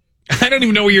don't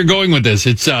even know where you're going with this.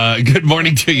 It's good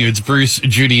morning to you. It's Bruce,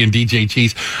 Judy, and DJ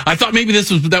Cheese. I thought maybe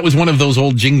that was one of those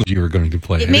old jingles you were going to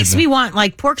play. It makes me want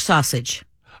like pork sausage.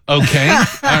 Okay,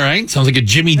 all right. Sounds like a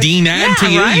Jimmy Dean ad to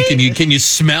you. Right? Can you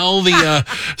smell the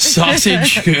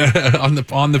sausage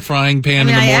on the frying pan in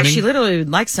the morning? I actually literally would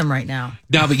like some right now.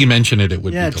 Now that you mention it, it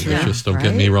would be delicious. Don't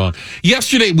get me wrong.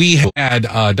 Yesterday we had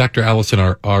Dr. Allison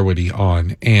Arwady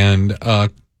on, and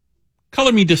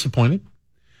color me disappointed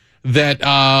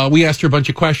that we asked her a bunch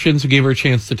of questions, we gave her a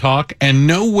chance to talk, and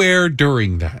nowhere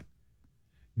during that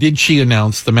did she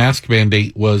announce the mask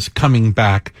mandate was coming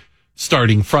back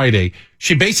starting Friday.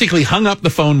 She basically hung up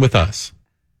the phone with us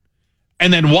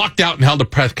and then walked out and held a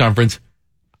press conference.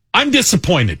 I'm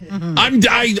disappointed. Mm-hmm.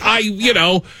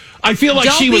 I feel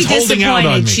like she was holding out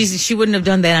on me. She wouldn't have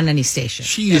done that on any station.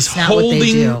 She is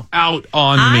holding out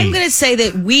on me. I'm going to say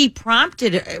that we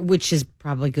prompted her, which is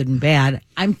probably good and bad.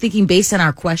 I'm thinking based on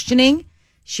our questioning,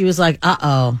 she was like,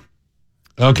 uh-oh.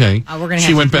 Okay. We're gonna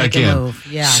she went back in. Move.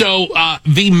 Yeah. So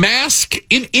the mask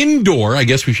indoor, I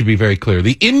guess we should be very clear.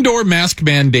 The indoor mask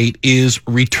mandate is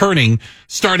returning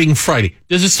starting Friday.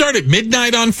 Does it start at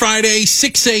midnight on Friday,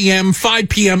 6 a.m., 5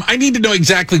 p.m.? I need to know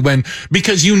exactly when,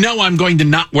 because I'm going to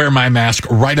not wear my mask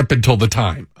right up until the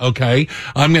time. Okay.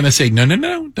 I'm going to say, no.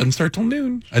 Doesn't start till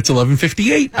noon. It's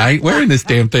 11:58. I ain't wearing this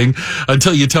damn thing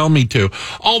until you tell me to.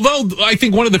 Although I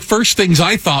think one of the first things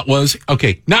I thought was,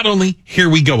 okay, not only here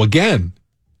we go again,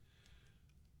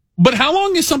 but how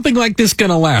long is something like this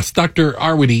going to last? Dr.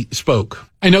 Arwady spoke.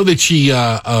 I know that she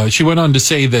went on to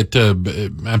say that,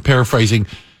 I'm paraphrasing,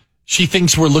 she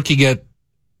thinks we're looking at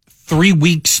 3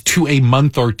 weeks to a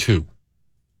month or two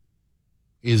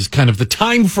is kind of the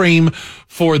time frame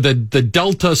for the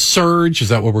Delta surge. Is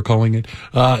that what we're calling it?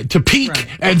 To peak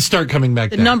and start coming back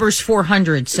down. The number's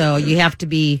 400, so you have to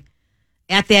be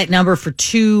at that number for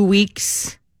 2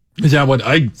 weeks. Is that what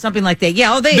something like that?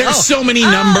 Yeah. There's so many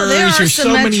numbers. There's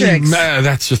so metrics. many.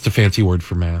 That's just a fancy word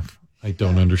for math. I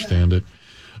don't understand it.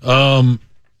 But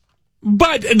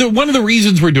one of the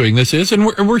reasons we're doing this is, and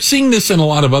we're seeing this in a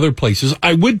lot of other places.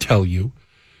 I would tell you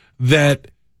that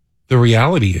the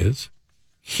reality is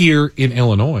here in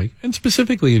Illinois, and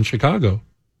specifically in Chicago,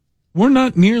 we're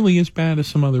not nearly as bad as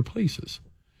some other places.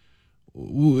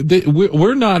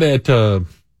 We're not at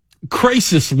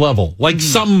crisis level like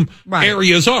some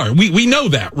areas are. We know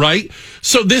that, right?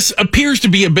 So this appears to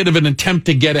be a bit of an attempt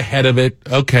to get ahead of it.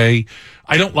 Okay.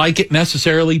 I don't like it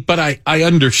necessarily, but I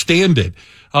understand it.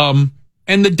 And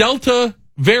the Delta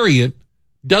variant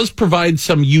does provide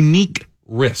some unique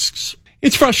risks.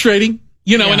 It's frustrating,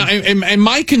 and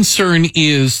my concern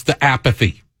is the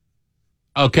apathy.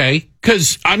 Okay.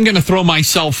 'Cause I'm going to throw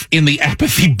myself in the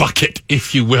apathy bucket,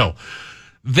 if you will.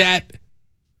 That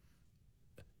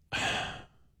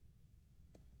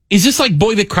is this like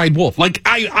boy that cried wolf? Like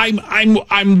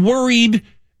I'm worried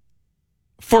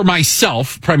for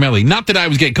myself primarily. Not that I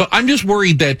was getting caught. I'm just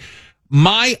worried that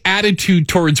my attitude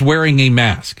towards wearing a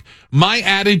mask, my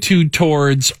attitude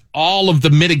towards all of the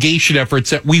mitigation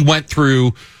efforts that we went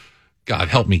through, God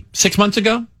help me, 6 months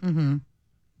ago. Mm-hmm.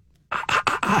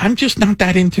 I'm just not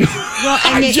that into. Well,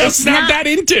 I'm just not that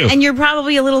into. And you're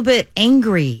probably a little bit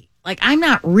angry. Like I'm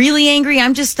not really angry.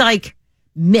 I'm just like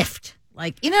miffed.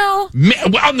 Like,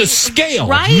 on the scale,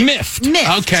 right? Miffed.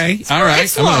 Okay, all right.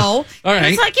 It's low. All right.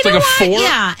 It's like, it's like a 4?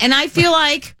 Yeah, and I feel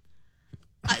like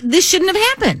this shouldn't have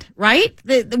happened, right?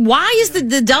 Why is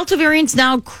the Delta variant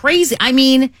now crazy? I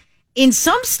mean, in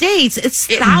some states, it's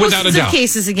thousands of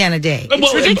cases again a day.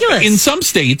 It's ridiculous. In some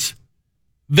states,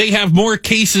 they have more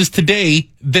cases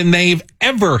today than they've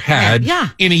ever had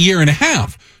in a year and a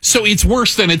half. So it's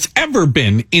worse than it's ever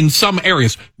been in some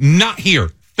areas. Not here.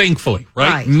 Thankfully,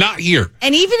 right? Not here.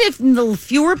 And even if the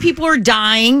fewer people are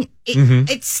dying,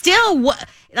 it's still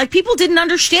like people didn't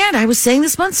understand. I was saying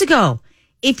this months ago.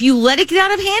 If you let it get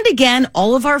out of hand again,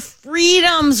 all of our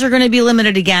freedoms are going to be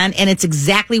limited again, and it's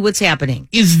exactly what's happening.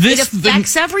 It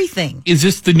affects everything. Is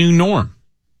this the new norm?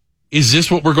 Is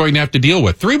this what we're going to have to deal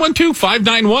with?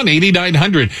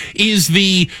 312-591-8900. Is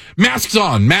the masks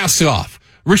on, masks off?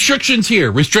 Restrictions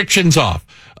here, restrictions off.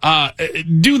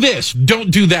 Do this,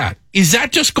 don't do that. Is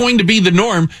that just going to be the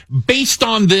norm based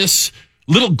on this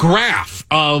little graph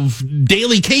of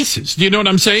daily cases? Do you know what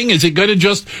I'm saying? Is it going to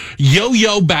just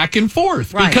yo-yo back and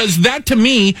forth? Right. Because that to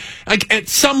me, like at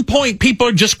some point, people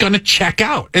are just going to check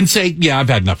out and say, yeah, I've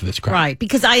had enough of this crap. Right.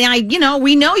 Because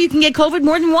we know you can get COVID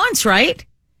more than once, right?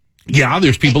 Yeah,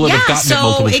 there's people that have gotten it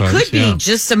multiple times. So it could be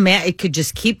just it could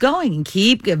just keep going and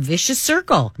keep a vicious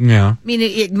circle. Yeah. I mean,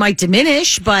 it might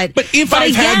diminish, but if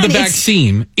I've had the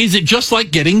vaccine, is it just like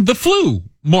getting the flu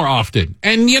more often?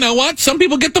 And you know what? Some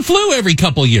people get the flu every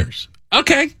couple years.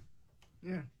 Okay.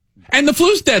 Yeah. And the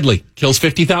flu's deadly. Kills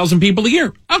 50,000 people a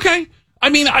year. Okay. I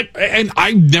mean,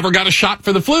 I never got a shot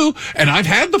for the flu, and I've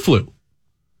had the flu.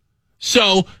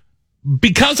 So,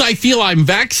 because I feel I'm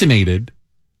vaccinated,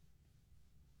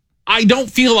 I don't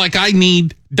feel like I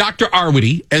need Dr.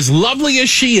 Arwady, as lovely as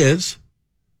she is,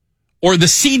 or the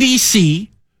CDC,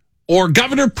 or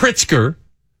Governor Pritzker,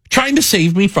 trying to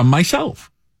save me from myself.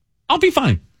 I'll be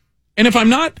fine. And if I'm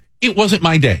not, it wasn't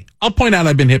my day. I'll point out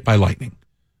I've been hit by lightning.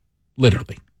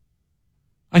 Literally.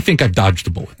 I think I've dodged the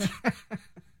bullets.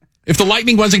 If the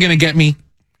lightning wasn't going to get me,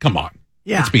 come on.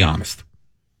 Yeah. Let's be honest.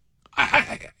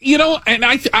 I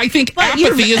think but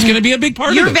apathy is going to be a big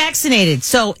part of it. You're vaccinated,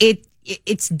 so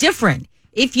it's different.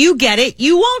 If you get it,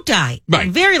 you won't die. Right.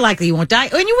 Very likely you won't die,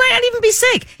 and you might not even be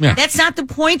sick. Yeah. That's not the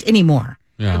point anymore.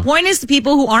 Yeah. The point is the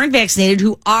people who aren't vaccinated,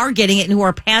 who are getting it and who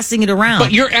are passing it around.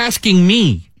 But you're asking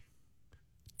me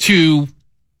to,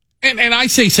 and I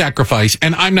say sacrifice,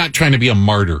 and I'm not trying to be a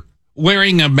martyr.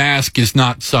 Wearing a mask is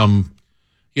not some,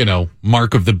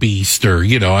 mark of the beast, or,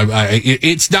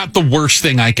 it's not the worst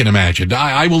thing I can imagine.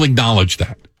 I will acknowledge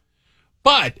that.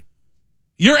 But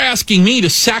you're asking me to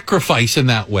sacrifice in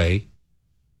that way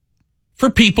for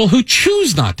people who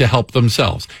choose not to help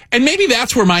themselves. And maybe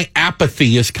that's where my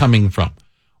apathy is coming from,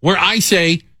 where I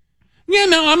say, yeah,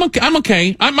 no, I'm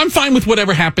okay. I'm fine with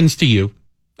whatever happens to you.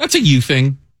 That's a you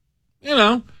thing.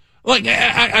 Like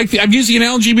I've used the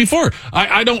analogy before.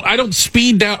 I don't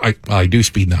speed down. I do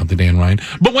speed down the Dan Ryan,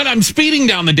 but when I'm speeding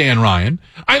down the Dan Ryan,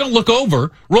 I don't look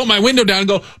over, roll my window down, and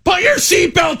go, "Put your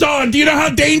seatbelt on." Do you know how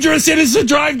dangerous it is to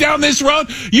drive down this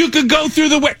road? You could go through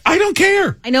the way. I don't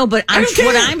care. I know, but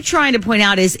what I'm trying to point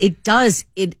out is it does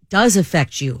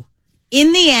affect you.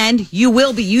 In the end, you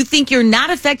will be. You think you're not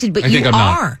affected, but you are.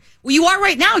 Not. Well, you are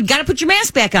right now. You got to put your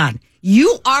mask back on.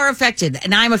 You are affected,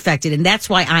 and I'm affected, and that's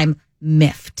why I'm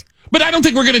miffed. But I don't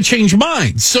think we're going to change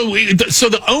minds. So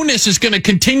the onus is going to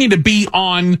continue to be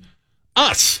on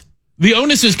us. The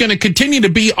onus is going to continue to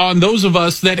be on those of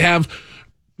us that have,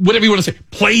 whatever you want to say,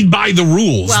 played by the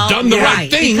rules, done the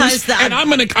right things. And I'm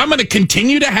going to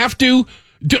continue to have to. You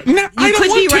could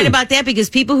be right about that, because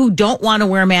people who don't want to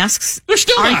wear masks, they're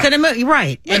still aren't going to move.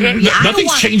 Right. And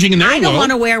nothing's changing in their world. I don't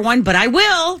want to wear one, but I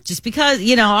will, just because,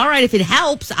 all right, if it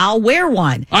helps, I'll wear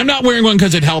one. I'm not wearing one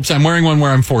because it helps. I'm wearing one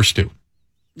where I'm forced to.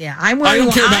 Yeah, I'm wearing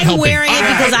it because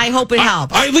I hope it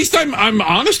helps. At least I'm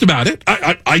honest about it.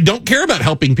 I don't care about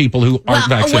helping people who aren't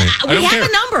vaccinated. We have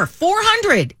a number,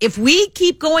 400. If we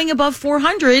keep going above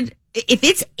 400, if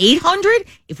it's 800,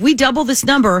 if we double this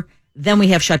number, then we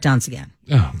have shutdowns again.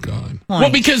 Oh God!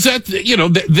 Well, because that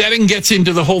then gets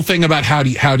into the whole thing about how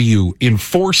do you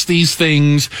enforce these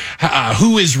things?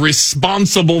 Who is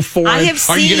responsible for it?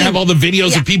 Are you going to have all the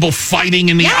videos of people fighting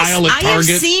in the aisle at Target?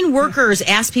 I have seen workers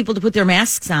ask people to put their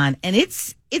masks on, and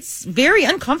it's very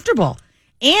uncomfortable.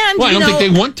 And I don't think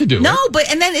they want to do it. No,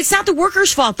 and then it's not the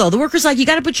worker's fault though. The worker's like, you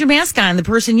got to put your mask on. The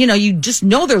person, you just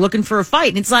know they're looking for a fight,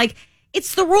 and it's like,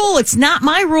 it's the rule. It's not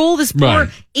my rule. This poor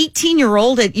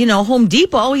 18-year-old at, Home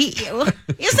Depot, he has nothing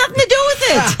to do with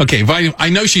it. Okay, I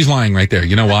know she's lying right there.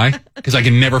 You know why? Because I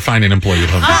can never find an employee at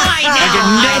Home Depot. I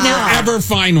can never ever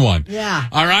find one. Yeah.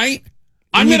 All right?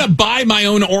 I'm going to buy my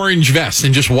own orange vest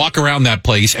and just walk around that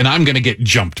place, and I'm going to get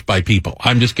jumped by people.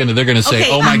 They're going to say,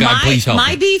 oh my God, please help me.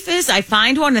 My beef is I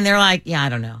find one, and they're like, yeah, I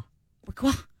don't know.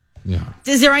 Well, yeah.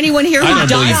 Is there anyone here who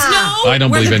does know? I don't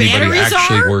believe anybody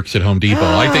actually works at Home Depot.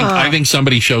 I think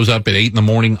somebody shows up at 8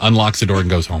 a.m, unlocks the door, and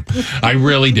goes home. I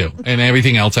really do. And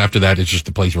everything else after that is just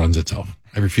the place runs itself.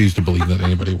 I refuse to believe that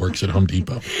anybody works at Home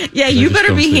Depot. Yeah, you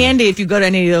better be handy if you go to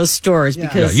any of those stores,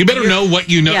 because you better know what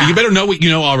you know. Yeah. You better know what you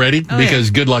know already,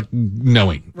 because good luck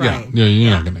knowing. Right. Yeah,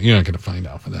 you're not going to find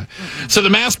out for that. So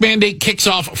the mask mandate kicks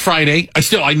off Friday. I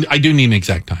do need an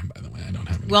exact time, by the way.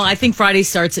 Well, I think Friday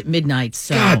starts at midnight.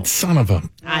 So God, son of a!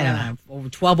 I don't know,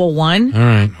 12:01. All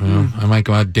right. Well, I might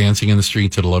go out dancing in the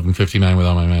streets at 11:59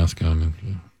 without my mask on.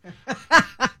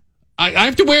 I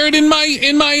have to wear it in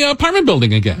my apartment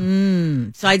building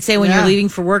again. So I'd say when you're leaving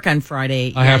for work on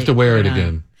Friday, I have to wear it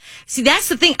again. See, that's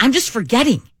the thing. I'm just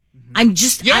forgetting. I'm out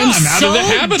so of the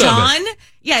habit done. of it.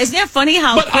 Yeah, isn't that funny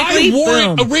how But quickly? I wore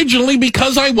it originally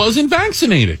because I wasn't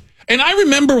vaccinated. And I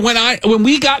remember when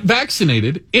we got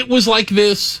vaccinated, it was like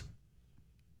this,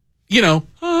 we don't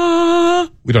have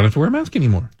to wear a mask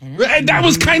anymore. And that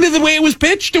was kind of the way it was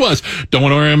pitched to us. Don't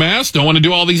want to wear a mask, don't want to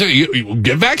do all these things. You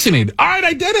get vaccinated. All right,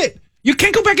 I did it. You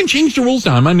can't go back and change the rules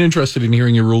now. I'm uninterested in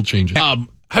hearing your rule changes.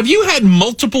 Have you had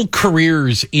multiple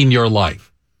careers in your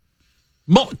life?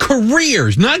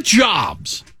 Careers, not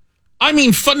jobs. I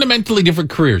mean fundamentally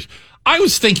different careers. I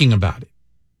was thinking about it.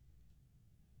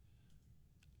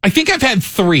 I think I've had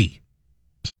 3.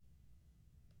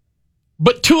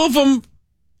 but two of them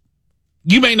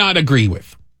you may not agree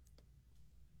with.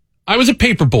 I was a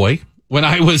paper boy when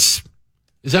I was,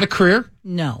 is that a career?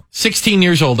 No. 16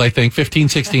 years old, I think. 15,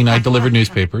 16, I delivered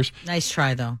newspapers. Nice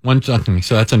try, though.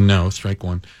 So that's a no, strike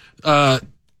one.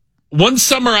 One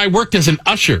summer I worked as an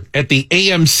usher at the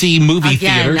AMC movie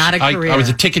theaters. Not a career. I was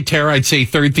a ticket tearer. I'd say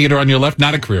third theater on your left.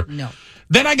 Not a career. No.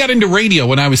 Then I got into radio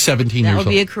when I was 17 years old. That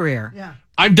would be a career. Yeah.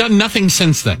 I've done nothing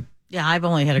since then. Yeah, I've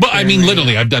only had a But career. I mean,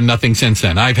 literally, I've done nothing since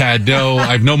then. I have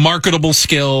no marketable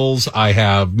skills. I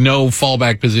have no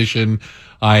fallback position.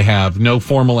 I have no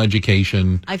formal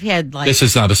education. I've had this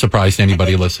is not a surprise to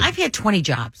anybody listening. I've had 20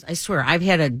 jobs. I swear.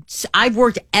 I've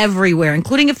worked everywhere,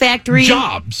 including a factory.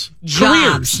 Jobs.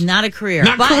 Careers. Not a career.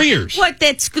 Not careers. What?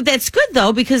 That's good. That's good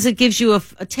though, because it gives you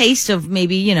a taste of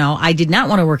maybe, I did not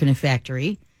want to work in a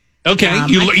factory. Okay.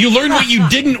 You learned what you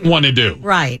didn't want to do.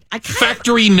 Right.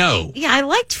 Factory, no. Yeah, I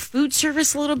liked food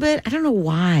service a little bit. I don't know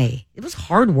why. It was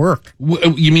hard work.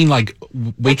 You mean like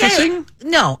waitressing?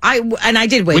 No, I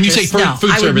did waitress. When you say food I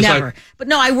would service, never. But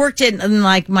no, I worked in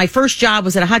like my first job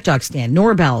was at a hot dog stand,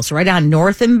 Norbell's, right on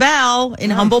North and Bell in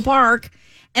Humboldt Park,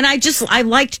 and I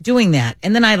liked doing that.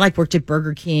 And then I worked at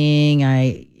Burger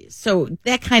King. So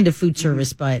that kind of food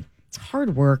service, but it's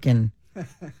hard work and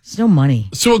there's no money.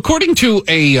 So according to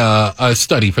a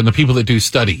study from the people that do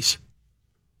studies,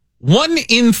 1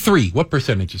 in 3, what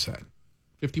percentage is that?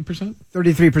 50%?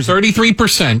 33%.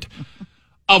 33%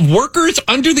 of workers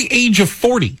under the age of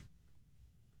 40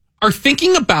 are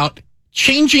thinking about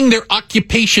changing their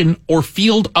occupation or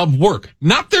field of work.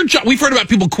 Not their job. We've heard about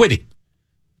people quitting.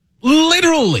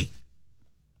 Literally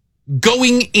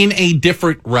going in a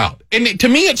different route. And to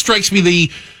me, it strikes me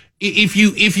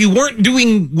if you weren't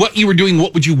doing what you were doing,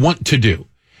 what would you want to do?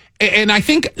 And I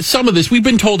think some of this, we've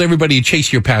been told everybody to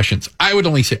chase your passions. I would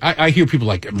only say, I hear people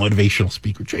like a motivational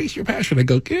speaker, chase your passion. I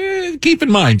go, keep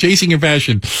in mind, chasing your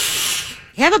passion.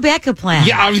 Have a backup plan.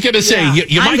 Yeah, I was going to say,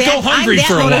 you might go hungry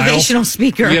for a while. Motivational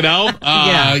speaker.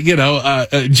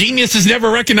 Genius is never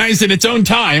recognized in its own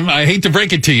time. I hate to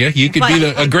break it to you. You could be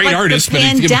a great artist, but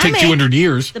it's going to take 200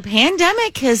 years. The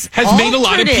pandemic has made a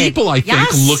lot of people, I think,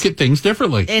 look at things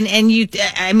differently. And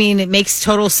it makes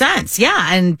total sense.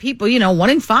 Yeah. And people, 1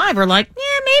 in 5 are like,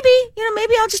 yeah,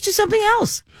 maybe I'll just do something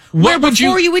else.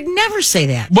 Before you would never say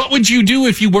that. What would you do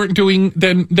if you weren't doing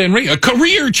then a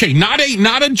career change, not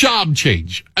a job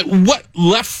change? What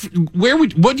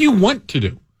do you want to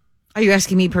do? Are you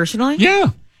asking me personally? Yeah.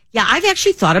 Yeah, I've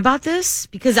actually thought about this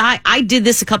because I did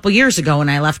this a couple years ago when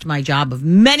I left my job of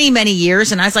many, many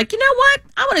years. And I was like, you know what?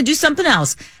 I want to do something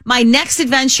else. My next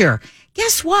adventure.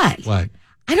 Guess what? What?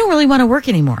 I don't really want to work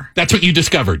anymore. That's what you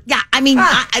discovered. Yeah,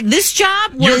 this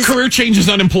job was... Your career change is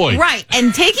unemployed. Right,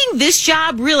 and taking this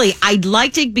job, really, I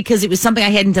liked it because it was something I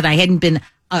hadn't done. I hadn't been,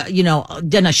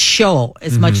 done a show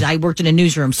as much as I worked in a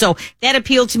newsroom. So that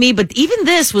appealed to me, but even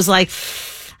this was like...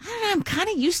 I don't know, I'm kind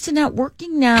of used to not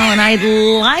working now, and I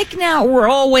like now.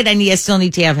 I still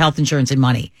need to have health insurance and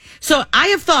money. So I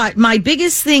have thought my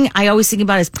biggest thing I always think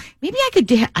about is maybe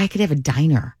I could have a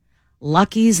diner,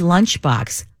 Lucky's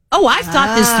Lunchbox. Oh, I've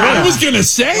thought this through. I was gonna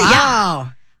say, wow.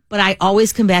 Yeah. But I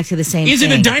always come back to the same thing. Is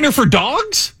it a diner for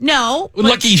dogs? No.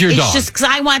 Lucky's your dog. It's just because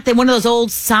I want one of those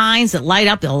old signs that light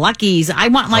up the Lucky's. I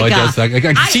want I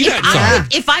can see that sign.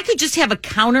 If I could just have a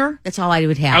counter, that's all I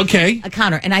would have. Okay. A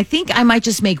counter. And I think I might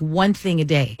just make one thing a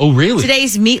day. Oh, really?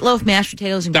 Today's meatloaf, mashed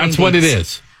potatoes, and green beans. That's what it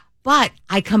is. But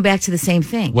I come back to the same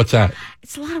thing. What's that?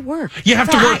 It's a lot of work. You have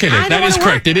to work at it. That is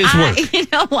correct. It is work. You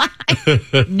know why?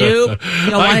 Nope.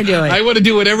 Don't want to do it. I want to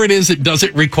do whatever it is that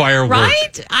doesn't require work.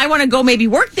 Right? I want to go maybe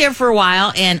work there for a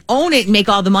while and own it and make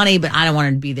all the money, but I don't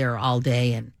want to be there all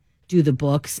day and do the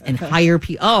books and hire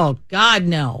people. Oh, God,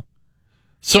 no.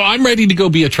 So I'm ready to go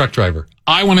be a truck driver.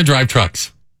 I want to drive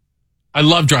trucks. I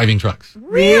love driving trucks.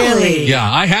 Really? Yeah,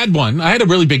 I had one. I had a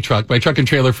really big truck, my truck and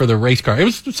trailer for the race car. It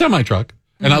was a semi-truck.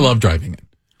 And I love driving it.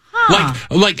 Huh.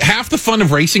 Like half the fun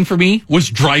of racing for me was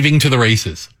driving to the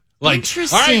races.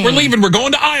 Interesting. All right, we're leaving. We're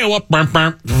going to Iowa.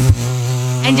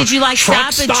 And did you stop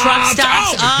at truck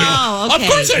stops? Oh, okay.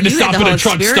 Of course I had to stop at a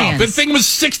truck stop. The thing was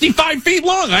 65 feet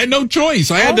long. I had no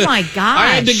choice. My gosh. I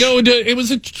had to go to, it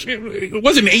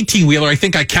wasn't an 18-wheeler. I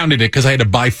think I counted it because I had to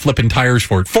buy flipping tires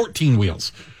for it. 14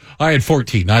 wheels. I had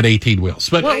 14, not 18 wheels.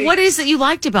 But what is it you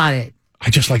liked about it? I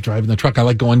just like driving the truck. I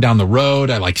like going down the road.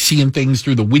 I like seeing things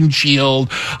through the windshield.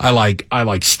 I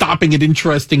like stopping at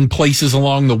interesting places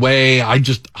along the way. I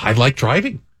like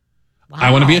driving. Wow. I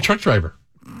want to be a truck driver.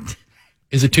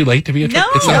 Is it too late to be a truck?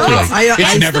 No, it's not too late.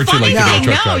 It's never too late to be a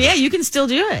truck driver. Yeah, you can still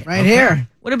do it. Right here.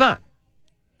 What about?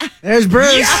 There's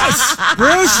Bruce. Yes!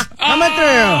 Bruce, coming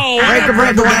through.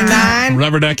 Breaker 19.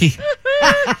 Rubber ducky.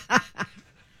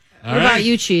 What about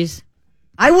you, Cheese?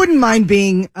 I wouldn't mind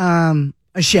being a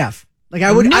chef. Like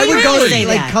I would go to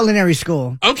like culinary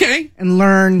school. Okay. And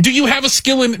learn. Do you have a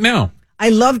skill in it now? I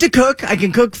love to cook. I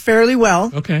can cook fairly well.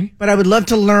 Okay. But I would love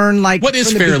to learn like what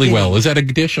is fairly well? Is that a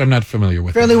dish I'm not familiar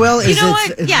with? Fairly well is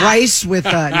it's rice with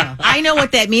no. I know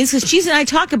what that means because Cheese and I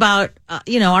talk about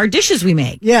our dishes we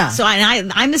make. Yeah. So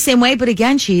I'm the same way, but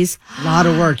again, Cheese, a lot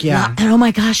of work, yeah. And oh my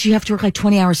gosh, you have to work like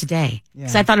 20 hours a day. Yeah.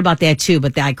 So I thought about that too,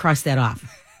 but I crossed that off.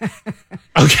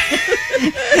 Okay.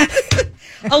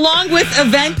 Along with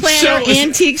event planner,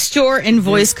 antique store, and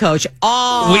voice coach.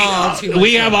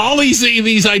 We have all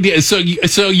these ideas. So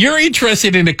you're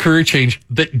interested in a career change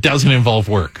that doesn't involve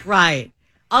work, right?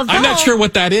 Although, I'm not sure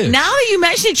what that is. Now that you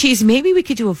mention it, Cheese, maybe we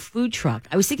could do a food truck.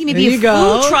 I was thinking maybe a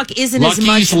food truck isn't as much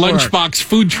Lucky's work. Lunchbox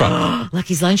food truck.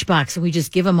 Lucky's Lunchbox, and we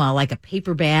just give them like a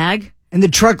paper bag. And the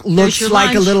truck looks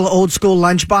like a little old school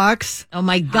lunchbox. Oh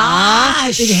my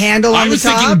gosh! Big handle on the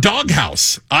top. I was thinking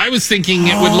doghouse. I was thinking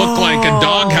it would look like a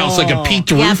doghouse, like a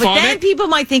peaked roof on it. Yeah, but then people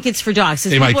might think it's for dogs.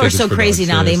 They People are so crazy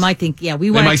now. They might think, we want.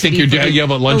 They might think you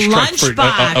have a lunch truck for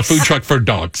a food truck for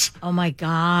dogs. Oh my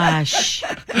gosh! You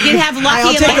can have Lucky.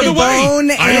 I'll take a bone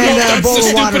and a bowl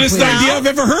of water. That's the stupidest idea I've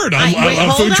ever heard.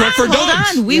 A food truck for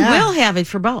dogs. We will have it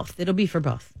for both. It'll be for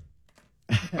both.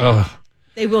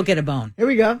 They will get a bone. Here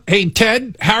we go. Hey,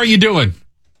 Ted, how are you doing?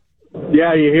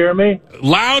 Yeah, you hear me?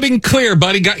 Loud and clear,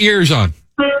 buddy. Got ears on.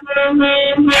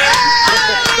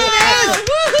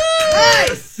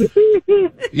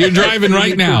 You're driving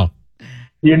right now.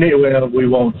 You need, we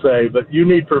won't say, but you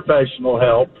need professional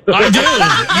help. I do.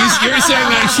 You're saying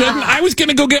I shouldn't? I was going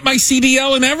to go get my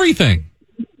CDL and everything.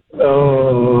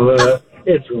 Oh,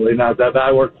 it's really not that bad.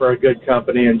 I work for a good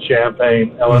company in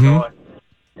Champaign, Illinois.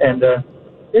 And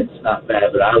it's not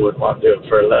bad, but I wouldn't want to do it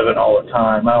for 11 all the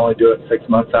time. I only do it 6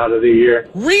 months out of the year.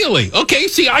 Really? Okay,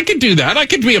 see, I could do that. I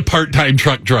could be a part-time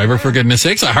truck driver, for goodness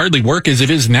sakes. I hardly work as it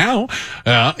is now.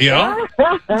 I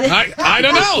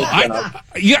don't know.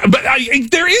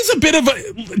 But there is a bit of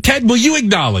a... Ted, will you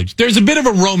acknowledge? There's a bit of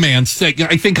a romance that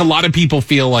I think a lot of people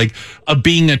feel like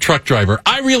being a truck driver.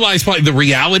 I realize probably the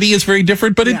reality is very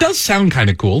different, but it does sound kind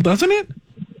of cool, doesn't it?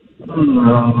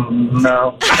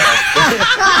 No. All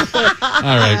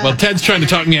right. Well, Ted's trying to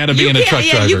talk me out of being a truck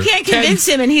driver. You can't convince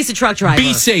him, and he's a truck driver.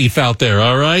 Be safe out there,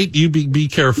 all right? You be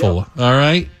careful, all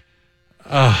right?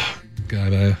 Oh,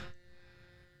 God,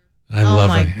 I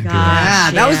love it.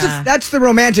 Yeah, that's the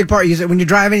romantic part. You said when you're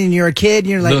driving and you're a kid, and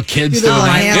you're like, little kids do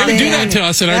that to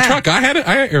us in our truck. I had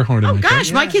air horn in my truck. Oh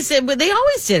gosh, my kids did, but they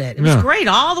always did it. It was great,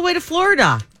 all the way to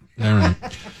Florida. All right.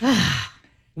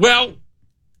 Well,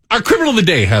 our criminal of the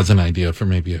day has an idea for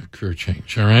maybe a career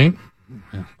change, all right?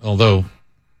 Although,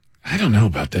 I don't know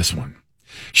about this one.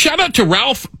 Shout out to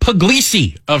Ralph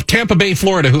Puglisi of Tampa Bay,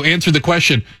 Florida, who answered the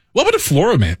question, what would a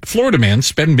Florida man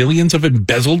spend millions of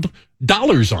embezzled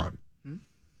dollars on?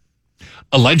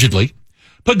 Allegedly,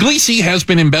 Puglisi has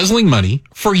been embezzling money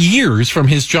for years from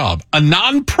his job, a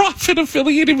nonprofit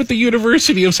affiliated with the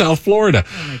University of South Florida.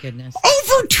 Oh, my goodness.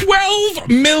 Over $12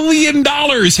 million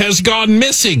has gone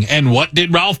missing. And what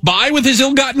did Ralph buy with his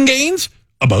ill-gotten gains?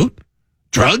 A boat?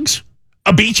 Drugs?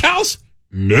 A beach house?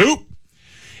 Nope.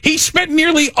 He spent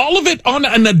nearly all of it on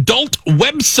an adult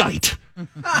website.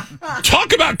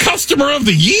 Talk about customer of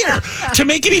the year. To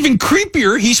make it even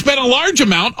creepier, he spent a large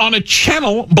amount on a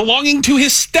channel belonging to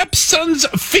his stepson's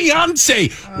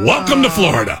fiance. Welcome to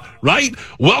Florida, right?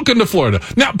 Welcome to Florida.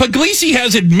 Now, Puglisi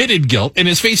has admitted guilt and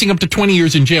is facing up to 20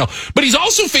 years in jail, but he's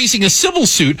also facing a civil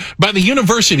suit by the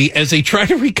university as they try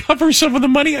to recover some of the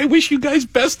money. I wish you guys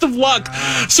best of luck.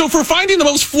 So for finding the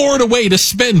most Florida way to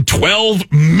spend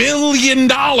 $12 million,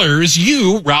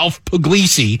 you, Ralph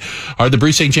Puglisi, are the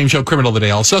Bruce St. James Show criminal of the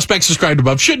day. All suspects described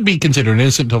above should be considered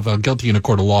innocent until found guilty in a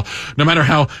court of law, no matter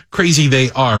how crazy they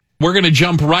are. We're going to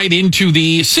jump right into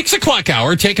the 6 o'clock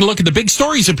hour, taking a look at the big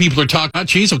stories that people are talking about.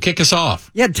 Cheese will kick us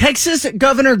off. Yeah, Texas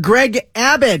Governor Greg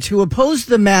Abbott, who opposed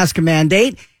the mask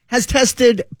mandate, has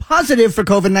tested positive for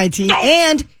COVID-19,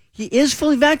 and he is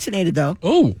fully vaccinated, though.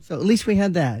 Oh. So at least we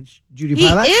had that. Judy He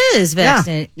Pilot? is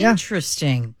vaccinated. Yeah.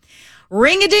 Interesting.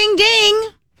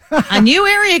 Ring-a-ding-ding. A new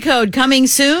area code coming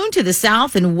soon to the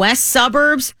south and west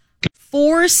suburbs.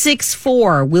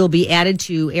 464 will be added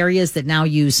to areas that now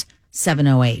use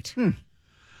 708.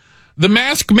 The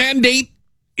mask mandate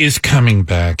is coming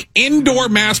back. Indoor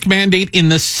mask mandate in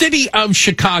the city of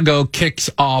Chicago kicks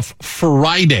off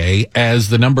Friday as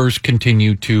the numbers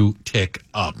continue to tick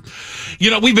up.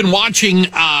 You know, we've been watching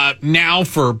now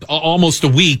for almost a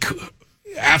week,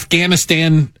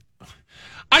 Afghanistan,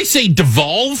 I say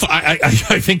devolve. I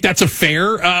think that's a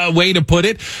fair way to put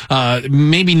it.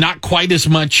 Maybe not quite as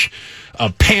much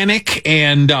panic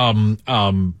and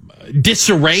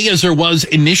disarray as there was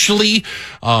initially,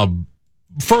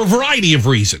 for a variety of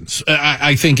reasons.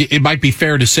 I think it might be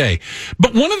fair to say.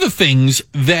 But one of the things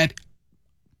that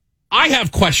I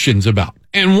have questions about,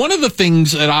 and one of the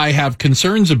things that I have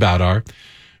concerns about, are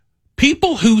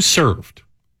people who served,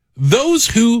 those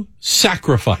who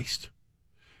sacrificed,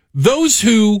 those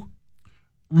who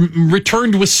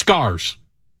returned with scars,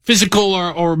 physical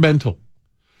or mental,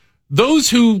 those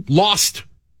who lost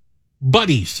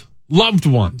buddies, loved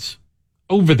ones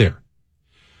over there.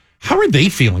 How are they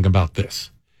feeling about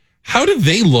this? How do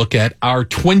they look at our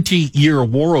 20-year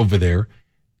war over there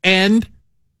and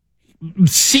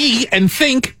see and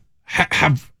think,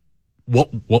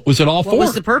 what was it all for? What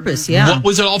was the purpose? Yeah. What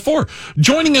was it all for?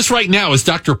 Joining us right now is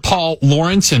Dr. Paul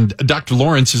Lawrence, and Dr.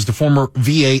 Lawrence is the former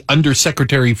VA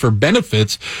Undersecretary for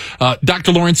Benefits.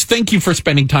 Dr. Lawrence, thank you for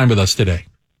spending time with us today.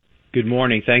 Good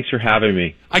morning. Thanks for having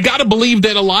me. I got to believe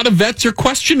that a lot of vets are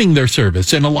questioning their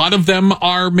service, and a lot of them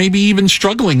are maybe even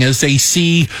struggling as they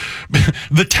see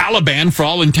the Taliban, for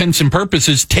all intents and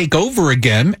purposes, take over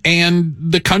again, and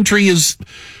the country is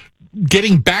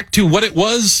getting back to what it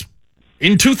was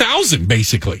in 2000,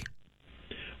 basically.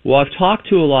 Well, I've talked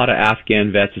to a lot of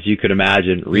Afghan vets, as you could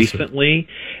imagine, recently,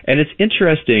 and it's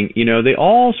interesting. They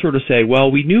all sort of say,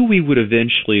 well, we knew we would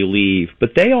eventually leave,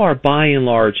 but they are, by and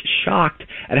large, shocked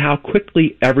at how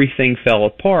quickly everything fell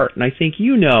apart. And I think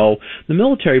the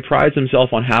military prides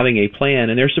themselves on having a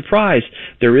plan, and they're surprised.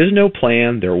 There is no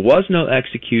plan. There was no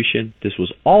execution. This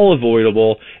was all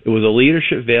avoidable. It was a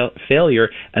leadership failure,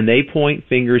 and they point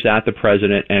fingers at the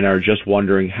president and are just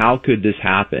wondering, how could this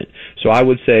happen? So I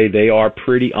would say they are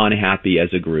pretty unhappy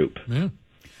as a group. Yeah.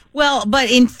 Well,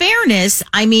 but in fairness,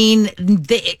 I mean,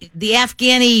 the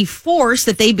Afghani force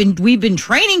that we've been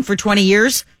training for 20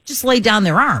 years just laid down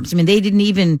their arms. I mean, they didn't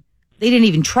even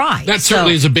try. That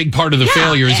certainly is a big part of the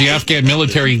failure, is the Afghan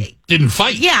military didn't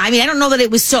fight. Yeah, I mean, I don't know that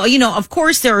it was so, of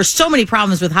course there are so many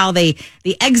problems with how the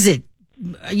exit,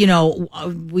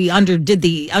 we undertook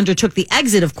the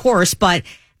exit, of course, but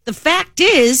the fact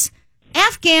is,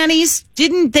 Afghanis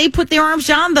they put their arms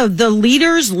down, the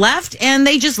leaders left, and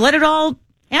they just let it all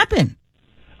happen.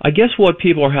 I guess what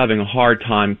people are having a hard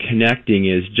time connecting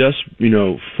is just,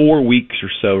 4 weeks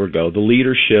or so ago, the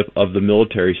leadership of the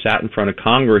military sat in front of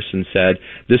Congress and said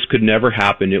this could never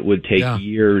happen. It would take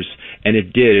years, and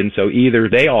it did. And so either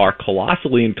they are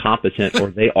colossally incompetent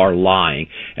or they are lying.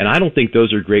 And I don't think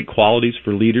those are great qualities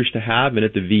for leaders to have. And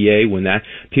at the VA, when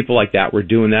people like that were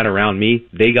doing that around me,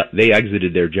 they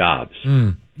exited their jobs.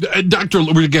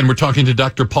 We're talking to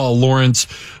Dr. Paul Lawrence,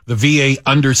 the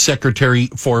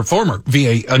former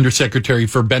VA Undersecretary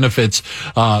for Benefits,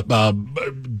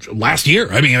 last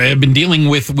year. I mean, I've been dealing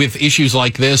with issues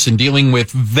like this and dealing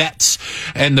with vets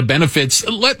and the benefits.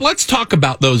 Let's talk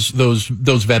about those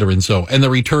veterans, though, and the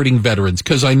returning veterans,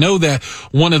 because I know that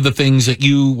one of the things that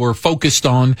you were focused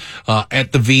on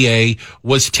at the VA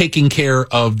was taking care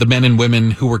of the men and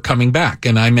women who were coming back.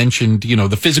 And I mentioned,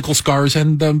 the physical scars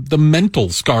and the mental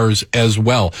scars as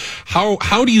well.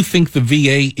 How do you think the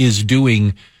VA is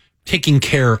doing taking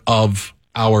care of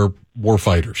our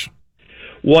warfighters?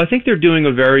 Well, I think they're doing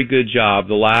a very good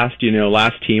job. Our last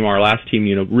team,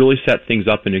 really set things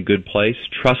up in a good place.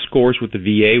 Trust scores with the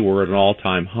VA were at an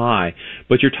all-time high.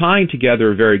 But you're tying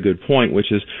together a very good point,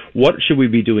 which is what should we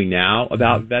be doing now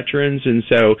about veterans? And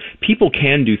so people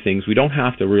can do things. We don't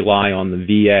have to rely on the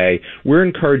VA. We're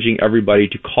encouraging everybody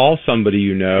to call somebody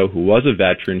who was a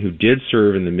veteran, who did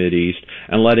serve in the Mideast,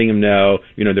 and letting them know,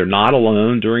 they're not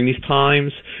alone during these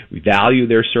times. We value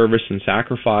their service and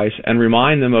sacrifice, and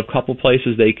remind them of a couple places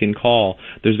they can call.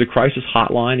 There's the crisis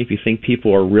hotline if you think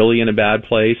people are really in a bad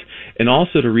place, and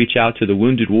also to reach out to the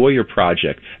Wounded Warrior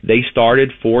Project. They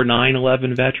started for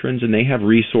 9/11 veterans, and they have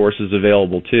resources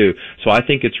available too. So I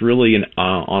think it's really on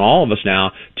all of us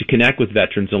now to connect with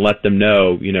veterans and let them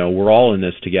know, we're all in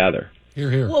this together.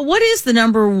 Hear, hear. Well, what is the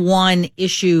number one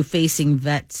issue facing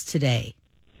vets today?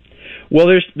 Well,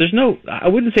 I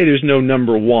wouldn't say there's no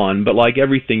number one, but like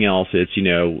everything else, it's,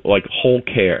 like whole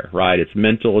care, right? It's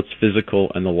mental, it's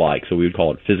physical, and the like. So we would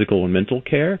call it physical and mental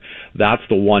care. That's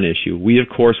the one issue. We, of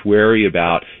course, worry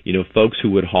about, folks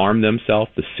who would harm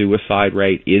themselves. The suicide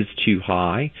rate is too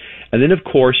high. And then, of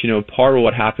course, part of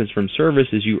what happens from service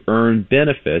is you earn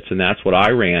benefits, and that's what I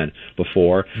ran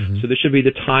before. So there should be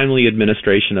the timely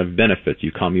administration of benefits.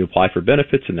 You apply for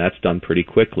benefits, and that's done pretty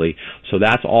quickly. So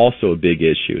that's also a big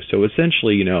issue. So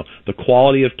essentially, the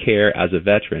quality of care as a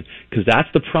veteran, because that's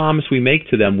the promise we make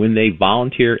to them when they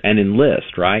volunteer and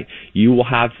enlist, right? You will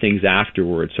have things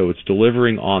afterwards. So it's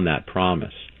delivering on that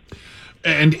promise.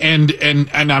 And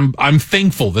I'm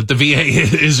thankful that the VA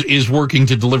is working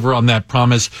to deliver on that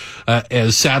promise.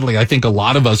 As sadly, I think a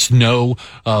lot of us know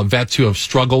vets who have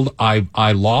struggled.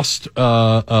 I lost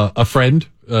a friend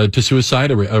to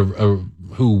suicide,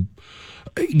 who,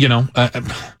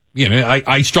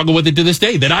 I struggle with it to this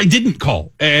day, that I didn't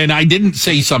call and I didn't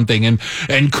say something.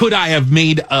 And could I have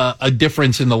made a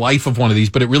difference in the life of one of these?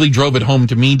 But it really drove it home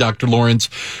to me, Dr. Lawrence,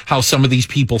 how some of these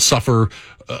people suffer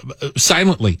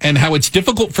silently, and how it's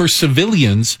difficult for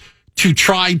civilians to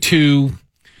try to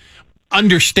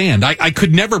understand. I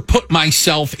could never put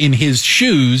myself in his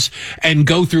shoes and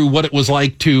go through what it was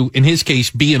like to, in his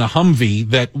case, be in a Humvee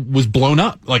that was blown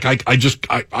up. Like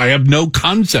I have no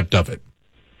concept of it.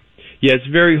 Yeah, it's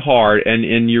very hard,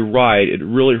 and you're right. It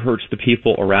really hurts the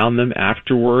people around them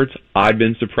afterwards. I've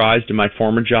been surprised in my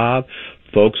former job.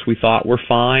 Folks we thought were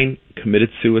fine committed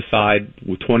suicide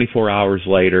 24 hours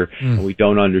later, and we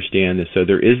don't understand this. So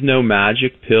there is no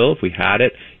magic pill. If we had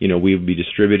it, we would be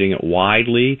distributing it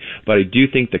widely. But I do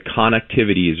think the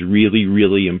connectivity is really,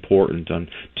 really important. On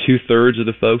 2/3 of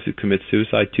the folks who commit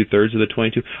suicide, 2/3 of the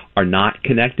 22 are not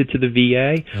connected to the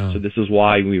VA. So this is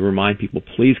why we remind people,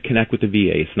 please connect with the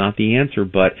VA. It's not the answer,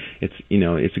 but it's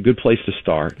a good place to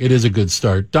start. It is a good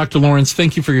start. Dr. Lawrence,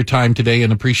 thank you for your time today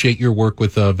and appreciate your work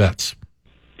with vets.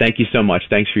 Thank you so much.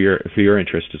 Thanks for your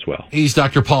interest as well. He's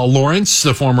Dr. Paul Lawrence,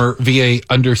 the former VA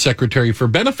Undersecretary for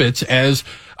Benefits, as,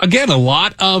 again, a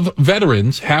lot of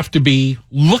veterans have to be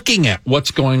looking at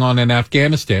what's going on in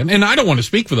Afghanistan. And I don't want to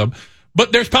speak for them,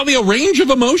 but there's probably a range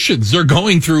of emotions they're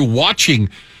going through watching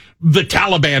the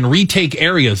Taliban retake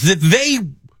areas that they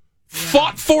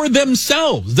fought for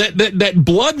themselves, that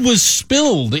blood was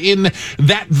spilled in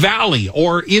that valley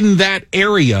or in that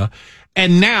area.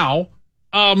 And now,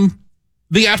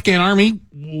 the Afghan army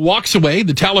walks away.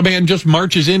 The Taliban just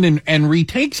marches in and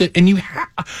retakes it. And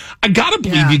I gotta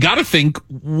believe, you gotta think,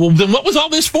 well, then what was all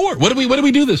this for? What do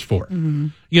we do this for? Mm-hmm.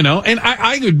 And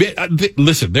I admit,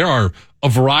 listen, there are a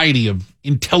variety of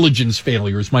intelligence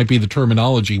failures, might be the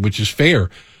terminology, which is fair.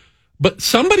 But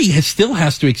somebody still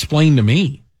has to explain to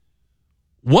me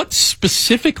what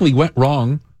specifically went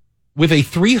wrong with a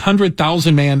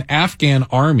 300,000-man Afghan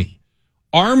army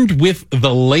armed with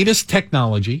the latest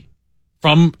technology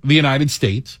from the United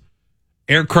States,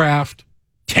 aircraft,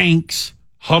 tanks,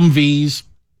 Humvees,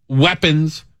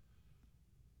 weapons,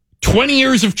 20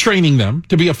 years of training them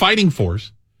to be a fighting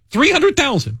force,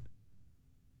 300,000.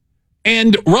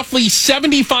 And roughly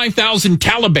 75,000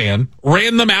 Taliban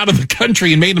ran them out of the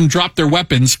country and made them drop their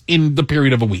weapons in the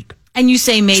period of a week. And you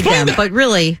say made Explain them, that. but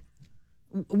really,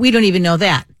 we don't even know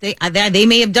that. They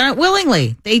may have done it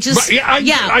willingly. They just, I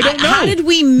don't know. How did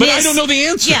we miss? But I don't know the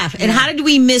answer. Yeah, and how did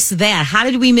we miss that? How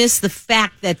did we miss the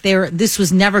fact that this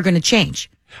was never going to change?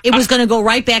 It was going to go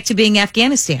right back to being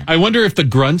Afghanistan. I wonder if the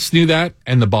grunts knew that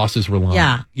and the bosses were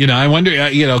lying. Yeah. I wonder,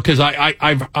 because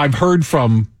I've heard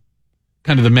from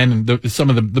kind of the men, some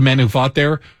of the men who fought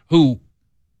there, who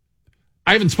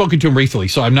I haven't spoken to them recently,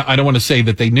 so I don't want to say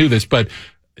that they knew this, but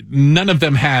none of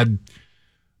them had,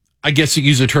 I guess to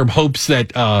use the term, hopes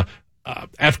that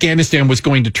Afghanistan was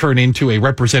going to turn into a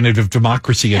representative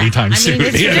democracy anytime soon.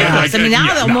 It's ridiculous.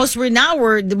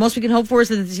 The most we can hope for is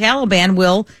that the Taliban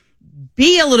will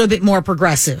be a little bit more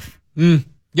progressive.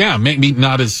 Yeah, maybe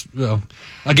not as well.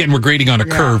 Again, we're grading on a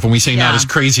curve when we say not as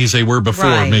crazy as they were before.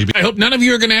 Right. Maybe. I hope none of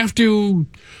you are going to have to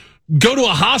go to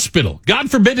a hospital.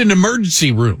 God forbid, an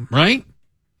emergency room, right?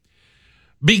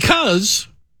 Because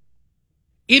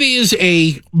it is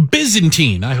a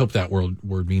Byzantine, I hope that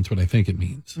word means what I think it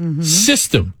means,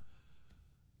 system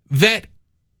that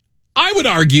I would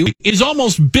argue is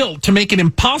almost built to make it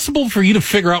impossible for you to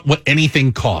figure out what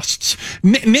anything costs.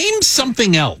 Name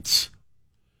something else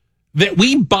that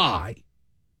we buy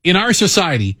in our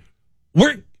society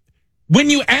where when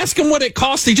you ask them what it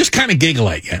costs, they just kind of giggle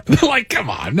at you. They're like, come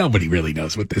on, nobody really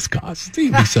knows what this costs.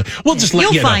 We'll just let you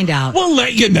know. You'll find out. We'll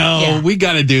let you know. Yeah. We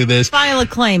got to do this. File a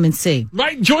claim and see.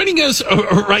 Right. Joining us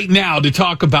right now to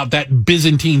talk about that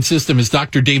Byzantine system is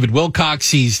Dr. David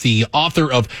Wilcox. He's the author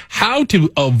of How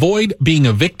to Avoid Being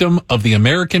a Victim of the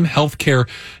American Healthcare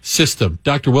System.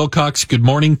 Dr. Wilcox, good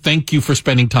morning. Thank you for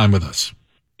spending time with us.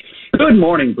 Good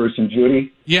morning, Bruce and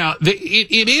Judy. Yeah,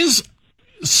 it is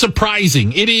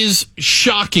surprising. It is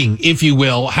shocking, if you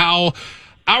will, how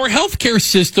our healthcare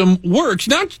system works.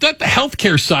 Not the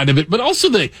healthcare side of it, but also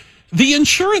the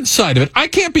insurance side of it. I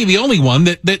can't be the only one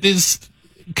that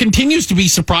continues to be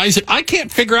surprised that I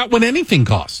can't figure out what anything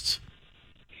costs.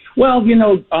 Well,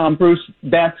 Bruce,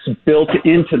 that's built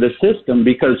into the system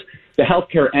because the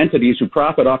healthcare entities who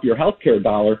profit off your healthcare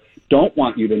dollar don't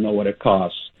want you to know what it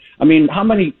costs. I mean, how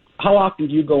many how often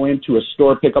do you go into a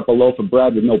store, pick up a loaf of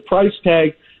bread with no price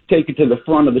tag, take it to the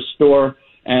front of the store,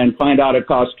 and find out it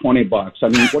costs $20? I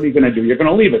mean, what are you going to do? You're going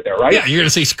to leave it there, right? Yeah, you're going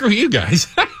to say, screw you guys.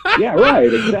 Yeah,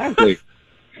 right, exactly.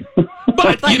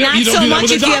 But you not don't so do that much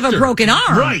with if you have a broken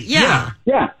arm. Right, yeah.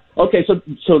 Yeah. Okay,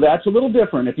 so that's a little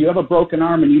different. If you have a broken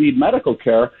arm and you need medical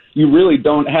care, you really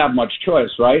don't have much choice,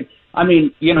 right? I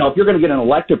mean, you know, if you're going to get an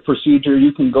elective procedure,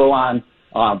 you can go on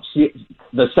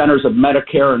the Centers of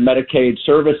Medicare and Medicaid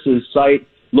Services site,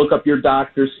 look up your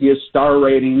doctor, see his star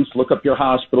ratings, look up your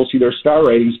hospital, see their star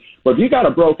ratings. But if you got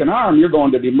a broken arm, you're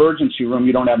going to the emergency room.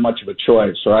 You don't have much of a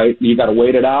choice, right? You got to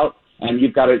wait it out, and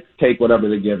you've got to take whatever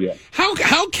they give you.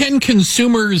 How can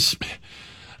consumers,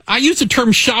 I use the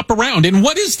term shop around, and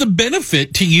what is the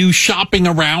benefit to you shopping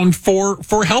around for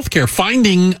healthcare,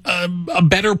 finding a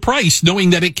better price,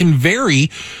 knowing that it can vary?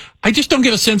 I just don't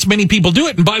get a sense many people do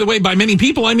it. And by the way, by many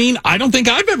people, I mean, I don't think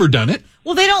I've ever done it.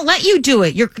 Well, they don't let you do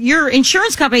it. Your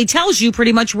insurance company tells you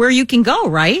pretty much where you can go,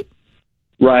 right?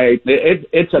 Right.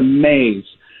 It's a maze.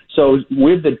 So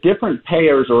with the different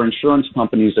payers or insurance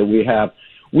companies that we have,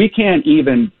 we can't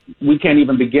even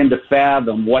begin to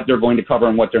fathom what they're going to cover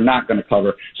and what they're not going to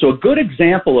cover. So a good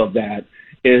example of that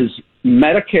is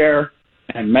Medicare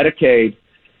and Medicaid.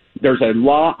 There's a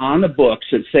law on the books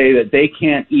that say that they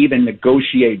can't even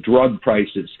negotiate drug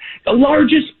prices. The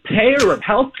largest payer of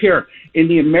healthcare in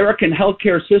the American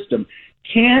healthcare system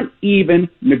can't even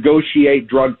negotiate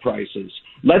drug prices.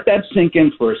 Let that sink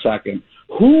in for a second.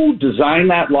 Who designed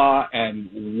that law and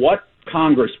what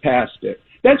Congress passed it?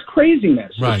 That's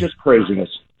craziness. Right. It's just craziness.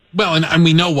 Well, and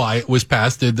we know why it was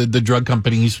passed. The drug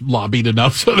companies lobbied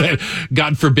enough so that,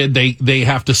 God forbid, they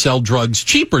have to sell drugs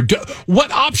cheaper.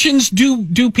 What options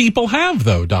do people have,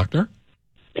 though, Doctor?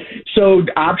 So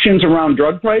options around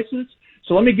drug prices.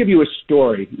 So let me give you a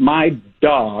story. My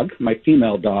dog, my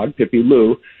female dog, Pippi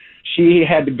Lou, she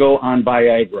had to go on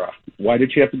Viagra. Why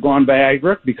did she have to go on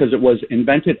Viagra? Because it was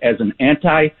invented as an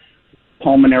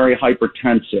anti-pulmonary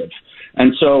hypertensive.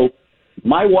 And so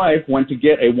my wife went to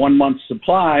get a 1-month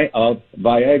supply of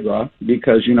Viagra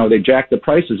because, you know, they jacked the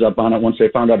prices up on it once they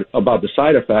found out about the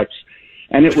side effects.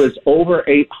 And it was over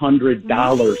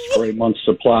 $800 for a month's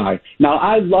supply. Now,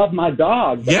 I love my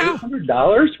dog, but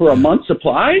 $800 for a month's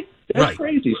supply? That's right.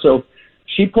 Crazy. So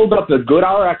she pulled up the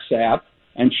GoodRx app,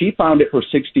 and she found it for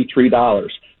 $63.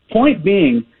 Point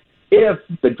being, if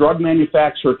the drug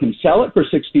manufacturer can sell it for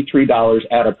 $63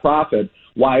 at a profit,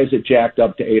 why is it jacked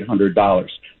up to $800?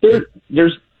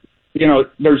 There's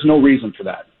no reason for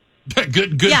that.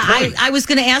 Good yeah, point. I was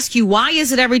going to ask you, why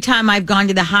is it every time I've gone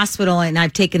to the hospital and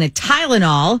I've taken a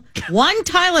Tylenol, one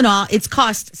Tylenol, it's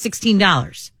cost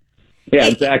 $16? Yeah,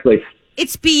 exactly.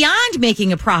 It's beyond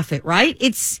making a profit, right?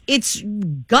 It's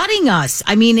gutting us.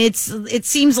 I mean, it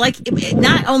seems like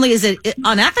not only is it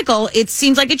unethical, it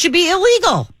seems like it should be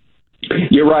illegal.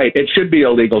 You're right. It should be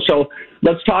illegal. So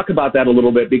let's talk about that a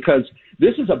little bit, because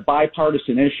this is a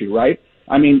bipartisan issue, right?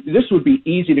 I mean, this would be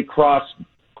easy to cross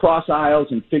aisles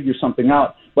and figure something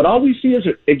out. But all we see is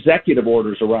executive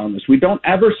orders around this. We don't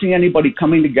ever see anybody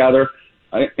coming together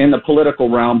in the political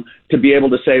realm to be able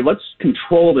to say, let's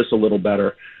control this a little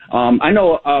better. I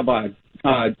know of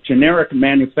a generic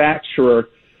manufacturer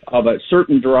of a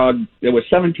certain drug. It was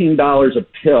 $17 a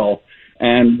pill.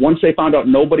 And once they found out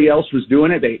nobody else was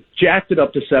doing it, they jacked it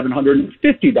up to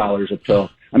 $750 a pill.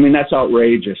 I mean, that's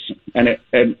outrageous, and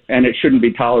it shouldn't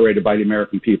be tolerated by the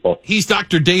American people. He's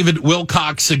Dr. David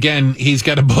Wilcox. Again, he's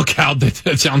got a book out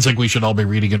that sounds like we should all be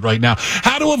reading it right now.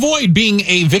 How to avoid being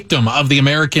a victim of the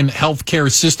American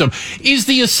healthcare system. Is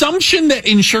the assumption that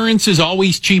insurance is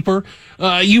always cheaper?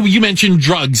 You mentioned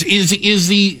drugs. Is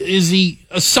the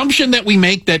assumption that we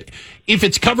make that if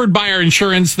it's covered by our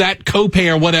insurance, that copay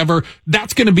or whatever,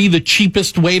 that's going to be the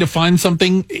cheapest way to find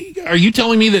something? Are you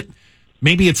telling me that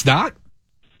maybe it's not?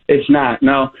 It's not.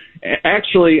 No,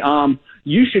 actually,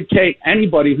 you should take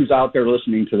anybody who's out there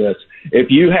listening to this. If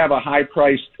you have a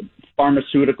high-priced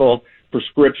pharmaceutical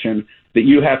prescription that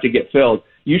you have to get filled,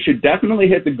 you should definitely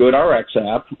hit the GoodRx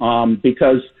app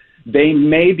because they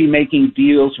may be making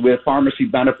deals with pharmacy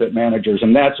benefit managers,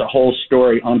 and that's a whole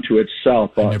story unto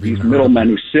itself. These middlemen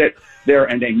who sit there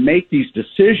and they make these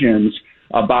decisions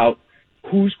about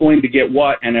who's going to get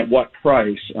what and at what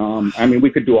price. I mean,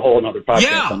 we could do a whole other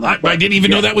podcast on that. I didn't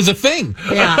even know that was a thing.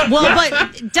 Yeah. Well,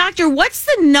 but Doctor, what's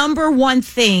the number one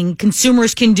thing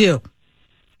consumers can do?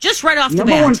 Just right off the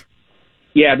bat.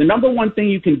 The number one thing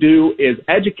you can do is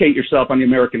educate yourself on the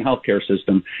American healthcare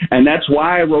system. And that's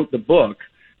why I wrote the book,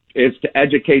 is to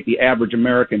educate the average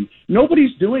American.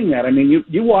 Nobody's doing that. I mean,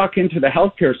 you walk into the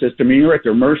healthcare system and you're at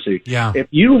their mercy. Yeah. If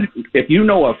you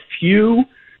know a few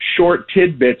short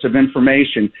tidbits of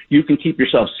information, you can keep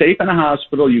yourself safe in a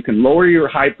hospital, you can lower your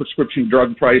high prescription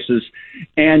drug prices,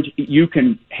 and you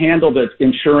can handle the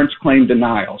insurance claim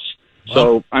denials. Wow.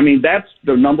 So, I mean, that's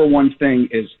the number one thing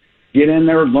is get in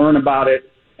there, learn about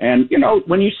it. And, you know,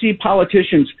 when you see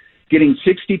politicians getting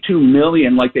 $62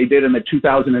 million like they did in the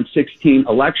 2016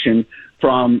 election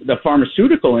from the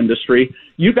pharmaceutical industry,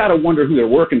 you got to wonder who they're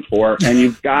working for, and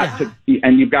you've got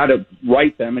to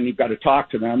write them, and you've got to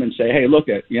talk to them and say, hey, look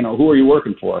at, you know, who are you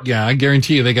working for? Yeah, I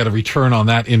guarantee you they got a return on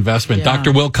that investment. Yeah.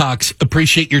 Dr. Wilcox,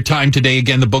 appreciate your time today.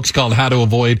 Again, the book's called How to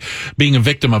Avoid Being a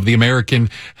Victim of the American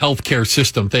Healthcare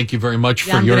System. Thank you very much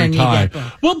for your time.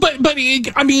 Well, but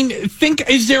I mean,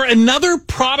 is there another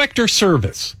product or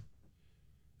service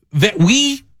that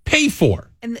we pay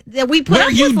for and that we put where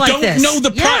up you with like don't this? know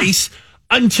the price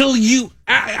until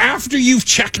after you've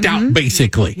checked out,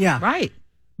 basically? Yeah. Right.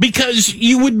 Because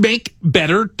you would make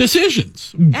better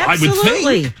decisions, I would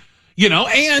think. You know,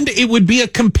 and it would be a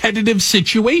competitive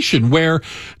situation where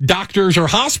doctors or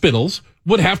hospitals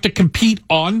would have to compete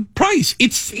on price.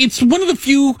 It's one of the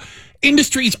few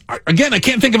industries, again, I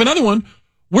can't think of another one,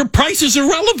 where price is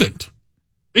irrelevant.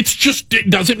 It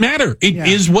doesn't matter. It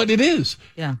is what it is.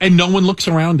 Yeah. And no one looks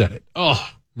around at it. Oh,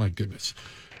 my goodness.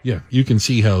 Yeah, you can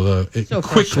see how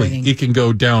quickly it can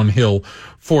go downhill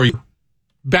for you.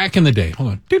 Back in the day,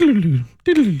 hold on.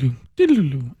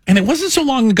 And it wasn't so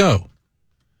long ago.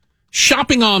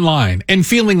 Shopping online and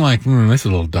feeling like, this is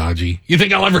a little dodgy. You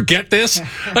think I'll ever get this?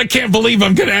 I can't believe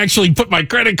I'm going to actually put my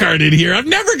credit card in here. I'm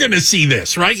never going to see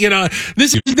this, right? You know,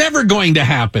 this is never going to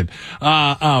happen.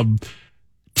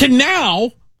 To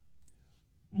now,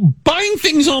 buying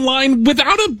things online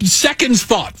without a second's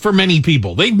thought for many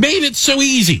people. They've made it so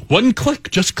easy. One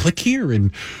click, just click here,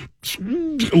 and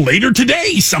later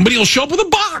today, somebody will show up with a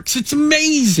box. It's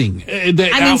amazing. I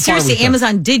mean, seriously,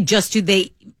 Amazon did just do,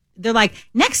 they're like,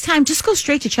 next time, just go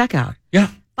straight to checkout. Yeah.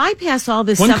 Bypass all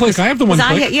this one stuff. Click. I have the one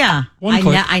click. One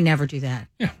click. I never do that.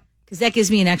 Yeah. Because that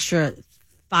gives me an extra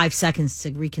 5 seconds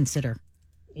to reconsider.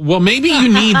 Well, maybe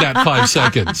you need that 5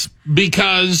 seconds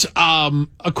because,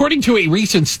 according to a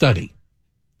recent study,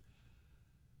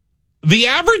 the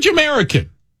average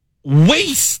American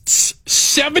wastes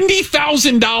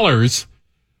 $70,000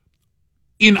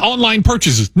 in online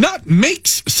purchases. Not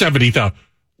makes $70,000.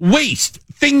 Waste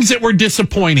things that were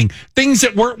disappointing, things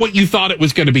that weren't what you thought it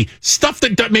was going to be, stuff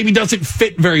that maybe doesn't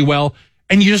fit very well,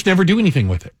 and you just never do anything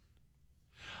with it.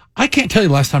 I can't tell you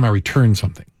the last time I returned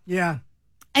something. Yeah.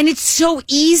 And it's so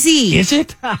easy. Is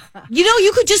it? You know,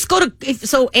 you could just go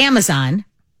to, Amazon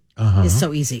is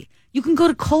so easy. You can go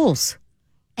to Kohl's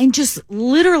and just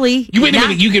literally. Wait a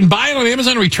minute, you can buy it on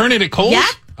Amazon and return it at Kohl's? Yep.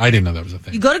 I didn't know that was a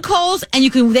thing. You go to Kohl's and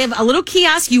they have a little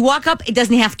kiosk. You walk up. It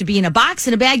doesn't have to be in a box,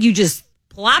 in a bag. You just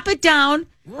plop it down.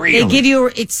 Really? They give you,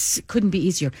 couldn't be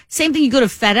easier. Same thing, you go to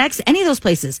FedEx, any of those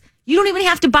places. You don't even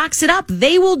have to box it up.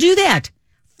 They will do that.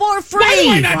 For free. Why do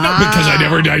I not know? Because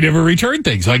I never return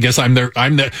things. I guess I'm their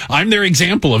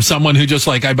example of someone who just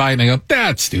like I buy it and I go,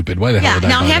 that's stupid. Why the hell would I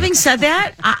now buy having that? said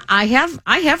that, I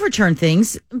have returned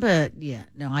things, but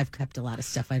I've kept a lot of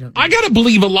stuff I don't need. I gotta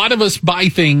believe a lot of us buy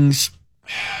things.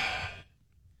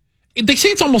 They say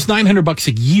it's almost $900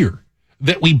 a year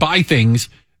that we buy things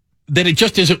that it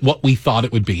just isn't what we thought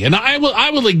it would be. And I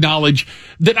will acknowledge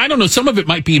that, I don't know, some of it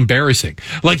might be embarrassing.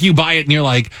 Like you buy it and you're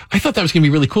like, I thought that was going to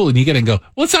be really cool. And you get it and go,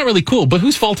 well, it's not really cool, but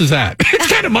whose fault is that?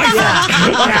 It's kind of my fault.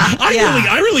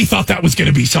 I really thought that was going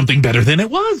to be something better than it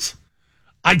was.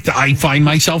 I find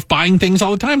myself buying things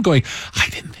all the time going, I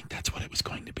didn't think that's what it was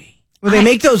going to be. Well, they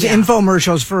make those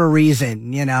infomercials for a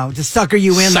reason, to sucker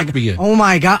you in. Oh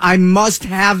my God, I must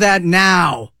have that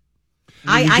now.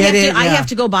 I have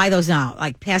to go buy those now,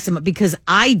 like pass them up, because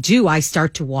I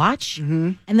start to watch,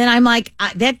 and then I'm like,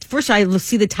 first I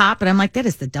see the top, and I'm like, that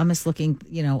is the dumbest looking,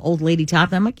 old lady top.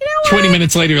 And I'm like, 20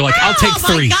 minutes later, you're like, I'll take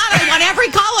 3. Oh my God, I want every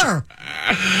color.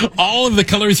 All of the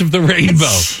colors of the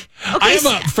rainbow. I have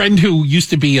a friend who used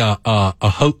to be a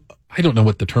host. I don't know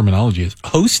what the terminology is.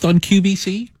 Host on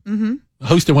QVC? Mm-hmm.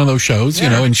 Hosted one of those shows,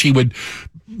 and she would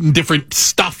different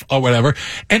stuff or whatever.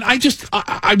 And I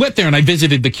went there and I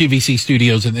visited the QVC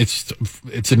studios, and it's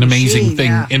an amazing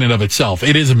thing in and of itself.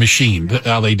 It is a machine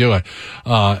how they do it.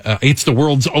 It's the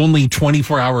world's only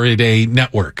 24-hour-a-day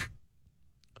network.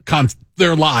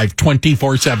 They're live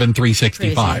 24/7,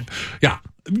 365. Crazy. Yeah,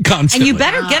 constantly. And you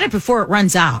better get it before it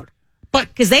runs out. But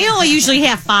because they only usually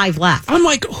have 5 left. I'm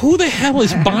like, who the hell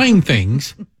is buying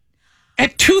things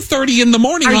at 2:30 in the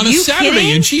morning on a Saturday?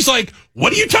 Kidding? And she's like,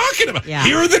 what are you talking about? Yeah.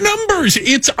 Here are the numbers.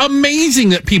 It's amazing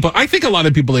that I think a lot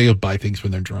of people, they buy things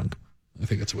when they're drunk. I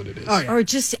think that's what it is. Oh, yeah. Or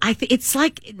just, it's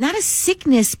like not a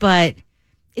sickness, but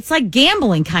it's like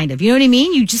gambling, kind of. You know what I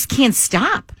mean? You just can't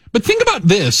stop. But think about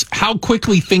this, how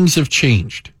quickly things have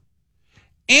changed.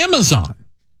 Amazon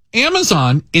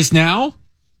is now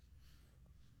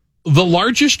the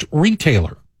largest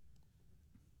retailer,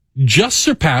 just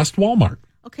surpassed Walmart.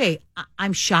 Okay,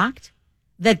 I'm shocked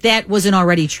that wasn't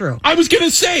already true. I was going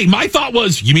to say, my thought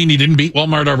was, you mean he didn't beat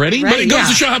Walmart already? Right, but it goes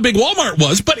to show how big Walmart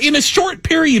was. But in a short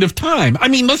period of time, I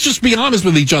mean, let's just be honest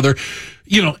with each other.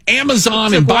 You know,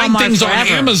 Amazon and buying Walmart things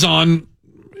forever. on Amazon,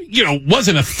 you know,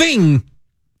 wasn't a thing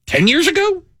 10 years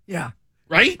ago. Yeah.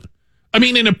 Right? I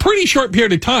mean, in a pretty short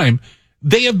period of time,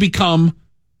 they have become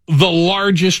the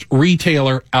largest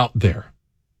retailer out there.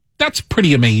 That's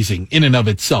pretty amazing in and of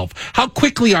itself. How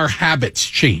quickly our habits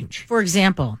change. For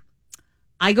example,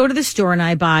 I go to the store and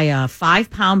I buy a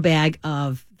 5-pound bag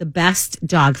of the best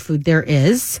dog food there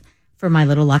is for my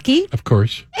little Lucky. Of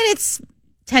course. And it's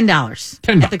 $10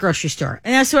 $10 at the grocery store.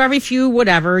 And so every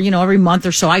every month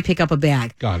or so, I pick up a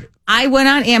bag. Got it. I went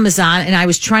on Amazon and I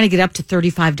was trying to get up to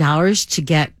 $35 to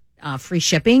get free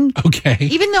shipping. Okay.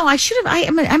 Even though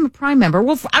I'm a Prime member.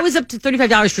 Well, I was up to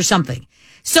 $35 for something.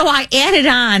 So I added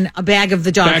on a bag of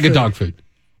the dog food. Bag of dog food.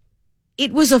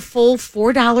 It was a full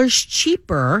 $4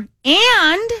 cheaper,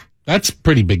 and That's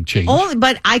pretty big change.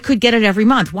 but I could get it every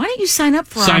month. Why don't you sign up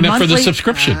for Sign our up for the monthly-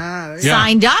 subscription.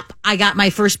 Signed up. I got my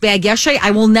first bag yesterday.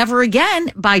 I will never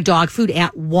again buy dog food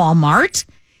at Walmart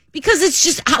because it's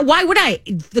just, why would I?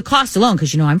 The cost alone,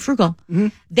 because I'm frugal. Mm-hmm.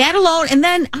 That alone, and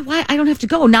then why I don't have to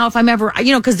go now if I'm ever,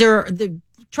 because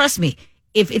trust me,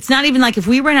 if it's not even like if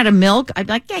we ran out of milk, I'd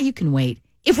be like, yeah, you can wait.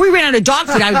 If we ran out of dog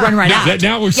food, I would run right out.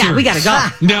 Now we're serious. Yeah, we got to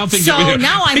go. Now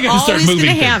I'm always going to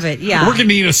have it. Yeah, we're going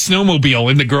to need a snowmobile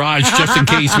in the garage just in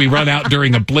case we run out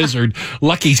during a blizzard.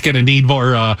 Lucky's going to need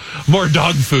more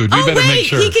dog food. We better make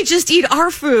sure. He could just eat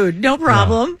our food, no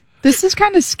problem. Yeah. This is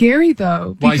kind of scary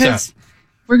though, Why is because that?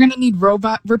 we're going to need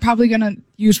We're probably going to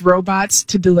use robots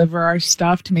to deliver our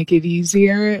stuff to make it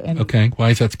easier. And Okay,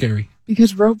 why is that scary?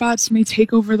 Because robots may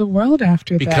take over the world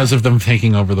after that. Because of them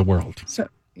taking over the world. So,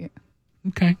 yeah.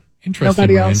 Okay, interesting.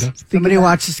 Nobody Miranda. else. Somebody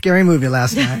watched a scary movie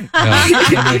last night.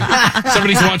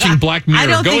 Somebody's watching Black Mirror. I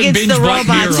don't Go think and it's binge the Black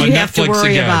Mirror robots on you have to Netflix worry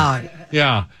again. about.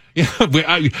 Yeah.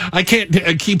 I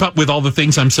can't keep up with all the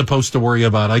things I'm supposed to worry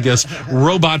about. I guess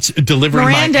robots delivering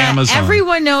Miranda, my Amazon.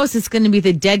 everyone knows it's going to be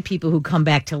the dead people who come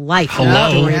back to life.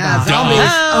 Hello? Yeah,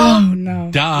 Duh. Oh,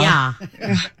 no. Duh. Yeah.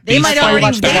 They might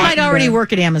already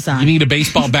work at Amazon. You need a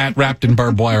baseball bat wrapped in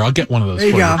barbed wire. I'll get one of those There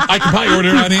you for you. go. I can probably order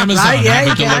it on Amazon Right, and yeah, have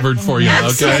you it can. delivered for you.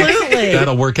 Absolutely. Okay?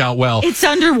 That'll work out well. It's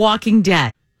under Walking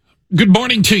Dead. Good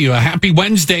morning to you. A happy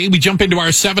Wednesday. We jump into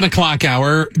our 7 o'clock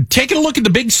hour. Taking a look at the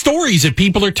big stories that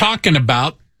people are talking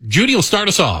about. Judy will start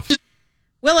us off.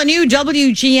 Well, a new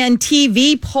WGN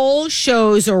TV poll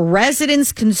shows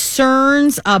residents'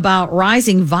 concerns about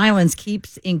rising violence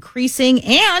keeps increasing,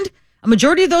 and a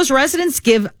majority of those residents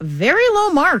give very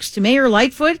low marks to Mayor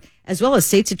Lightfoot as well as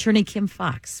State's Attorney Kim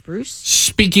Fox. Bruce?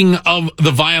 Speaking of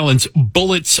the violence,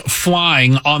 bullets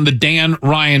flying on the Dan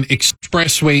Ryan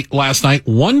Expressway last night.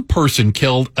 One person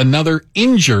killed, another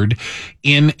injured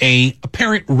in a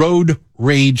apparent road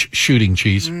rage shooting,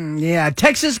 Cheese. Yeah,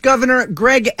 Texas Governor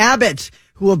Greg Abbott,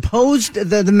 who opposed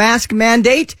the mask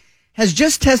mandate, has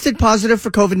just tested positive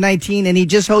for COVID-19, and he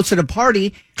just hosted a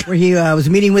party where he was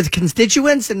meeting with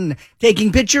constituents and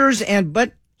taking pictures,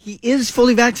 but he is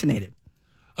fully vaccinated.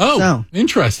 Oh, So,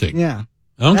 interesting. Yeah.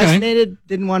 Okay. Vaccinated,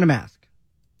 didn't want a mask.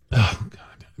 Oh, God.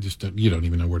 You don't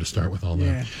even know where to start with all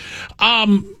that. Yeah.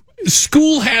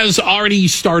 School has already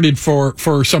started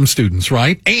for some students,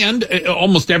 right? And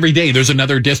almost every day there's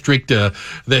another district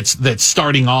that's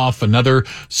starting off. Another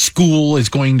school is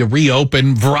going to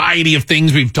reopen. Variety of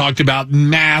things we've talked about: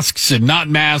 masks and not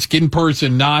masks, in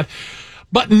person, not.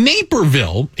 But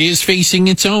Naperville is facing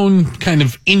its own kind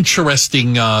of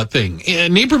interesting thing.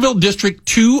 Naperville District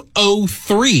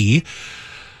 203.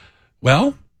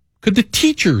 Well, could the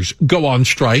teachers go on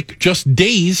strike just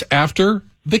days after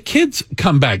the kids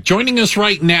come back? Joining us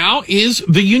right now is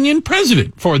the union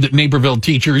president for the Naperville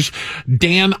Teachers,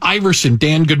 Dan Iverson.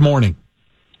 Dan, good morning.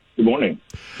 Good morning.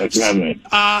 Thanks for having me.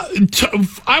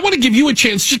 I want to give you a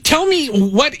chance. Just tell me,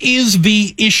 what is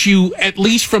the issue, at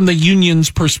least from the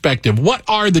union's perspective? What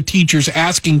are the teachers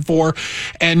asking for,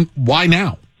 and why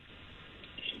now?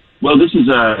 Well, this is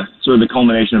sort of the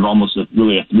culmination of almost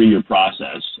really a 3-year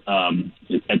process.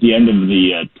 At the end of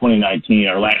the 2019,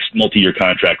 our last multi-year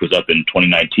contract was up in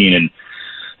 2019, and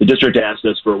the district asked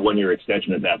us for a 1-year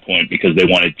extension at that point because they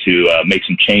wanted to make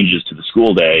some changes to the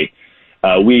school day.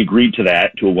 We agreed to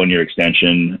that, to a 1-year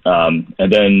extension, and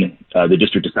then the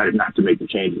district decided not to make the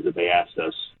changes that they asked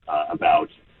us about.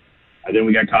 Then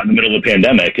we got caught in the middle of the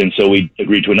pandemic, and so we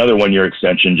agreed to another 1-year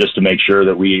extension just to make sure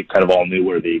that we kind of all knew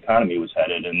where the economy was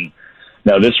headed. And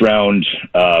now this round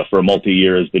for a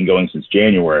multi-year has been going since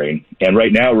January. And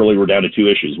right now, really, we're down to two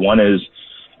issues. One is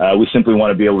we simply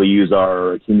want to be able to use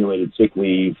our accumulated sick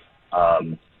leave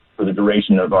for the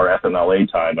duration of our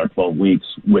FMLA time, our 12 weeks,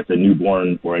 with a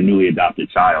newborn or a newly adopted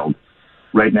child.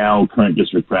 Right now, current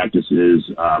district practice is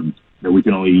that we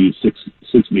can only use six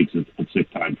weeks of sick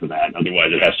time for that.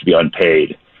 Otherwise, it has to be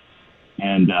unpaid.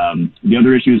 And the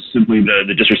other issue is simply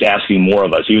the district's asking more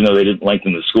of us. Even though they didn't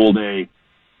lengthen the school day,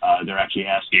 they're actually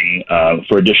asking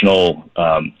for additional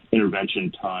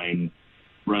intervention time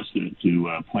for us to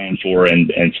plan for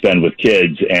and spend with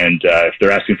kids. And if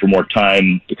they're asking for more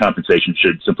time, the compensation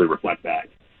should simply reflect that.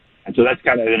 And so that's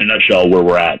kind of in a nutshell where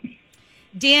we're at.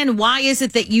 Dan, why is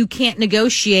it that you can't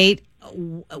negotiate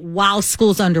while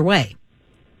school's underway?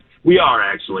 We are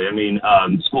actually. I mean,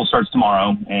 school starts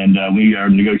tomorrow, and we are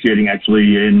negotiating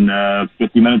actually in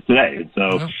 50 minutes today.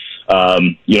 So,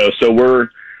 so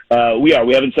we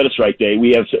haven't set a strike date.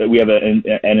 We have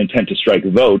an intent to strike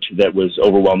vote that was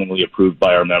overwhelmingly approved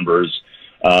by our members,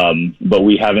 but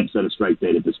we haven't set a strike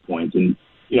date at this point. And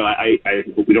I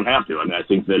hope we don't have to. I mean, I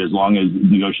think that as long as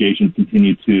negotiations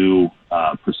continue to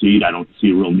proceed, I don't see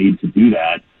a real need to do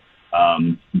that.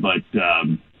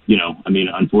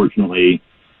 Unfortunately,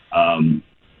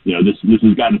 this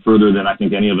has gotten further than I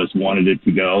think any of us wanted it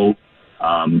to go.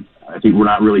 I think we're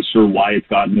not really sure why it's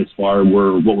gotten this far.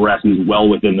 What we're asking is well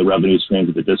within the revenue streams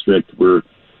of the district. We're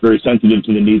very sensitive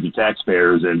to the needs of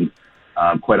taxpayers, and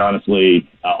quite honestly,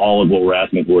 all of what we're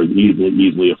asking for is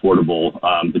easily affordable.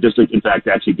 The district, in fact,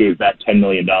 actually gave back $10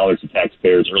 million to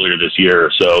taxpayers earlier this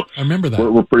year. So I remember that.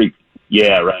 We're pretty,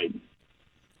 yeah, right.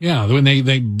 Yeah, when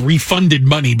they refunded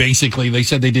money, basically, they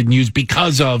said they didn't use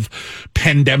because of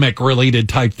pandemic-related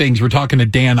type things. We're talking to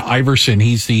Dan Iverson.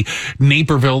 He's the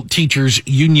Naperville Teachers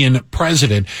Union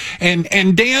President.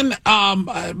 And Dan, I'm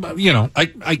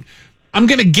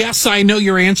going to guess I know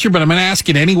your answer, but I'm going to ask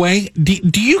it anyway.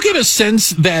 Do you get a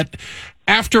sense that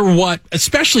after what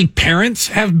especially parents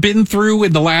have been through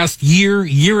in the last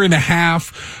year and a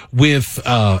half with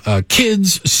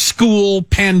kids, school,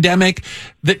 pandemic,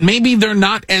 that maybe they're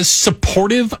not as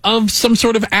supportive of some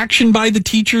sort of action by the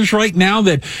teachers right now,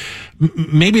 that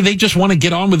maybe they just want to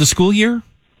get on with the school year?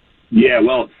 Yeah,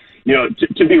 well,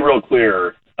 to be real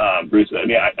clear, Bruce, I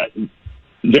mean,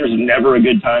 there's never a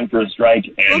good time for a strike.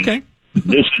 And okay.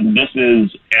 This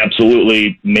is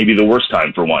absolutely maybe the worst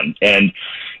time for one. And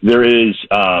there is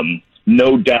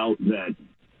no doubt that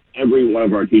every one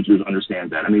of our teachers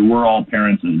understands that. I mean, we're all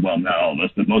parents as well now.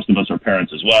 Most of us are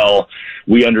parents as well.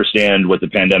 We understand what the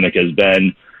pandemic has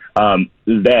been.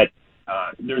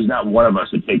 There's not one of us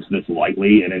that takes this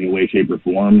lightly in any way, shape, or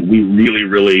form. We really,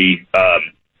 really, I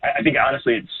think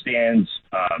honestly it stands,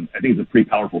 I think it's a pretty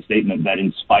powerful statement that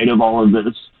in spite of all of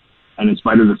this, and in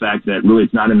spite of the fact that really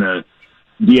it's not in the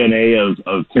DNA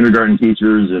of kindergarten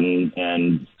teachers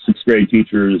and sixth grade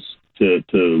teachers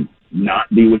to not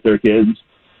be with their kids,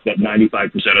 that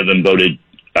 95% of them voted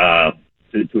to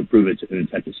approve it an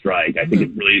intent to strike. I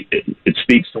think it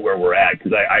speaks to where we're at,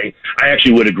 because I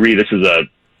actually would agree this is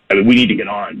we need to get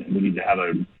on, and we need to have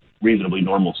a reasonably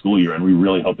normal school year, and we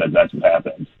really hope that that's what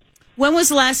happens. When was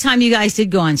the last time you guys did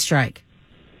go on strike?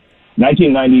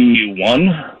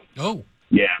 1991. Oh.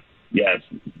 Yeah. Yes.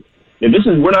 Yeah, this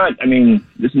is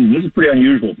pretty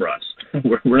unusual for us.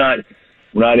 We're not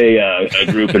a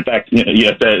group. In fact,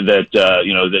 that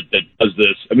does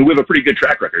this. I mean, we have a pretty good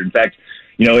track record. In fact,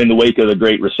 in the wake of the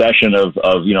Great Recession of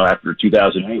after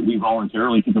 2008, we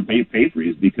voluntarily took a pay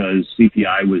freeze because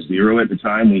CPI was 0 at the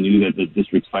time. We knew that the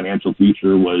district's financial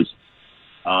future was,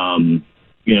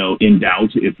 in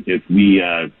doubt if we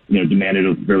demanded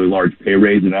a fairly large pay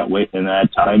raise in that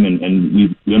time,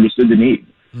 and we understood the need.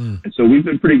 And so we've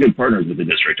been pretty good partners with the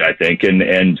district, I think. And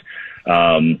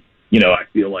I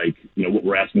feel like, what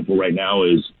we're asking for right now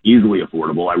is easily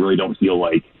affordable. I really don't feel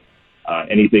like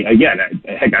anything. Again,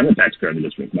 heck, I'm a taxpayer in the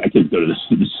district. My kids go to the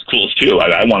schools too.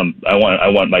 I want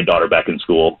my daughter back in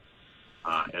school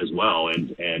as well.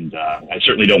 And I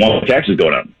certainly don't want taxes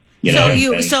going up.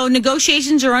 So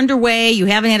negotiations are underway. You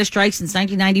haven't had a strike since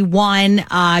 1991.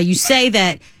 You say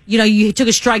that, you took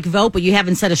a strike vote, but you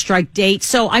haven't set a strike date.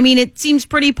 So, I mean, it seems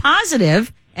pretty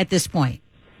positive at this point.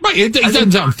 Right. It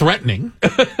doesn't sound threatening.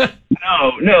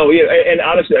 No. Yeah, and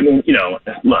honestly, I mean,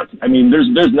 look, I mean,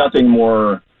 there's nothing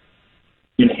more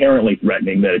inherently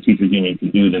threatening that a teachers union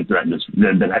can do than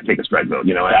take a strike vote.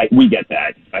 We get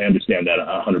that. I understand that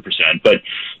 100%. But,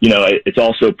 it's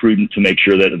also prudent to make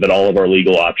sure that all of our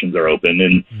legal options are open.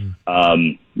 And,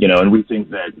 and we think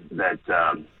that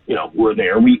we're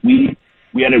there.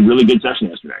 we had a really good session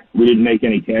yesterday. We didn't make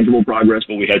any tangible progress,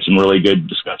 but we had some really good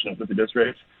discussions with the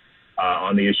district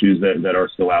on the issues that are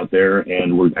still out there.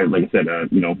 And we're, like I said, we're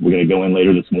going to go in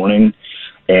later this morning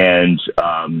and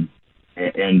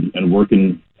work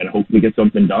and hopefully get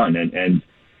something done. And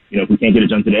if we can't get it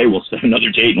done today, we'll set another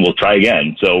date and we'll try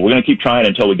again. So we're going to keep trying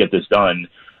until we get this done.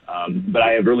 But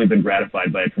I have really been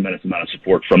gratified by a tremendous amount of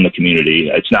support from the community.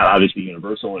 It's not obviously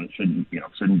universal, and it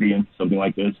shouldn't be in something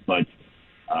like this, but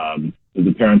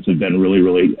the parents have been really,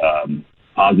 really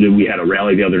positive. We had a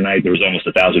rally the other night. There was almost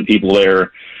 1,000 people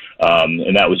there,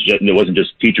 and that was it wasn't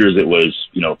just teachers. It was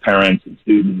parents and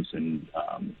students, and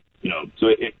so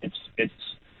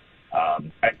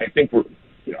I think we're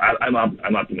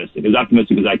I'm optimistic. As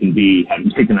optimistic as I can be,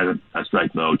 having taken a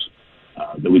strike vote.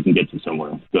 That we can get to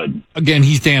somewhere good. Again,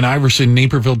 he's Dan Iverson,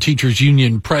 Naperville Teachers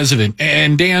Union President.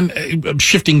 And Dan,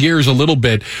 shifting gears a little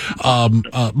bit,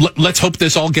 let's hope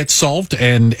this all gets solved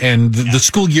and the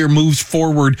school year moves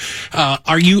forward.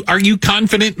 Are you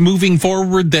confident moving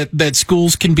forward that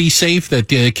schools can be safe, that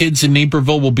kids in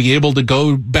Naperville will be able to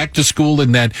go back to school,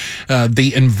 and that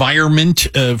the environment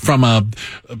from a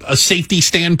safety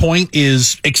standpoint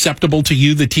is acceptable to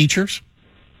you, the teachers?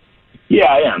 Yeah,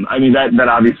 I am. I mean, that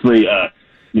obviously,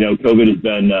 COVID has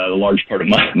been a large part of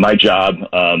my job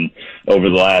over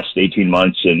the last 18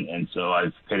 months. And so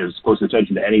I've paid as close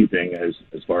attention to anything as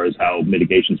far as how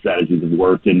mitigation strategies have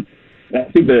worked. And I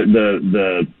think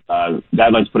the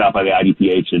guidelines put out by the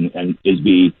IDPH and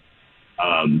ISB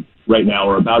right now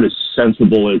are about as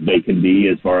sensible as they can be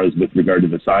as far as with regard to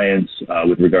the science,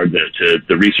 with regard to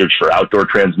the research for outdoor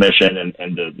transmission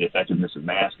and the effectiveness of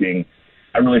masking.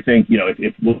 I really think,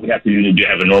 if what we have to do to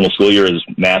have a normal school year is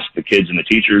mask the kids and the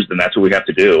teachers, then that's what we have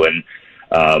to do. And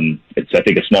it's, I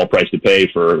think, a small price to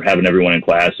pay for having everyone in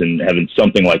class and having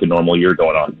something like a normal year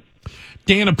going on.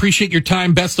 Dan, appreciate your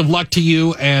time. Best of luck to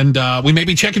you. And we may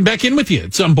be checking back in with you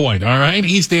at some point. All right.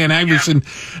 He's Dan Iverson,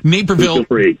 Naperville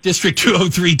District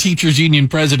 203 Teachers Union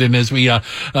President, as we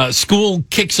school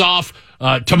kicks off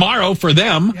tomorrow for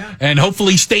them and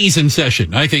hopefully stays in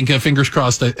session. I think fingers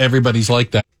crossed that everybody's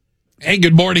like that. Hey,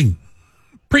 good morning.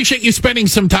 Appreciate you spending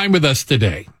some time with us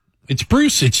today. It's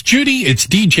Bruce, it's Judy, it's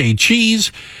DJ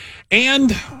Cheese,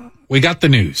 and we got the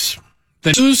news.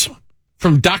 The news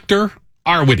from Dr.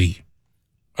 Arwady.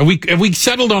 Have we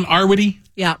settled on Arwady?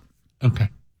 Yeah. Okay.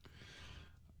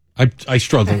 I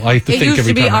struggle. I have to think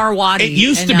every time. Arwady. It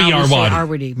used to be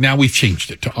Arwady. Now we've changed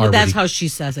it to Arwady. That's how she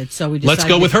says it. So we decided let's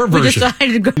go with her version. We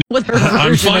decided to go with her version.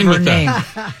 I'm fine of her with name.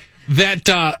 That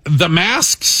the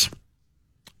masks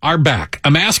are back.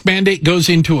 A mask mandate goes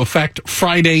into effect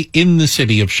Friday in the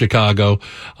city of Chicago,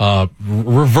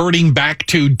 reverting back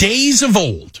to days of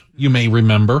old, you may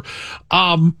remember.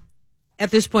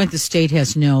 At this point, the state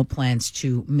has no plans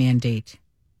to mandate.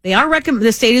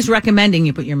 The state is recommending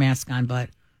you put your mask on, but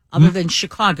other than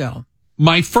Chicago.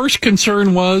 My first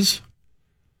concern was,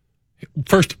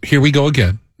 here we go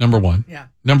again, number one. Yeah.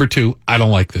 Number two, I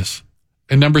don't like this.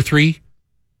 And number three,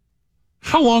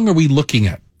 how long are we looking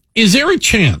at? Is there a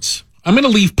chance, I'm going to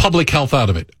leave public health out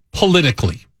of it,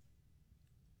 politically,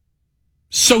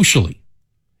 socially,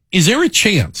 is there a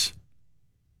chance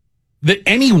that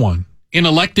anyone in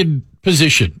elected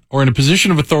position or in a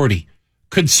position of authority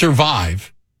could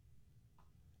survive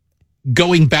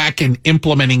going back and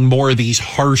implementing more of these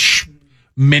harsh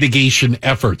mitigation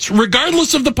efforts,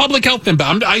 regardless of the public health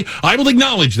impact? I will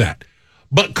acknowledge that.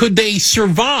 But could they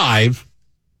survive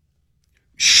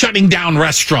shutting down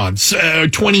restaurants,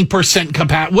 20%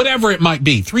 capacity, whatever it might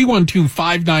be?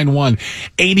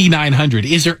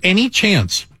 312-591-8900. Is there any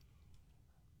chance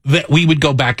that we would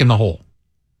go back in the hole?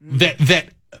 That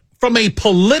from a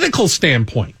political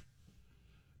standpoint,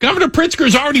 Governor Pritzker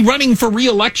is already running for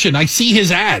re-election. I see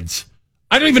his ads.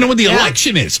 I don't even know what the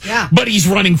election is, but he's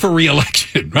running for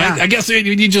re-election, right? Yeah. I guess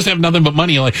you just have nothing but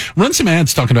money. Like, run some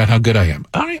ads talking about how good I am.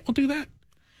 All right, we'll do that.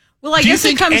 Well, I guess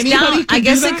it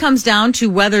comes down to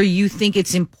whether you think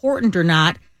it's important or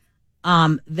not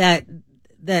that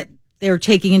they're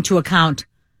taking into account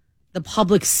the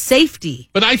public safety.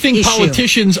 But I think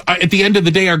politicians, at the end of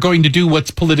the day, are going to do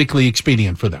what's politically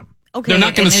expedient for them. Okay, they're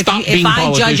not going to stop being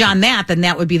politicians. If I judge on that, then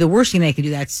that would be the worst thing they could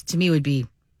do. That, to me, would be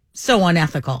so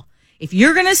unethical. If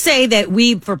you're going to say that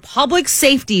for public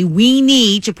safety, we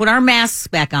need to put our masks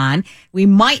back on, we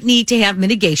might need to have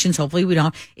mitigations. Hopefully we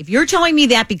don't. If you're telling me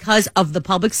that because of the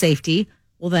public safety,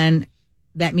 well, then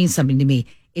that means something to me.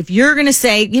 If you're going to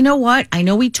say, you know what, I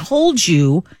know we told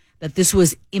you that this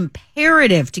was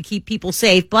imperative to keep people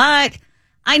safe, but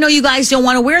I know you guys don't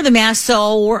want to wear the mask,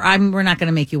 so we're not going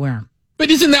to make you wear them. But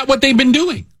isn't that what they've been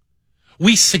doing?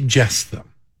 We suggest them.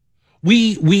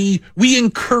 we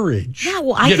encourage. Yeah,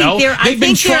 well, I think they've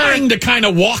been trying to kind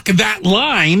of walk that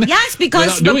line. Yes,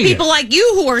 because the people like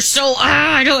you who are so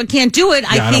I can't do it.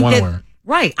 I think that wear it.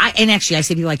 Right. And actually, I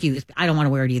say people like you, I don't want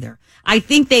to wear it either. I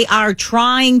think they are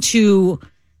trying to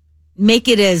make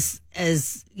it as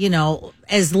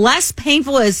less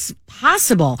painful as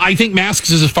possible. I think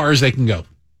masks is as far as they can go.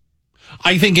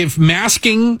 I think if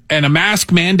masking and a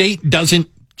mask mandate doesn't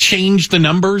change the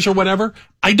numbers or whatever,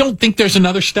 I don't think there's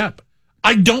another step.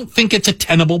 I don't think it's a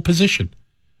tenable position.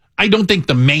 I don't think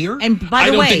the mayor I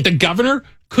don't think the governor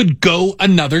could go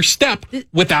another step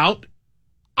without,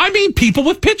 people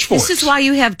with pitchforks. This is why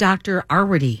you have Dr.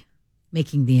 Arwady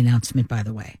making the announcement, by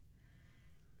the way.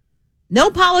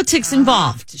 No politics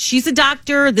involved. She's a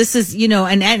doctor. This is,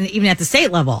 and even at the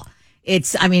state level,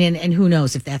 it's, and who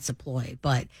knows if that's a ploy.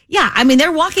 But yeah,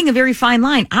 they're walking a very fine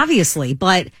line, obviously.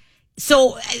 But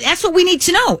so that's what we need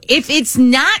to know. If it's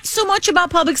not so much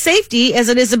about public safety as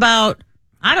it is about,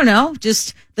 I don't know,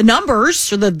 just the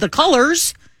numbers or the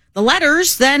colors, the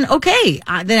letters, then okay.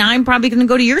 Then I'm probably going to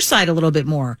go to your side a little bit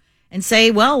more and say,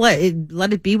 well,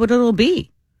 let it be what it'll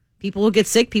be. People will get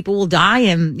sick. People will die.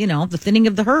 And, the thinning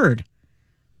of the herd.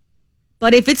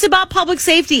 But if it's about public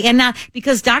safety and not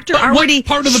because Dr. Arwady. What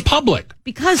part of the public?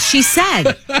 Because she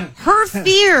said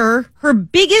her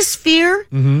biggest fear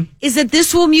is that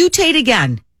this will mutate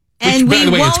again. Which, by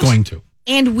the way, it's going to.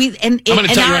 And I'm going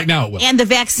to tell you right now it will. And the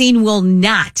vaccine will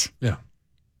not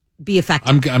be effective.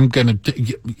 I'm going to.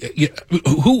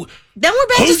 Who? Then we're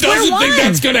back to square one. Who doesn't think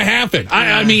that's going to happen?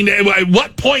 At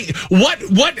what point? What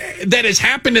that has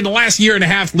happened in the last year and a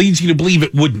half leads you to believe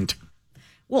it wouldn't?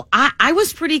 Well, I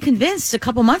was pretty convinced a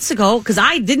couple months ago because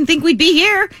I didn't think we'd be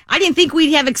here. I didn't think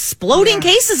we'd have exploding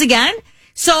cases again.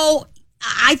 So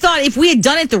I thought if we had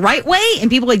done it the right way and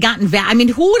people had gotten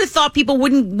who would have thought people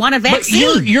wouldn't want a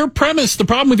vaccine? But your premise, the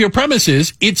problem with your premise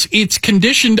is it's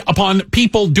conditioned upon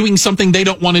people doing something they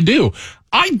don't want to do.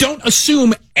 I don't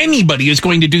assume anybody is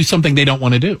going to do something they don't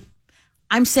want to do.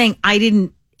 I'm saying I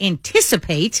didn't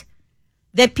anticipate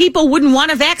that people wouldn't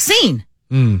want a vaccine.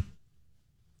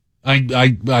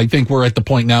 I think we're at the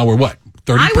point now where 30%?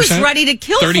 I was ready to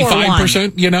kill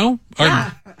 35%,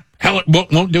 hell,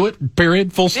 won't do it,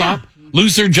 period, full stop.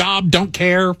 Lose their job, don't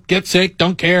care. Get sick,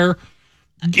 don't care.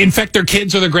 Infect their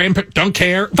kids or their grandparents, don't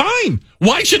care. Fine.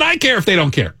 Why should I care if they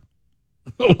don't care?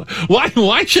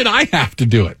 Why should I have to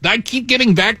do it? I keep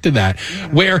getting back to that,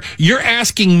 where you're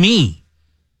asking me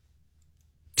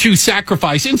to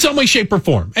sacrifice in some way, shape, or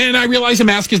form. And I realize a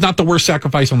mask is not the worst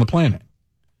sacrifice on the planet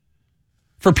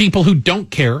for people who don't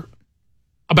care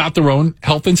about their own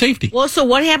health and safety. Well, so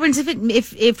what happens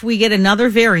if we get another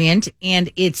variant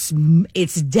and it's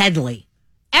deadly?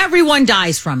 Everyone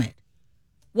dies from it.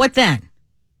 What then?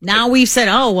 Now we've said,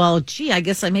 oh, well, gee, I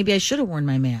guess maybe I should have worn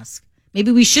my mask.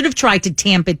 Maybe we should have tried to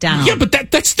tamp it down. Yeah, but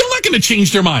that's still not going to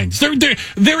change their minds.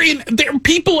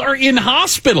 People are in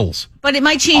hospitals. But it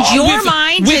might change your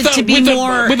mind to be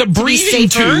more with a breathing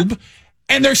tube.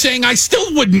 And they're saying, I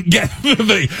still wouldn't get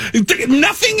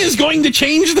nothing is going to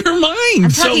change their mind. I'm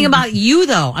talking about you,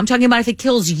 though. I'm talking about if it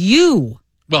kills you.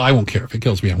 Well, I won't care. If it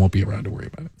kills me, I won't be around to worry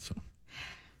about it. So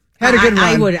had a good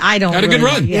run. Had a good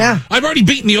run. Yeah. I've already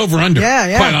beaten the over-under,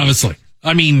 quite honestly.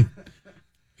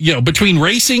 Between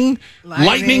racing,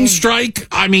 lightning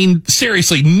strike,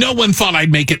 seriously, no one thought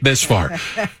I'd make it this far.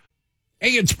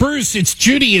 Hey, it's Bruce, it's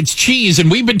Judy, it's Cheese, and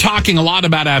we've been talking a lot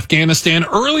about Afghanistan.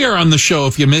 Earlier on the show,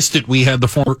 if you missed it, we had the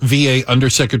former VA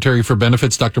Undersecretary for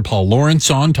Benefits, Dr. Paul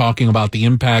Lawrence, on talking about the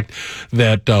impact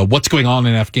that what's going on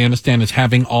in Afghanistan is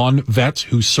having on vets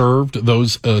who served,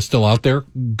 those still out there.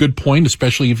 Good point,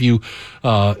 especially if you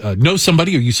know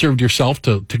somebody or you served yourself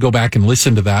to go back and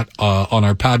listen to that on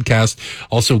our podcast.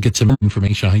 Also get some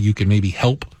information on how you can maybe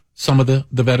help some of the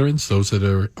veterans, those that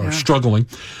are struggling.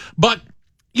 But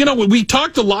we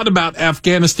talked a lot about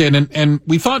Afghanistan, and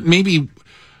we thought maybe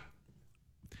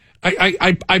I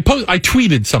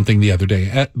tweeted something the other day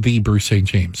at the Bruce St.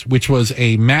 James, which was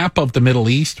a map of the Middle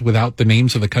East without the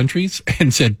names of the countries,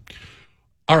 and said,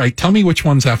 all right, tell me which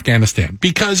one's Afghanistan.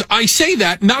 Because I say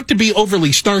that not to be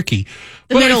overly snarky.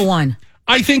 The middle one.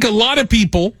 I think a lot of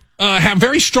people have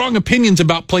very strong opinions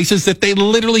about places that they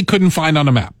literally couldn't find on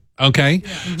a map. Okay. Yeah.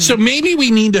 Mm-hmm. So maybe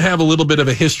we need to have a little bit of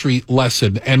a history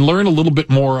lesson and learn a little bit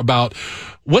more about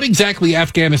what exactly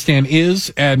Afghanistan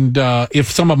is. And, if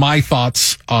some of my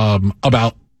thoughts,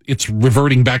 about its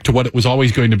reverting back to what it was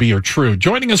always going to be are true.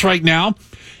 Joining us right now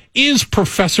is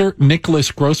Professor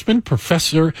Nicholas Grossman.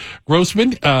 Professor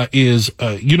Grossman, is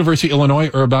University of Illinois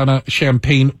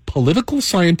Urbana-Champaign political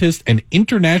scientist and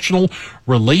international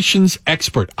relations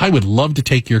expert. I would love to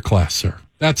take your class, sir.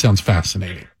 That sounds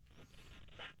fascinating.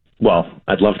 Well,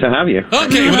 I'd love to have you.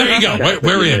 Okay, well, there you go.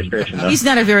 We're in. He's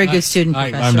not a very good student,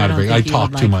 Professor. I'm not I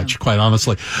talk too much, quite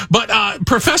honestly. But,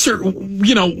 Professor,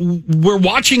 we're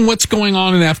watching what's going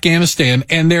on in Afghanistan,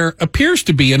 and there appears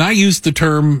to be, and I use the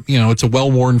term, it's a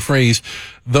well-worn phrase,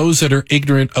 those that are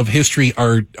ignorant of history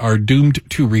are doomed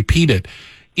to repeat it.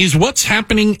 Is what's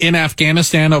happening in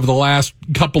Afghanistan over the last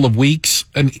couple of weeks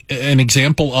an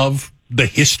example of the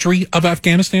history of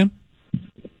Afghanistan?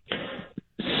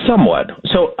 Somewhat.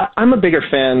 So I'm a bigger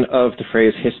fan of the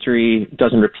phrase history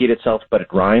doesn't repeat itself, but it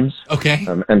rhymes. Okay.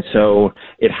 And so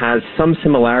it has some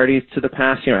similarities to the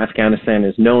past. Afghanistan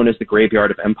is known as the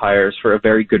graveyard of empires for a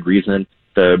very good reason.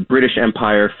 The British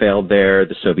Empire failed there,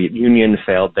 the Soviet Union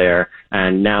failed there,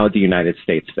 and now the United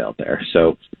States failed there.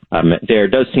 So there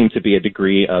does seem to be a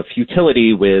degree of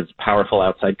futility with powerful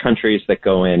outside countries that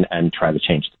go in and try to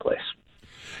change the place.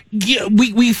 Yeah,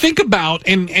 we think about,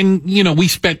 and we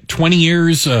spent 20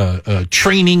 years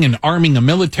training and arming a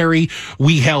military.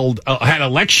 We had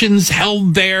elections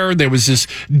held there. There was this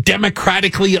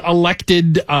democratically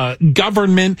elected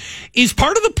government. Is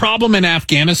part of the problem in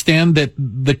Afghanistan that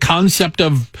the concept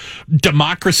of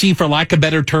democracy, for lack of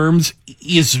better terms,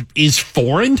 is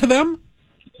foreign to them?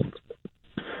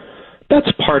 That's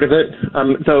part of it,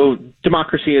 though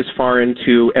democracy is foreign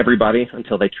to everybody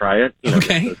until they try it.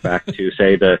 Okay. It goes back to,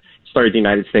 say, the start of the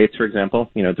United States, for example.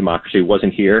 Democracy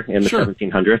wasn't here in the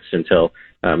 1700s until,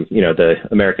 the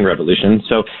American Revolution.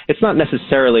 So it's not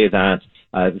necessarily that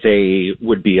they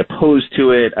would be opposed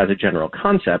to it as a general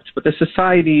concept, but the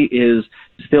society is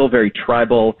still very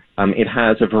tribal. It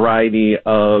has a variety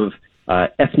of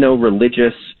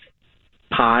ethno-religious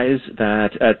ties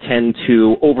that tend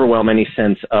to overwhelm any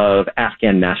sense of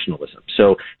Afghan nationalism.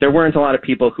 So there weren't a lot of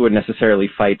people who would necessarily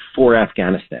fight for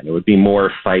Afghanistan. It would be more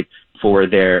fight for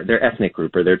their ethnic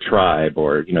group or their tribe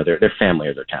or, their family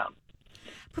or their town.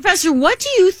 Professor, what do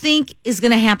you think is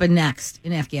going to happen next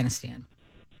in Afghanistan?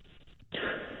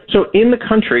 So in the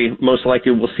country, most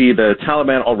likely we'll see the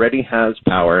Taliban already has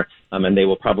power, and they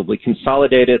will probably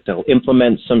consolidate it. They'll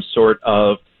implement some sort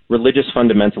of religious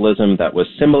fundamentalism that was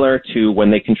similar to when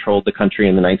they controlled the country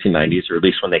in the 1990s, or at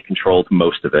least when they controlled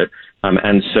most of it.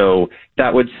 And so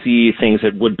that would see things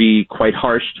that would be quite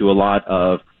harsh to a lot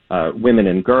of women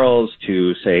and girls,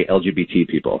 to, say, LGBT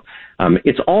people.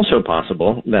 It's also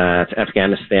possible that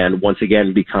Afghanistan once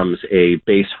again becomes a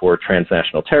base for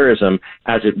transnational terrorism,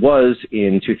 as it was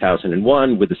in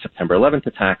 2001 with the September 11th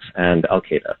attacks and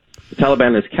al-Qaeda. The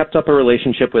Taliban has kept up a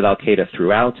relationship with al-Qaeda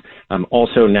throughout.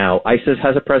 Also now ISIS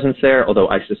has a presence there, although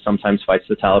ISIS sometimes fights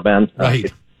the Taliban. Right.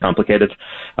 It's complicated.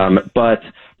 But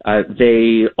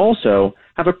they also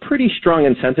have a pretty strong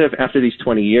incentive after these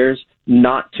 20 years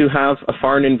not to have a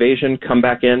foreign invasion come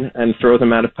back in and throw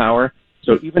them out of power.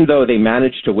 So even though they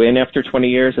managed to win after 20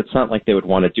 years, it's not like they would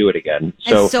want to do it again.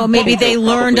 So maybe they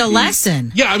learned a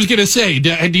lesson. Yeah, I was going to say,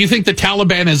 do you think the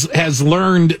Taliban has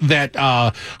learned that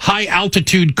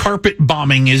high-altitude carpet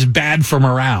bombing is bad for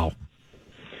morale?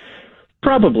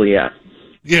 Probably, yeah.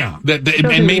 Yeah,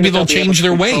 and maybe they'll change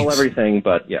their ways. Everything,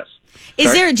 but yes.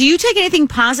 Do you take anything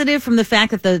positive from the fact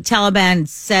that the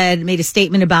Taliban made a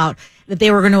statement about that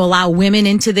they were going to allow women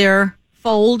into their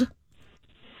fold?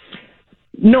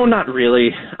 No, not really.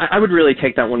 I would really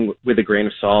take that one with a grain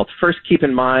of salt. First, keep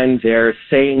in mind they're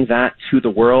saying that to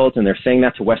the world, and they're saying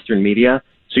that to Western media.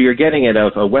 So you're getting it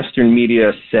of a Western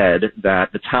media said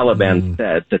that the Taliban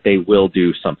said that they will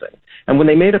do something. And when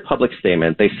they made a public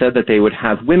statement, they said that they were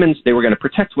going to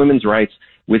protect women's rights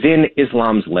within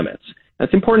Islam's limits. And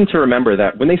it's important to remember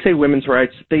that when they say women's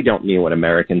rights, they don't mean what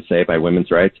Americans say by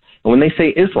women's rights. And when they say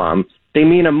Islam, they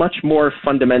mean a much more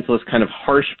fundamentalist, kind of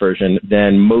harsh version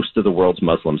than most of the world's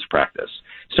Muslims practice.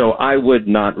 So I would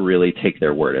not really take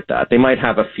their word at that. They might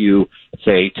have a few,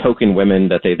 say, token women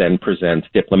that they then present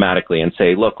diplomatically and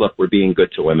say, look, we're being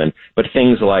good to women. But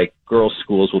things like girls'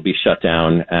 schools will be shut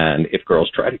down, and if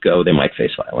girls try to go, they might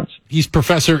face violence. He's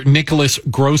Professor Nicholas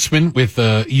Grossman with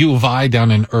U of I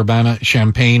down in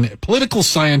Urbana-Champaign, political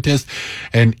scientist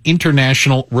and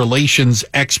international relations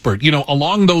expert.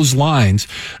 Along those lines,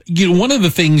 one of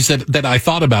the things that I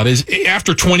thought about is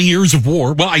after 20 years of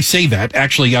war, well, I say that,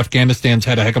 actually, Afghanistan's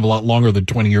had a heck of a lot longer than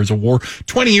 20 years of war,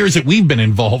 20 years that we've been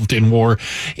involved in war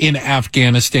in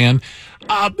Afghanistan.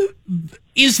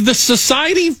 Is the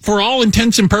society, for all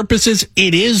intents and purposes,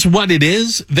 it is what it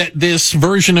is, that this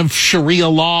version of Sharia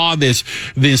law, this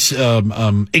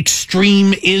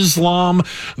extreme Islam,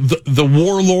 the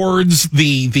warlords,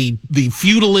 the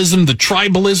feudalism, the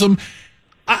tribalism,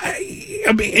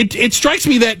 I mean, it strikes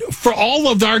me that for all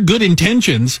of our good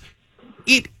intentions,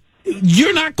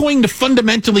 you're not going to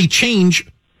fundamentally change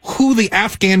who the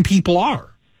Afghan people are.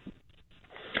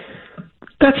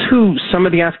 That's who some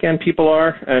of the Afghan people are,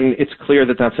 and it's clear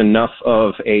that that's enough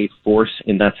of a force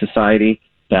in that society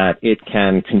that it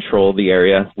can control the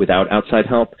area without outside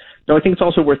help. Though I think it's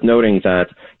also worth noting that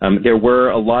there were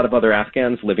a lot of other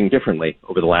Afghans living differently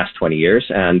over the last 20 years,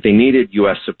 and they needed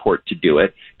U.S. support to do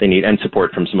it. And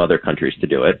support from some other countries to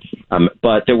do it.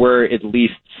 But there were at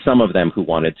least some of them who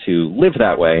wanted to live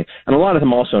that way, and a lot of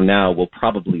them also now will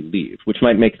probably leave, which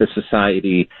might make the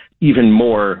society even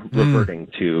more reverting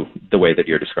to the way that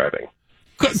you're describing.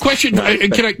 Question: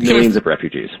 millions of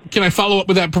refugees. Can I follow up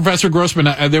with that, Professor Grossman?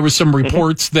 There was some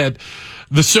reports that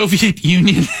the Soviet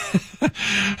Union,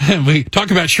 we talk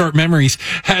about short memories,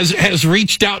 has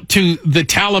reached out to the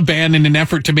Taliban in an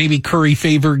effort to maybe curry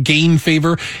favor, gain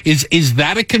favor. Is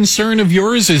that a concern of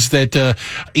yours? Is that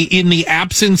in the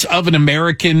absence of an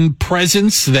American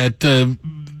presence, that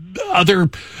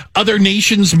other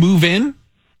nations move in?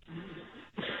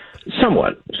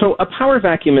 Somewhat. So a power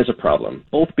vacuum is a problem,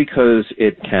 both because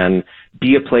it can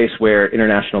be a place where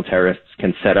international terrorists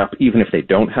can set up even if they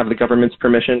don't have the government's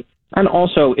permission, and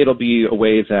also it'll be a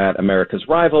way that America's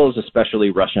rivals, especially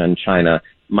Russia and China,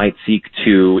 might seek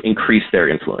to increase their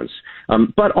influence.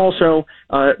 But also,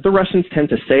 the Russians tend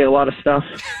to say a lot of stuff,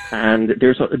 and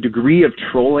there's a degree of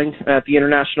trolling at the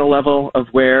international level of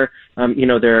where,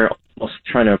 they're almost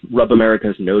trying to rub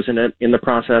America's nose in it in the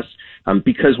process,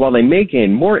 because while they may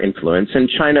gain more influence, and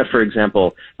China, for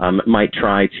example, might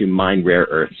try to mine rare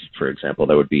earths, for example,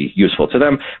 that would be useful to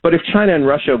them. But if China and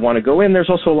Russia want to go in, there's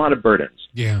also a lot of burdens.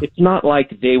 Yeah. It's not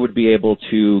like they would be able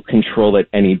to control it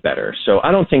any better. So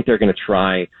I don't think they're going to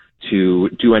try to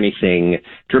do anything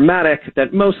dramatic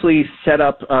that mostly set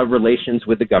up relations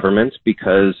with the government,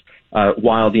 because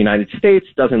while the United States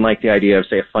doesn't like the idea of,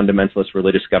 say, a fundamentalist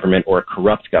religious government or a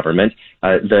corrupt government,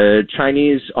 the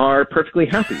Chinese are perfectly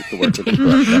happy to work with the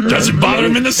corrupt government. Doesn't bother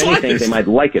them in the slightest. Anything, they might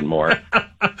like it more.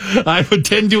 I would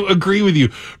tend to agree with you.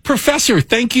 Professor,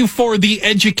 thank you for the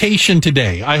education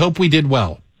today. I hope we did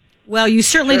well. Well, you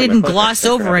certainly didn't gloss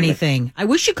over anything. I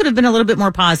wish you could have been a little bit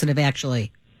more positive,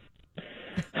 actually.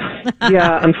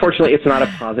 Yeah, unfortunately, it's not a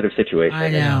positive situation. I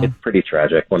know. It's pretty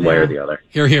tragic one way or the other.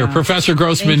 Here. Professor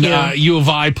Grossman, U of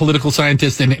I political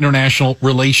scientist and international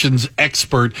relations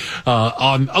expert,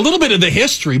 on a little bit of the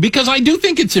history, because I do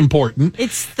think it's important.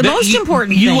 It's the most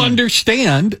important thing. You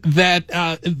understand that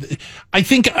I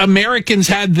think Americans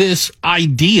had this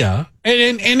idea,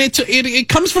 and it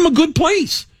comes from a good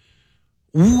place.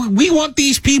 We want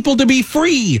these people to be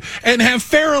free and have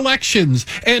fair elections,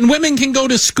 and women can go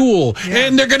to school,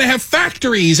 and they're going to have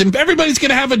factories, and everybody's going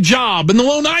to have a job, and they'll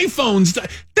own iPhones.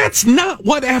 That's not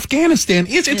what Afghanistan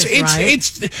is. It's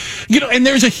and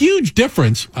there's a huge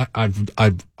difference.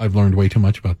 I've learned way too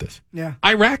much about this. Yeah.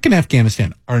 Iraq and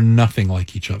Afghanistan are nothing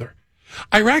like each other.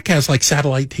 Iraq has like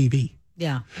satellite TV.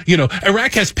 Yeah.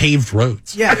 Iraq has paved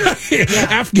roads. Yeah.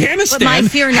 Afghanistan my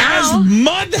fear now, has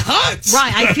mud huts.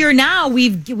 Right. I fear now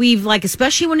we've like,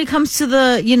 especially when it comes to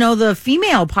the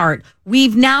female part,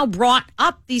 we've now brought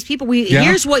up these people.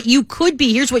 Here's what you could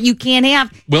be. Here's what you can't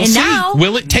have. We'll see. Now,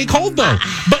 will it take hold though?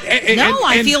 But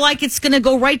I feel like it's going to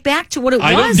go right back to what it was.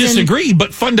 I don't disagree,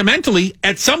 but fundamentally,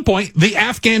 at some point, the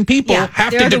Afghan people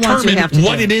have to determine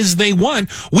what it is they want.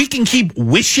 We can keep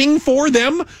wishing for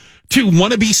them to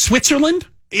want to be Switzerland.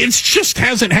 It just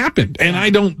hasn't happened, and I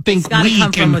don't think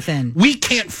we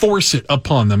can't force it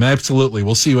upon them. Absolutely,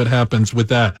 we'll see what happens with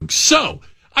that. So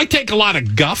I take a lot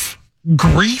of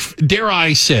grief, dare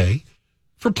I say,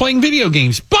 for playing video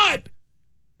games. But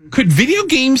could video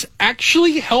games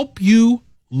actually help you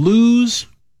lose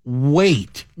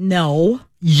weight? No.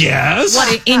 Yes.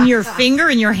 What, in your finger,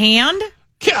 in your hand?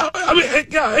 Yeah.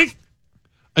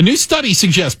 A new study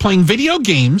suggests playing video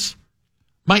games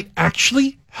might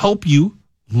actually help you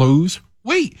lose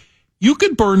weight. You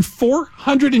could burn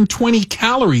 420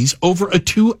 calories over a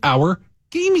 2-hour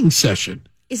gaming session.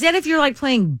 Is that if you're like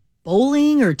playing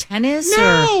bowling or tennis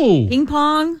or ping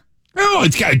pong? No,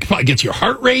 it probably gets your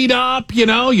heart rate up.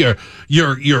 You're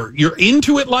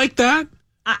into it like that.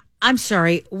 I'm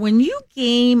sorry. When you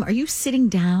game, are you sitting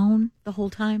down the whole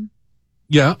time?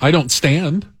 Yeah, I don't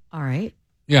stand. All right.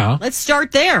 Yeah. Let's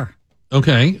start there.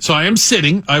 Okay, so I am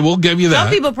sitting. I will give you that.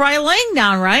 Some people probably laying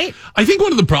down, right? I think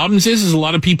one of the problems is a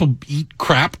lot of people eat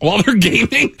crap while they're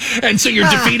gaming, and so you're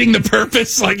defeating the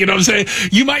purpose. Like, what I'm saying?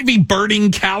 You might be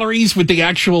burning calories with the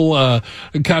actual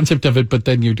concept of it, but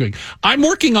then you're doing... I'm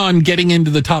working on getting into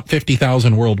the top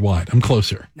 50,000 worldwide. I'm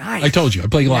closer. Nice. I told you, I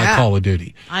play a lot of Call of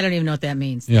Duty. I don't even know what that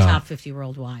means, the top 50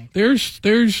 worldwide. There's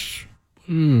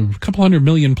a couple 100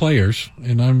 million players,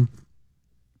 and I'm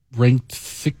ranked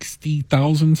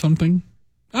 60,000 something.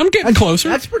 I'm getting closer.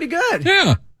 That's pretty good.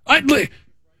 Yeah.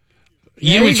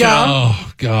 There you go.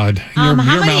 Oh, God. How many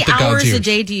mouth at God's hours a ears.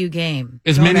 day do you game?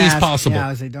 As Don't many ask. as possible. Yeah, I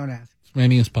was like, don't ask. As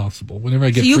many as possible. Whenever I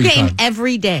get So you free game time.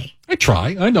 every day. I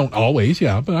try. I don't always,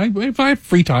 yeah. But if I have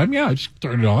free time, yeah, I just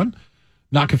turn it on,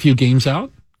 knock a few games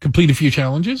out, complete a few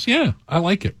challenges. Yeah, I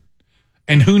like it.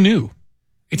 And who knew?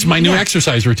 It's my new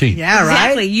exercise routine. Yeah, right?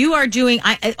 Exactly. You are doing.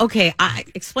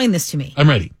 Explain this to me. I'm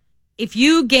ready. If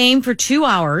you game for 2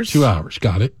 hours, 2 hours.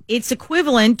 Got it. it's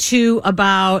equivalent to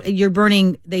about, you're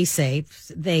burning, these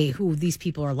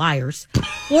people are liars,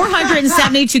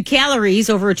 472 calories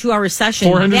over a 2 hour session.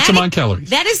 400 some odd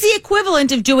calories. That is the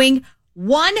equivalent of doing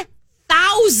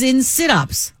 1,000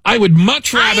 sit-ups. I would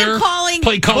much I am rather calling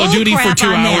play Call of Duty for bullcrap 2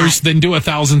 on hours that. than do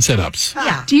 1,000 sit-ups.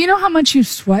 Yeah. Do you know how much you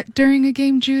sweat during a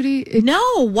game, Judy?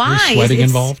 No, why? There's sweating It's-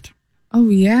 involved. Oh,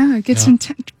 yeah. It gets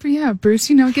intense. Yeah, Bruce,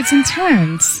 it gets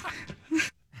intense.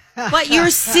 But you're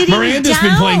sitting Miranda's down.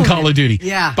 been playing Call of Duty.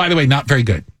 Yeah. By the way, not very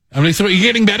good. I mean, so you're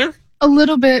getting better? A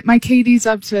little bit. My KD's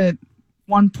up to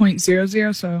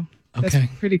 1.00, so that's Okay.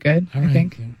 pretty good, All I right.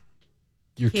 think.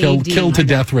 Your KD. kill to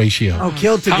death ratio. Oh,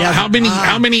 killed together.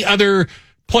 How many other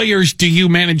players do you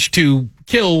manage to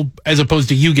kill as opposed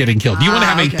to you getting killed? You want to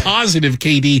have okay. a positive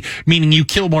KD, meaning you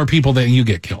kill more people than you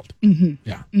get killed. Mm-hmm.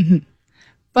 Yeah. Mm-hmm.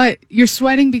 But you're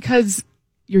sweating because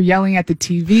you're yelling at the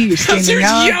TV, you're standing There's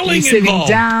up, yelling you're sitting involved.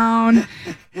 down.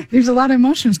 There's a lot of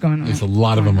emotions going on. There's a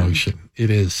lot of emotion. It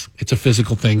is. It's a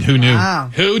physical thing. Who knew? Wow.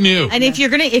 Who knew? And if you're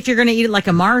gonna eat it like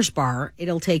a Mars bar,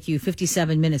 it'll take you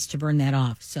 57 minutes to burn that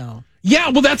off. So Yeah,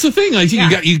 well, that's the thing. Like, you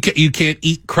can't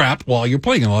eat crap while you're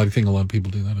playing. I think a lot of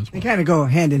people do that as They well. kind of go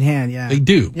hand in hand, yeah. They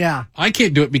do. Yeah. I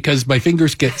can't do it because my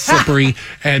fingers get slippery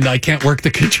and I can't work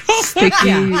the controls. Sticky,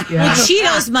 yeah.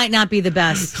 Cheetos might not be the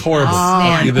best. Horrible.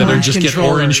 man. That'll Orange just get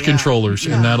controller, orange yeah. controllers,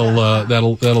 and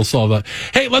that'll solve that.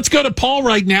 Hey, let's go to Paul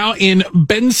right now in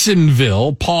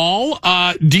Bensonville. Paul,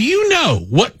 do you know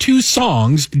what 2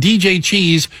 songs DJ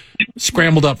Cheese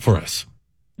scrambled up for us?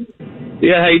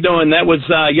 Yeah, how you doing? That was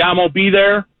Yamo Be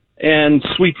There and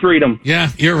Sweet Freedom. Yeah,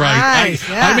 you're right. Nice,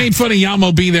 yeah. I made fun of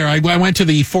Yamo Be There. I went to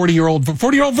the 40-year-old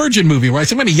Virgin movie where I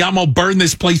said, I'm going to Yamo burn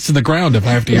this place to the ground if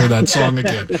I have to hear that song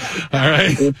again. All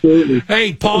right. Absolutely.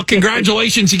 Hey, Paul,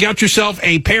 congratulations. You got yourself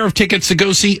a pair of tickets to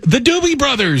go see the Doobie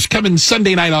Brothers coming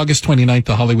Sunday night, August 29th,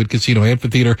 the Hollywood Casino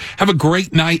Amphitheater. Have a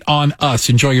great night on us.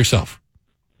 Enjoy yourself.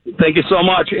 Thank you so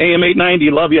much. AM 890,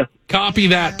 love you. Copy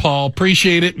that, Paul.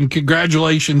 Appreciate it, and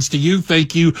congratulations to you.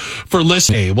 Thank you for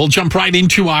listening. We'll jump right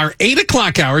into our 8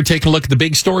 o'clock hour, take a look at the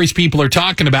big stories people are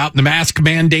talking about. The mask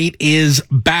mandate is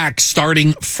back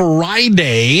starting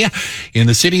Friday in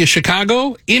the city of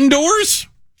Chicago. Indoors,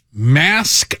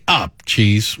 mask up,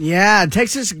 Cheese. Yeah,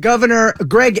 Texas Governor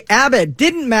Greg Abbott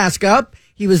didn't mask up.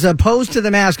 He was opposed to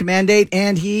the mask mandate,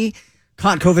 and he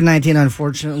caught COVID-19,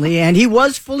 unfortunately, and he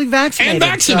was fully vaccinated.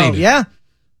 And vaccinated. So, yeah.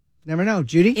 Never know.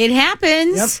 Judy? It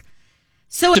happens. Yep.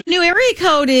 So a new area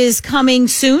code is coming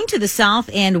soon to the south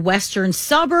and western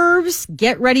suburbs.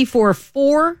 Get ready for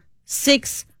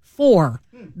 464.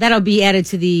 That'll be added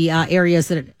to the areas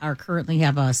that are currently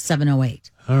have a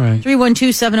 708. All right.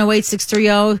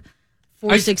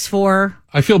 312-708-630-464.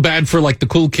 I feel bad for like the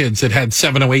cool kids that had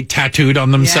 708 tattooed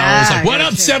on themselves. Yeah, like, what yeah,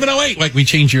 up, sure. 708? Like, we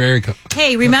changed your area code.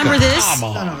 Hey, remember this? Come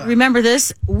on. Remember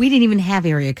this? We didn't even have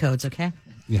area codes, okay?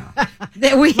 Yeah.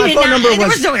 That we My did phone not- number there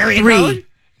was was no area 3. code.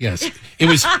 Yes. It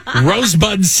was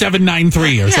Rosebud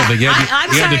 793 or something. You had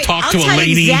to, sorry, talk I'll to a tell you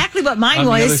lady. exactly what mine on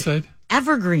the other was. side.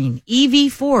 Evergreen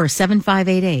EV4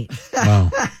 7588. Wow.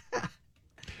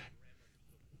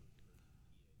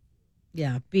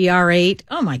 Yeah, BR8.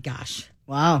 Oh my gosh.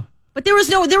 Wow. But there were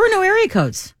no area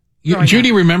codes.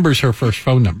 Judy remembers her first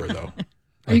phone number, though.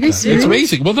 Are you guys serious? It's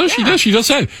amazing. Well, no, she does. She just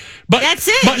said. But That's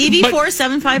it. but EV4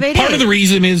 7588. part of the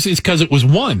reason is because it was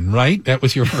 1, right? That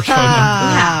was your first phone number.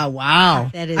 Ah, wow.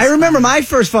 That is I remember fun. my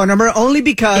first phone number only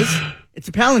because it's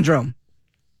a palindrome.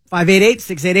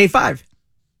 588-6885.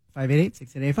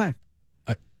 588-6885.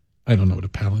 I don't know what a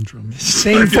palindrome is.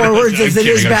 Same 4 words as it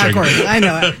is I'm kidding. backwards. I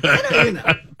know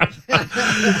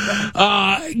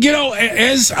it. You know,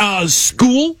 as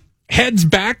school heads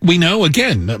back, we know,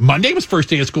 again, Monday was first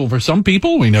day of school for some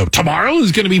people. We know tomorrow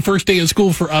is going to be first day of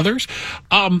school for others.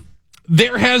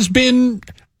 There has been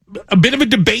a bit of a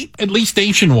debate, at least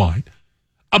nationwide,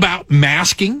 about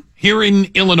masking. Here in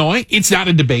Illinois, it's not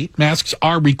a debate. Masks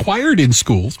are required in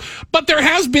schools, but there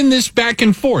has been this back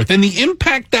and forth, and the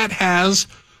impact that has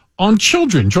on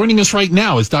children. Joining us right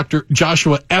now is Dr.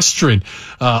 Joshua Estrin,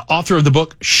 author of the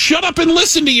book, Shut Up and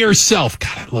Listen to Yourself.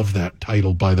 God, I love that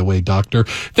title, by the way, Doctor.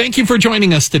 Thank you for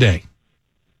joining us today.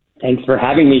 Thanks for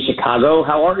having me, Chicago.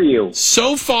 How are you?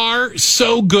 So far,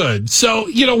 so good. So,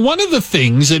 you know, one of the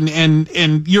things,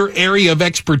 and your area of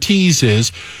expertise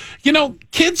is,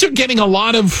 Kids are getting a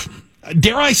lot of,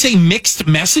 dare I say, mixed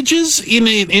messages in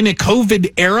a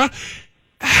COVID era.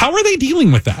 How are they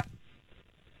dealing with that?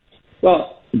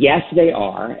 Well, yes, they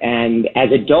are. And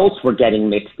as adults, we're getting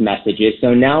mixed messages.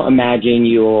 So now imagine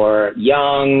you're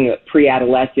young,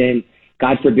 pre-adolescent,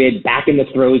 God forbid, back in the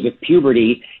throes of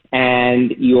puberty,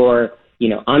 and you're,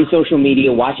 on social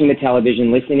media, watching the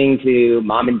television, listening to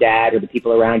mom and dad or the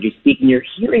people around you speaking. You're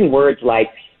hearing words like,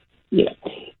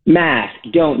 mask,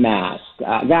 don't mask,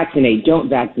 vaccinate, don't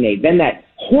vaccinate. Then that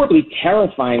horribly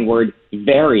terrifying word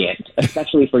variant,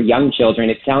 especially for young children.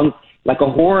 It sounds like a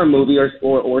horror movie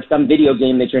or some video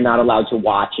game that you're not allowed to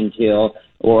watch until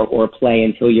or play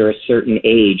until you're a certain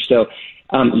age. So,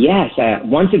 yes,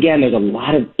 once again, there's a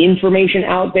lot of information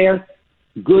out there,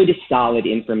 good, solid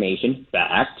information,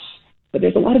 facts, but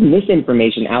there's a lot of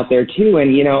misinformation out there too.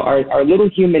 And, our little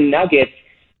human nuggets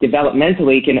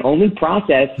developmentally can only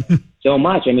process so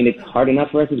much. I mean, it's hard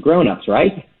enough for us as grown-ups,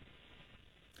 right?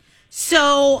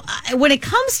 So when it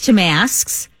comes to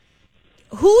masks,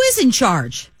 who is in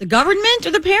charge? The government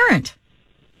or the parent?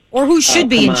 Or who should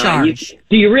be in charge?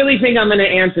 Do you really think I'm going to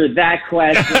answer that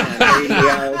question on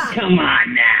radio? Come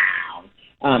on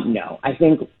now. No, I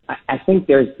think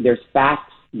there's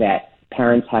facts that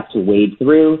parents have to wade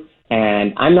through,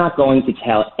 and I'm not going to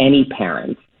tell any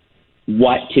parent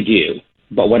what to do.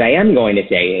 But what I am going to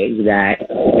say is that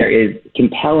there is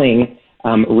compelling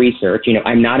research.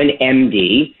 I'm not an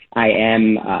MD. I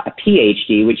am a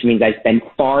PhD, which means I spend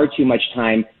far too much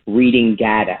time reading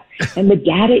data. And the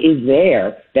data is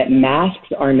there that masks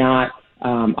are not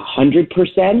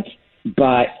 100%,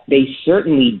 but they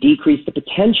certainly decrease the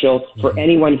potential for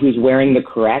anyone who's wearing the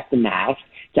correct mask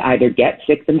to either get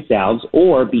sick themselves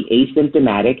or be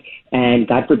asymptomatic and,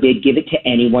 God forbid, give it to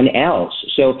anyone else.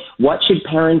 So what should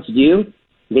parents do?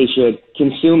 They should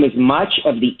consume as much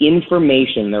of the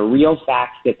information, the real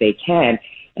facts that they can,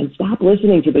 and stop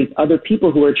listening to these other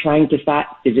people who are trying to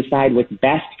decide what's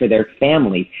best for their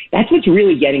family. That's what's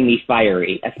really getting me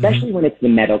fiery, especially when it's the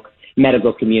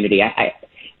medical community.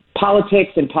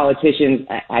 Politics and politicians,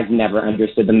 I've never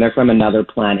understood them. They're from another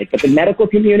planet. But the medical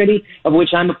community, of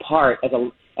which I'm a part as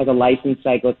a licensed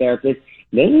psychotherapist,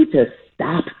 they need to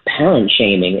stop parent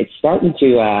shaming. It's starting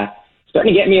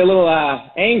to get me a little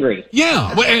angry.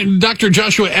 Yeah, and Dr.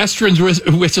 Joshua Estrin's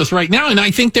with us right now, and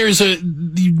I think there's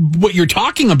what you're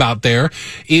talking about there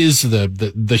is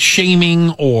the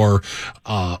shaming or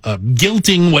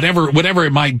guilting, whatever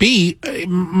it might be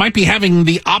having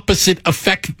the opposite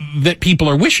effect that people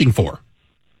are wishing for.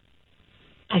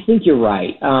 I think you're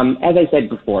right. As I said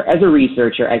before, as a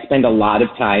researcher, I spend a lot of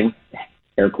time,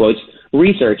 air quotes,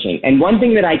 researching. And one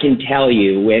thing that I can tell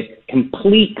you with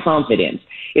complete confidence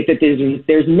is that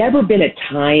there's never been a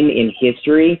time in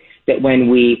history that when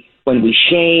we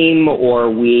shame or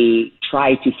we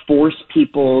try to force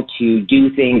people to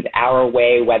do things our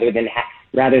way rather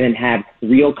than have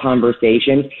real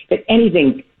conversations, that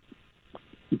anything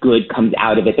good comes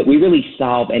out of it, that we really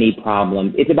solve any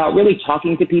problems. It's about really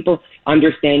talking to people,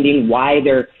 understanding why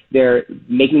they're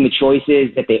making the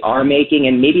choices that they are making,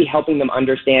 and maybe helping them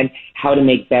understand how to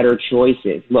make better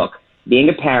choices. Look, being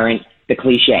a parent, the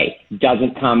cliche,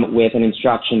 doesn't come with an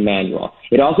instruction manual.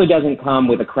 It also doesn't come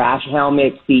with a crash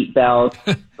helmet, seat belt,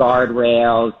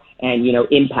 guardrails, and,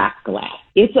 impact glass.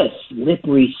 It's a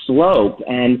slippery slope,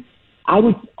 and I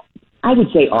would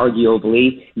say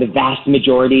arguably the vast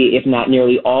majority, if not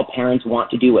nearly all parents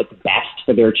want to do what's best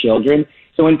for their children.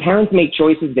 So when parents make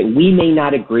choices that we may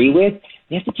not agree with,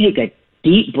 we have to take a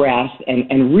deep breath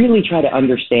and really try to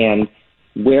understand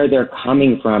where they're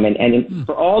coming from. And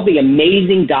for all the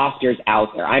amazing doctors out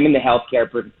there, I'm in the healthcare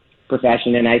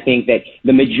profession, and I think that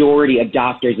the majority of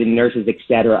doctors and nurses, et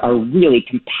cetera, are really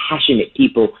compassionate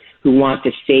people who want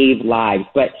to save lives.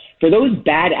 But for those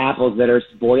bad apples that are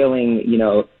spoiling,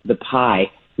 the pie,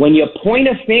 when you point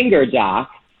a finger, Doc,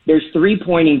 there's three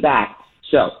pointing back.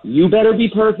 So you better be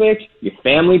perfect, your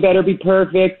family better be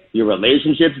perfect, your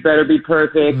relationships better be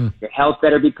perfect, your health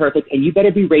better be perfect, and you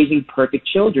better be raising perfect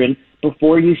children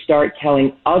before you start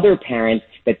telling other parents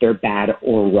that they're bad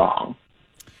or wrong.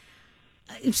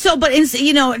 So, but,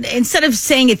 instead of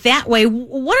saying it that way,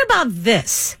 what about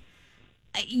this?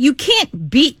 You can't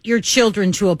beat your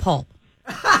children to a pulp.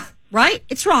 Right?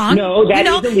 It's wrong. No, that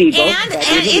is illegal. And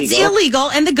it's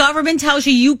illegal, and the government tells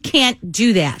you can't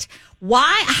do that.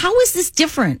 Why? How is this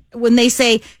different when they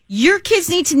say your kids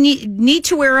need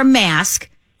to wear a mask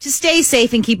to stay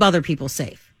safe and keep other people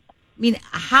safe? I mean,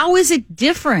 how is it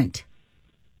different?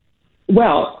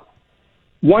 Well,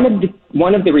 one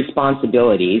of the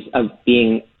responsibilities of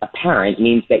being a parent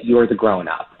means that you're the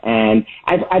grown-up. And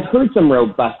I've heard some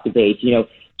robust debates,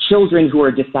 children who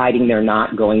are deciding they're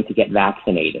not going to get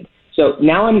vaccinated. So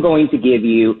now I'm going to give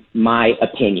you my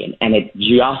opinion, and it's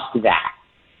just that,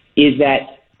 is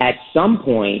that at some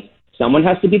point, someone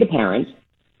has to be the parent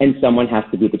and someone has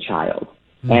to be the child.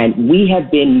 And we have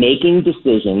been making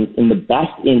decisions in the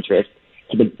best interest,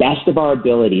 to the best of our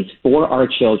abilities for our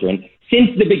children since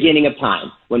the beginning of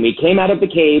time. When we came out of the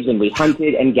caves and we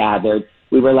hunted and gathered,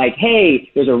 we were like,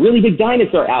 hey, there's a really big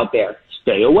dinosaur out there.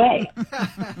 Stay away.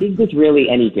 Is this really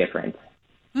any different?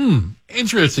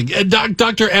 Interesting.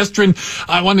 Dr. Estrin,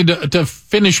 I wanted to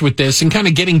finish with this and kind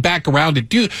of getting back around it.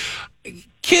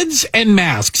 Kids and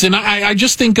masks, and I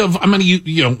just think of, I'm going to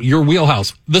use, your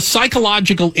wheelhouse, the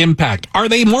psychological impact. Are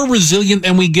they more resilient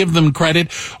than we give them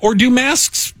credit, or do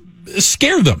masks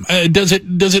scare them? Does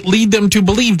it lead them to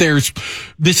believe there's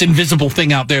this invisible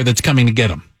thing out there that's coming to get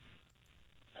them?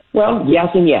 Well, yes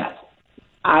and yes.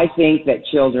 I think that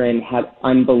children have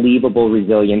unbelievable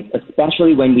resilience,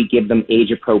 especially when we give them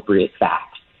age-appropriate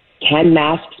facts. Can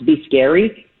masks be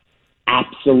scary?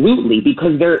 Absolutely,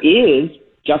 because there is,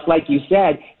 just like you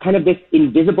said, kind of this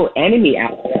invisible enemy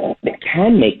out there that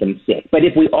can make them sick. But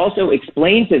if we also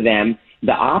explain to them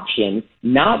the option,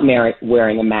 not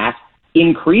wearing a mask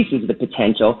increases the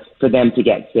potential for them to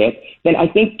get sick, then I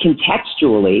think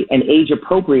contextually and age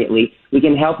appropriately, we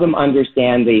can help them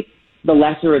understand the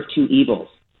lesser of two evils.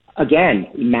 Again,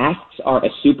 masks are a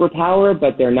superpower,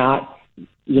 but they're not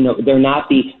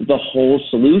the whole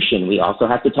solution. We also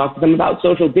have to talk to them about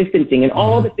social distancing and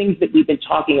all the things that we've been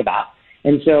talking about.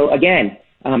 And so, again,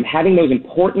 having those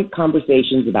important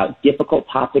conversations about difficult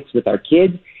topics with our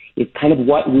kids is kind of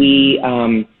what we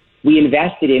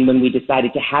invested in when we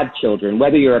decided to have children.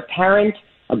 Whether you're a parent,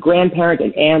 a grandparent,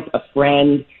 an aunt, a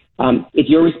friend, it's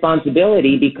your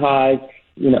responsibility, because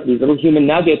these little human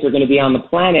nuggets are going to be on the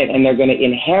planet and they're going to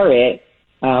inherit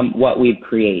what we've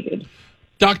created.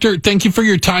 Doctor, thank you for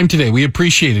your time today. We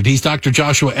appreciate it. He's Dr.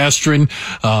 Joshua Estrin,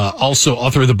 also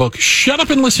author of the book, Shut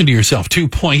Up and Listen to Yourself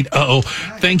 2.0.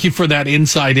 Thank you for that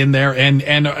insight in there and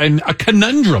a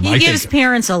conundrum. He gives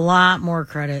parents a lot more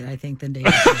credit, I think, than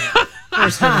Dave.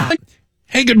 First of all.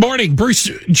 Hey, good morning, Bruce,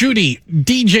 Judy,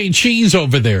 DJ Cheese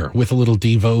over there with a little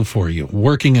Devo for you,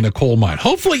 working in a coal mine.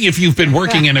 Hopefully, if you've been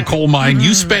working in a coal mine,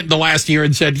 you spent the last year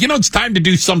and said, it's time to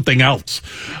do something else.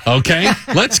 Okay?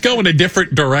 Let's go in a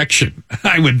different direction.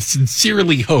 I would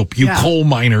sincerely hope you coal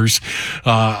miners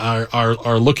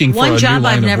are looking for a new line of work. One job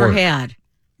I've never had.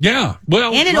 Yeah.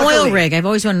 Well, and an oil rig. I've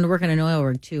always wanted to work in an oil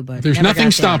rig, too. But there's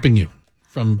nothing stopping you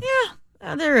from...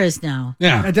 Yeah, there is now.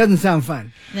 Yeah. That doesn't sound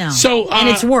fun. No. So, and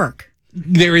it's work.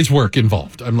 There is work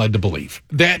involved. I'm led to believe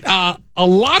that a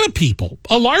lot of people,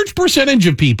 a large percentage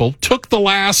of people, took the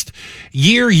last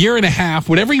year and a half,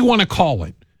 whatever you want to call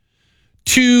it,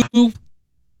 to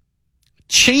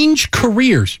change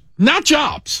careers, not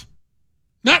jobs.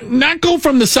 Not go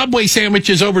from the Subway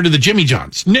sandwiches over to the Jimmy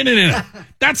John's. No.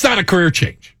 That's not a career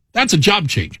change. That's a job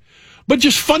change. But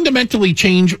just fundamentally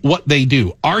change what they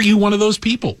do. Are you one of those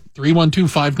people?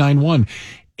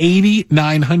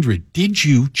 312-591-8900. Did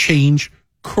you change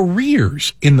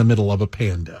careers in the middle of a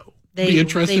pando? They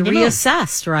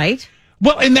reassessed, right?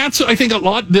 Well, and that's, I think, a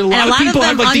lot of people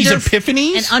have like these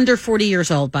epiphanies. And under 40 years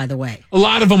old, by the way. A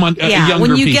lot of them younger people.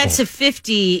 When you get to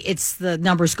 50, the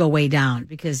numbers go way down,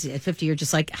 because at 50 you're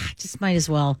just like, just might as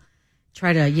well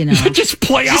try to, just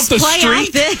play out the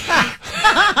street.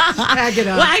 Tag it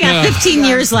up. Well, I got 15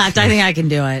 years left. I think I can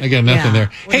do it. I got nothing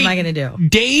there. What am I going to do?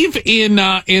 Dave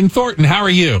in Thornton, how are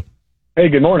you? Hey,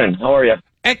 good morning. How are you?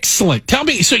 Excellent. Tell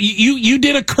me, so you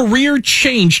did a career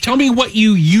change. Tell me what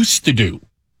you used to do.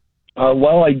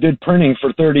 Well, I did printing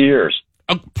for 30 years.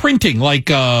 Printing,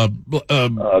 like... I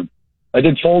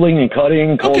did folding and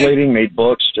cutting, collating, made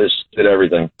books, just did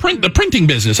everything. The printing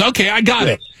business. Okay, I got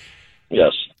it.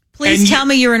 Yes. Please tell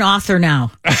me you're an author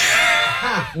now.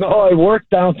 No, I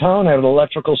worked downtown at an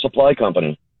electrical supply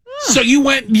company. So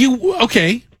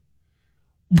okay.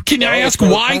 Can I ask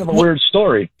why? Kind of a weird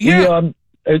story. Yeah.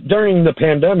 During the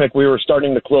pandemic, we were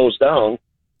starting to close down,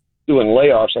 doing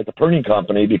layoffs at the printing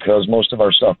company because most of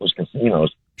our stuff was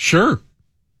casinos. Sure.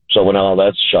 So when all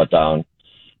that's shut down.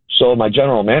 So my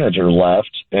general manager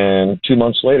left, and 2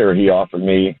 months later, he offered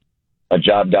me a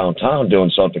job downtown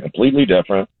doing something completely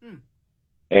different.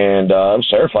 And I was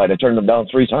terrified. I turned them down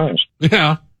 3 times.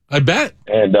 Yeah, I bet.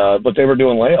 And but they were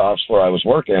doing layoffs where I was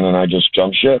working, and I just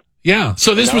jumped ship. Yeah,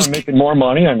 so this was... I'm making more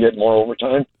money. I'm getting more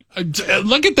overtime.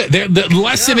 Look at that. The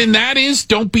lesson in that is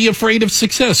don't be afraid of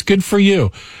success. Good for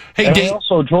you. Hey, and Dave. I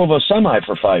also drove a semi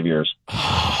for 5 years.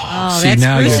 See,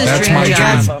 that's my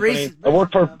job.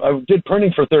 I did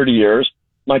printing for 30 years.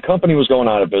 My company was going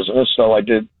out of business, so I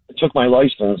took my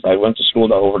license. I went to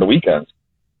school over the weekends.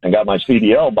 and got my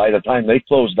CDL, by the time they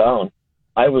closed down,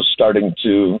 I was starting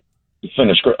to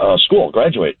finish school,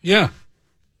 graduate. Yeah.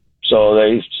 So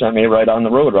they sent me right on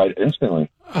the road, right instantly.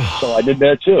 So I did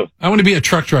that too. I want to be a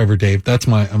truck driver, Dave. That's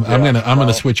my. I'm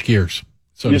gonna switch gears.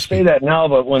 So you say that now,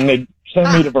 but when they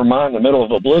send me to Vermont in the middle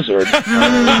of a blizzard,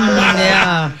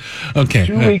 yeah. Okay.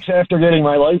 2 weeks after getting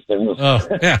my license. Oh,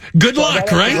 yeah. Good So luck, I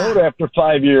got right? off the road after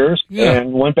 5 years,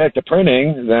 and went back to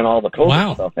printing. Then all the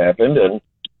COVID stuff happened, and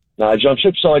now I jumped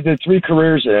ship. So I did 3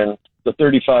 careers in the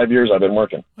 35 years I've been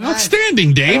working.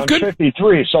 Outstanding, Dave. And I'm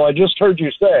 53, so I just heard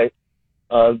you say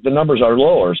the numbers are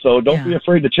lower, so don't be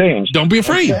afraid to change. Don't be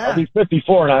afraid. I'll be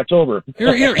 54 in October.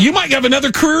 Here. You might have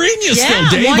another career in you still,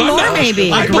 Dave. One more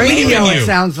maybe. I believe in you. It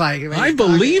sounds like. I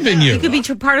believe in you. You could be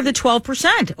part of the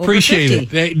 12%. Appreciate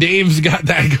 50. it. Dave's got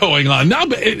that going on. No,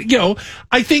 but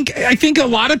I think a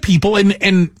lot of people,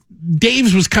 and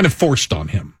Dave's was kind of forced on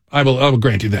him. I will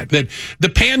grant you that the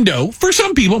Pando, for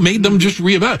some people, made them just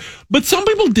reevaluate. But some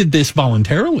people did this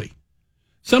voluntarily.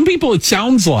 Some people, it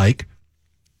sounds like,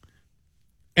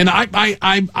 and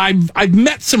I've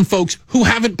met some folks who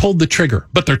haven't pulled the trigger,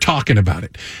 but they're talking about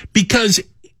it, because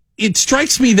it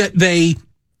strikes me that they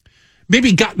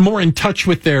maybe got more in touch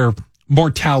with their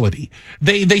mortality.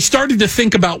 They started to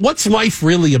think about, what's life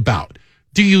really about?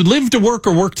 Do you live to work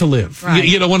or work to live? Right.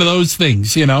 You know, one of those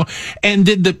things, and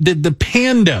did the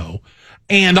Pando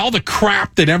and all the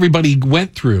crap that everybody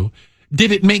went through,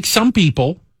 did it make some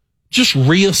people just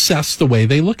reassess the way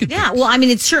they look at things? Yeah, well, I mean,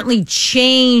 it certainly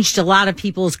changed a lot of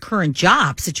people's current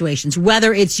job situations,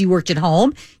 whether it's you worked at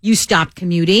home, you stopped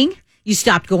commuting, you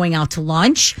stopped going out to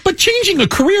lunch. But changing a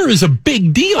career is a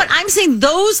big deal. But I'm saying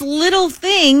those little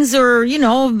things, or,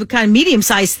 kind of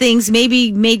medium-sized things,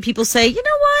 maybe made people say, you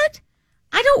know what?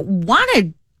 I don't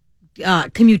want to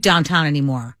commute downtown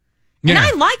anymore. And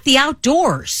I like the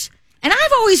outdoors. And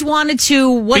I've always wanted to,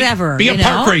 whatever. Be a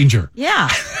park ranger. Yeah.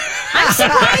 I'm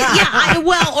surprised.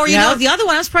 The other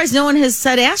one, I'm surprised no one has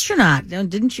said astronaut.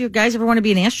 Didn't you guys ever want to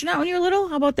be an astronaut when you were little?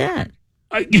 How about that?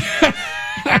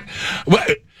 Well,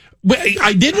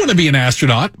 I did want to be an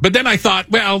astronaut, but then I thought,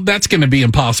 well, that's going to be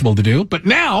impossible to do. But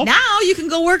now you can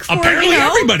go work for, apparently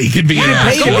everybody can be an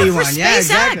astronaut. Go work for SpaceX.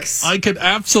 Exactly. I could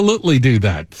absolutely do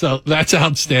that. So that's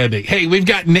outstanding. Hey, we've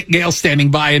got Nick Gale standing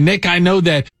by. And Nick, I know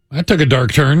that took a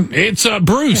dark turn. It's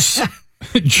Bruce,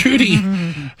 Judy,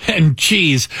 and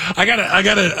Cheese. I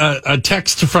got a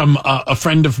text from a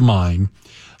friend of mine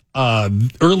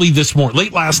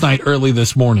late last night, early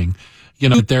this morning.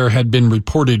 That there had been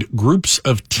reported groups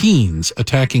of teens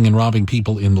attacking and robbing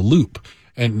people in the Loop.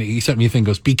 And he sent me a thing,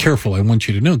 goes, be careful. I want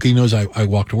you to know, because he knows I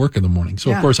walk to work in the morning.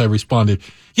 So, of course, I responded,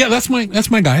 yeah, that's my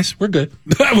guys. We're good.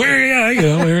 That's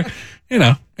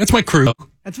my crew.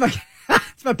 That's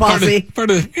my posse. We're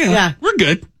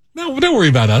good. No, don't worry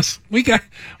about us. We're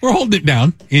holding it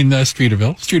down in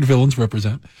Streeterville. Streetervillans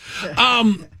represent.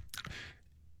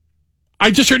 I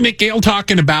just heard Nick Gale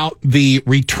talking about the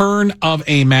return of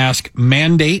a mask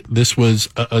mandate. This was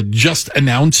just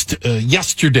announced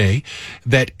yesterday,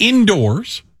 that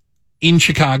indoors in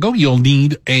Chicago, you'll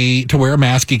need to wear a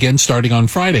mask again starting on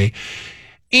Friday.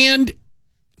 And,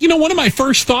 one of my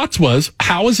first thoughts was,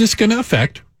 how is this going to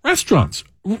affect restaurants?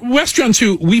 Restaurants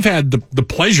who we've had the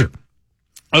pleasure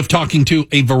of talking to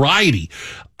a variety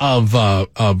of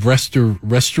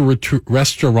restaurateurs,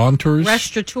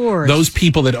 those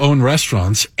people that own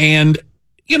restaurants. And,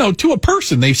 to a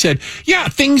person, they've said, yeah,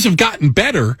 things have gotten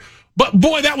better, but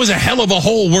boy, that was a hell of a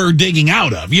hole we're digging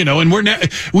out of, and we're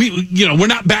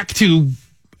not back to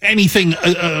anything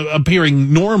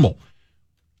appearing normal.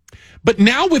 But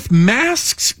now with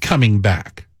masks coming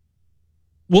back,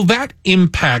 will that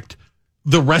impact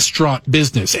the restaurant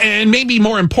business? And maybe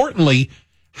more importantly,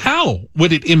 how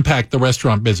would it impact the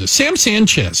restaurant business? Sam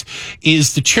Sanchez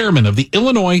is the chairman of the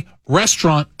Illinois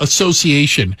Restaurant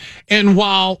Association. And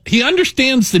while he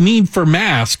understands the need for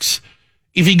masks,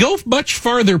 if you go much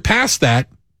farther past that,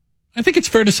 I think it's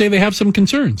fair to say they have some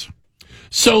concerns.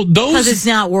 So because it's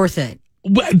not worth it.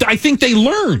 I think they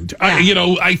learned.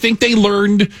 Yeah. I think they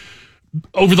learned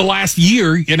over the last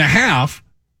year and a half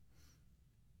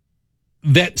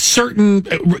that certain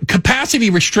capacity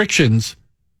restrictions,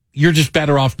 you're just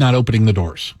better off not opening the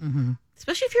doors. Mm-hmm.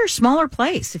 Especially if you're a smaller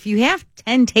place. If you have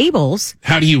 10 tables.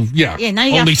 How do you, now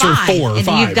you only serve 4 or 5.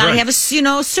 And you've got to have a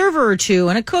server or two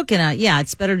and a cook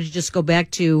it's better to just go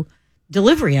back to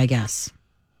delivery, I guess.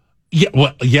 Yeah,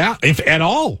 well, yeah, if at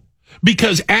all.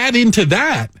 Because add into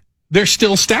that, there's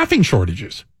still staffing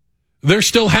shortages. They're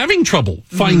still having trouble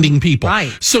finding people.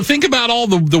 Right. So think about all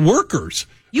the workers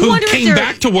who came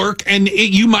back to work, and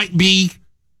you might be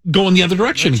going the other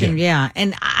direction again. Yeah.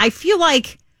 And I feel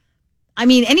like I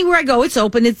mean, anywhere I go, it's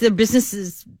open. It's the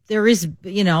businesses. There is,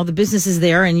 the business is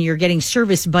there and you're getting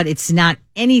service, but it's not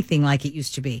anything like it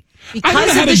used to be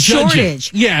because of the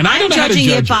shortage. Yeah, and I don't know how to judging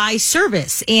judge it by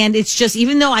service. And it's just,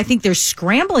 even though I think they're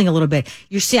scrambling a little bit,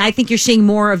 I think you're seeing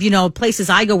more of, places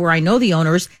I go where I know the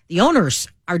owners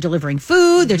are delivering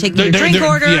food. They're taking your drink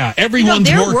order. Yeah, everyone's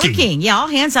they're working. Yeah, all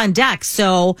hands on deck.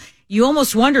 So you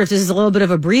almost wonder if this is a little bit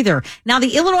of a breather. Now,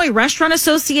 the Illinois Restaurant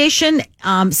Association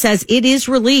says it is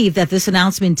relieved that this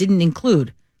announcement didn't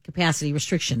include capacity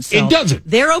restrictions. So it doesn't.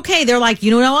 They're okay. They're like,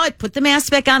 you know what? Put the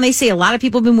mask back on. They say a lot of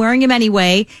people have been wearing them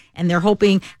anyway, and they're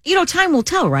hoping, time will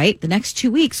tell, right? The next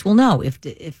 2 weeks we'll know if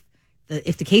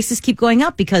the cases keep going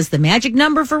up, because the magic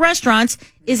number for restaurants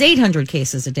is 800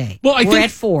 cases a day. Well, we're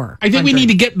at 400. I think we need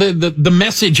to get the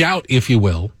message out, if you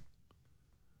will,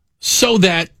 so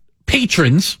that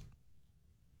patrons,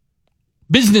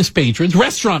 business patrons,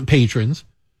 restaurant patrons,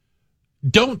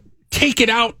 don't take it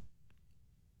out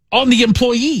on the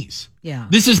employees. Yeah.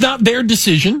 This is not their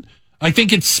decision. I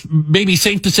think it's maybe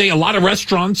safe to say a lot of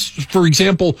restaurants, for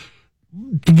example,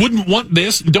 wouldn't want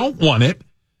this, don't want it.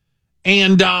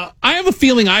 And I have a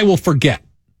feeling I will forget.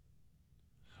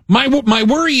 My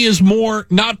worry is more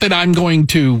not that I'm going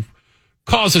to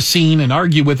cause a scene and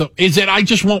argue with them, is that I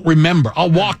just won't remember.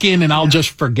 I'll walk in and I'll just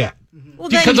forget. Well,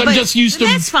 because I'm just used to.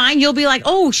 That's fine.'ll be like,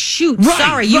 oh, shoot, right,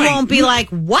 sorry. You won't be like,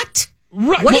 what?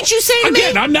 Right. What did you say to me?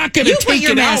 Again, I'm not going to take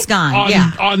your it mask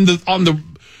out on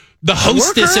the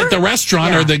hostess at the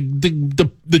restaurant or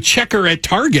the checker at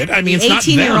Target. I mean, it's not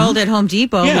them. 18-year-old at Home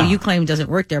Depot, who you claim doesn't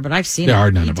work there, but I've seen there him.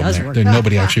 Are none of them there.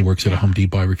 Nobody actually works at a Home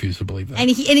Depot. I refuse to believe that. And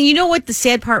you know what the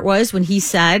sad part was when he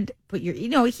said, he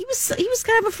was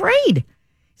kind of afraid. He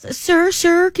said,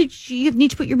 sir, you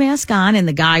need to put your mask on? And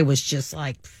the guy was just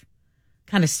like,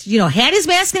 kind of, had his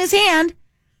mask in his hand,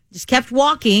 just kept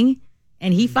walking,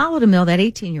 and he followed him, though, that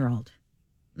 18-year-old.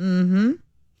 Mm-hmm.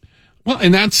 Well,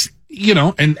 and that's,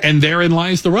 and therein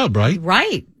lies the rub, right?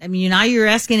 Right. I mean, now you're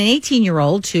asking an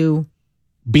 18-year-old to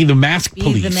be the mask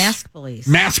police. Be the mask police.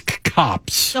 Mask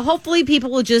cops. So hopefully people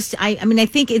will just, I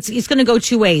think it's going to go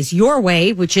two ways. Your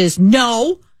way, which is,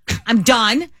 no, I'm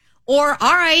done. Or,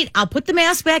 all right, I'll put the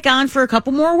mask back on for a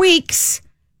couple more weeks,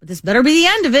 but this better be the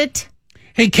end of it.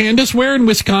 Hey, Candace, where in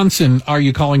Wisconsin are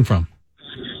you calling from?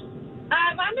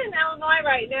 I'm in Illinois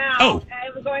right now. Oh.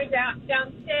 I'm going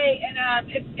downstate,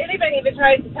 and if anybody even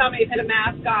tries to tell me to put a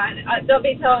mask on, I'll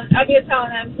be telling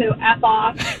them to F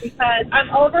off, because I'm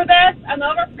over this. I'm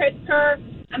over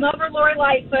Pritzker. I'm over Lori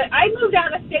Lightfoot. I moved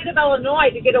out of the state of Illinois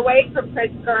to get away from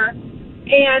Pritzker,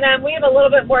 and we have a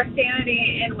little bit more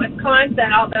sanity in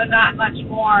Wisconsin, although not much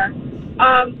more.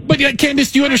 But yeah,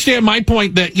 Candace, do you understand my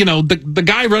point that, the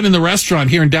guy running the restaurant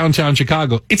here in downtown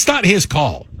Chicago, it's not his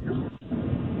call.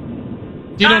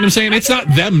 You know what I'm saying? It's not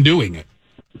them doing it.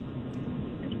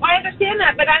 I understand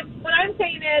that, but what I'm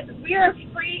saying is we are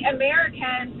free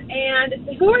Americans,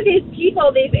 and who are these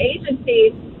people, these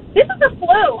agencies? This is a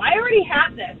flu. I already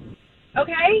have this,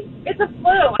 okay? It's a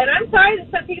flu, and I'm sorry that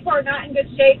some people are not in good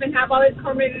shape and have all these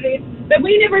comorbidities, but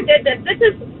we never did this. This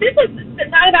is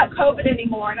not about COVID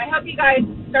anymore, and I hope you guys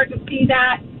start to see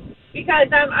that, because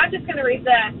I'm just going to resist,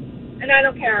 and I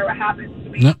don't care what happens to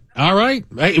me. No. All right.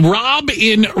 Hey, Rob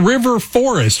in River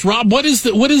Forest. Rob, what's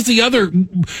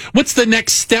the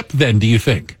next step then, do you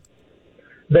think?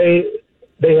 They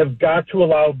have got to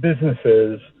allow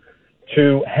businesses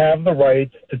to have the right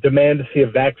to demand to see a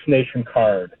vaccination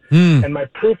card. And my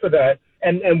proof of that,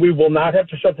 and we will not have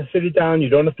to shut the city down. You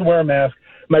don't have to wear a mask.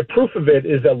 My proof of it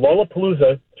is at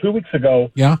Lollapalooza 2 weeks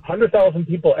ago, 100,000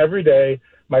 people every day.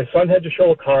 My son had to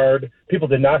show a card. People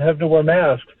did not have to wear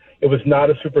masks. It was not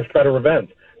a super spreader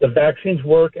event. The vaccines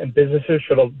work, and businesses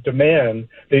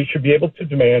they should be able to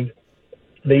demand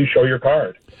that you show your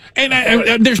card.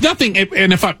 And there's nothing,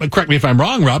 and correct me if I'm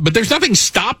wrong, Rob, but there's nothing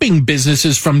stopping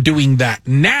businesses from doing that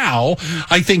now.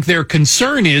 I think their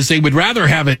concern is they would rather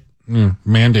have it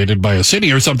mandated by a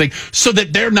city or something, so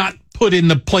that they're not put in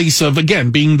the place of, again,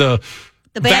 being the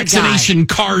vaccination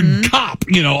card cop,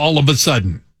 all of a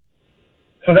sudden.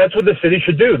 So that's what the city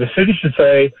should do. The city should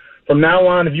say, from now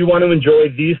on, if you want to enjoy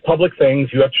these public things,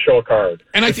 you have to show a card.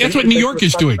 And that's what New York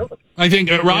is doing. I think,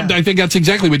 Rob, I think that's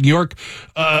exactly what New York,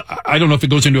 I don't know if it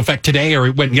goes into effect today or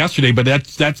it went yesterday, but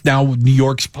that's now New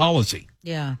York's policy.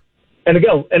 Yeah. And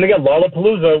again,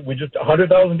 Lollapalooza, we just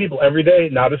 100,000 people every day,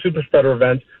 not a super spreader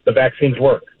event. The vaccines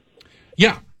work.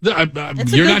 Yeah. You're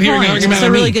not hearing an argument. That's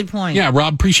a really good point. Yeah,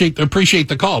 Rob, appreciate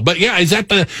the call. But yeah, is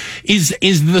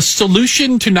the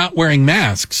solution to not wearing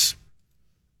masks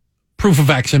proof of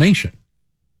vaccination?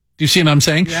 Do you see what I'm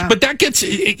saying? Yeah. But that gets,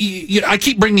 I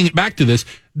keep bringing it back to this.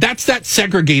 That's that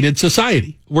segregated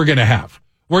society we're going to have.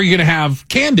 Where you're going to have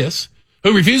Candace,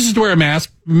 who refuses to wear a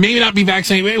mask, maybe not be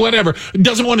vaccinated, whatever,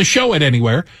 doesn't want to show it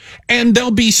anywhere. And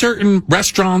there'll be certain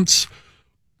restaurants,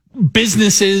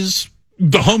 businesses,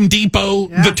 the Home Depot,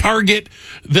 the Target,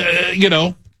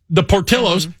 the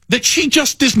Portillo's, that she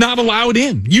just is not allowed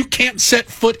in. You can't set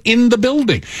foot in the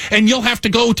building, and you'll have to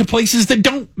go to places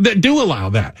that do allow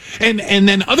that. And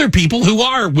then other people who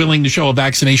are willing to show a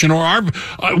vaccination or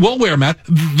will wear a mask,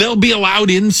 they'll be allowed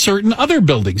in certain other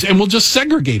buildings, and we'll just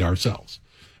segregate ourselves.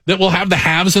 That we'll have the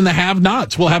haves and the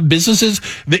have-nots. We'll have businesses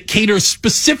that cater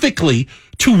specifically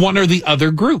to one or the other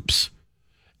groups.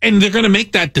 And they're going to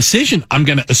make that decision, I'm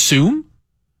going to assume,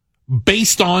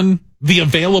 based on the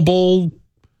available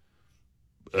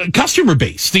customer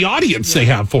base, the audience they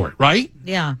have for it, right?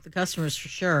 Yeah, the customers for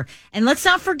sure. And let's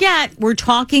not forget, we're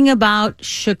talking about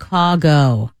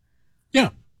Chicago. Yeah.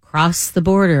 Cross the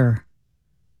border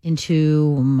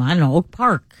into, Oak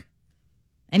Park.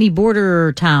 Any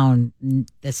border town,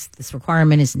 this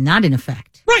requirement is not in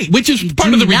effect. Right, which is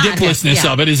part of the ridiculousness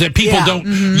of it, is that people don't,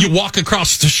 you walk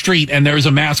across the street and there's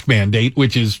a mask mandate,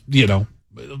 which is, Yeah,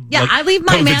 like I leave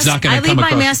my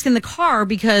mask in the car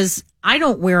because I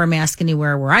don't wear a mask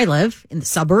anywhere where I live, in the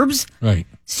suburbs. Right.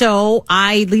 So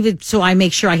I leave it, so I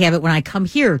make sure I have it when I come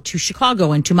here to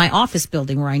Chicago and to my office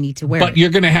building where I need to wear it. But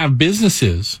you're going to have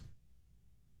businesses,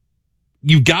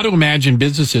 you've got to imagine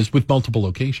businesses with multiple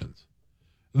locations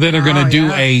that are going to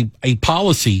do a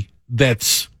policy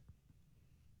that's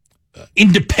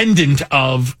independent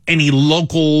of any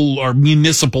local or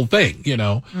municipal thing,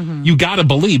 You got to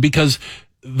believe, because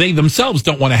they themselves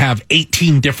don't want to have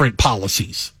 18 different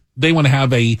policies. They want to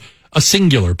have a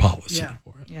singular policy.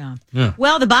 Yeah.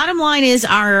 Well, the bottom line is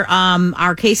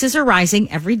our cases are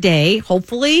rising every day.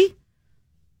 Hopefully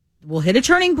we'll hit a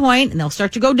turning point and they'll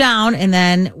start to go down, and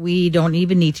then we don't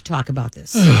even need to talk about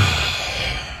this.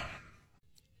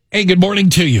 Hey, good morning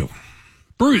to you.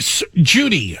 Bruce,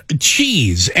 Judy,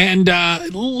 Cheese, and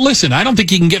listen, I don't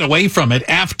think you can get away from it.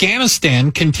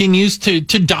 Afghanistan continues to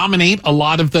dominate a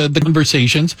lot of the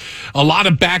conversations, a lot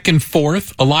of back and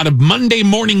forth, a lot of Monday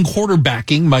morning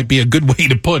quarterbacking might be a good way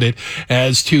to put it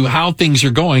as to how things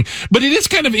are going. But it is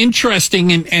kind of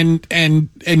interesting,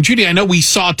 and Judy, I know we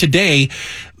saw today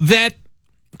that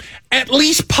at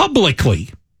least publicly,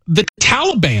 the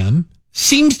Taliban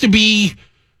seems to be,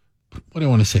 what do I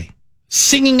want to say,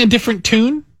 singing a different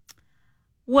tune?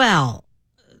 Well,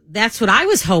 that's what I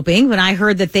was hoping when I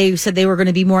heard that they said they were going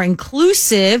to be more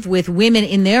inclusive with women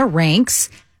in their ranks.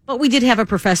 But we did have a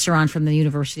professor on from the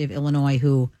University of Illinois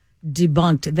who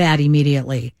debunked that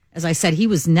immediately. As I said, he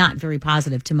was not very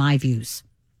positive to my views.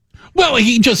 Well,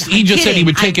 he just said he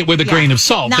would take it with a grain of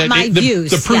salt. Not my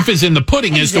views. The proof is in the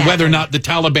pudding as to whether or not the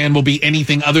Taliban will be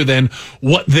anything other than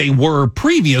what they were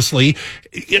previously,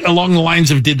 along the lines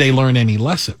of, did they learn any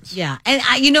lessons? Yeah. And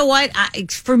you know what?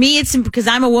 For me, it's because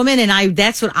I'm a woman, and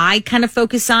that's what I kind of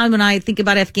focus on when I think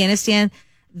about Afghanistan.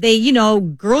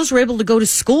 Girls were able to go to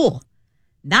school.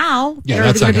 Now they're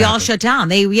going to be all shut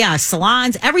down.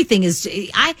 Salons, everything is.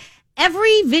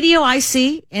 Every video I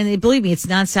see, and believe me, it's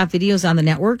nonstop videos on the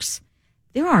networks,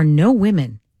 there are no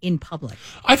women in public.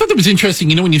 I thought that was interesting.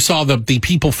 When you saw the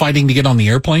people fighting to get on the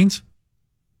airplanes?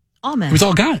 All men. It was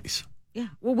all guys. Yeah.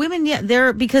 Well, women,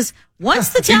 they're, because once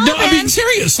the Taliban... No, I'm being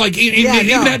serious. Like, even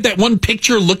had that one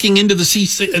picture looking into the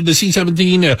C-17, the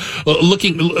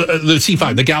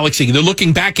C-5, the Galaxy. They're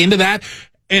looking back into that,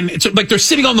 and it's like they're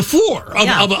sitting on the floor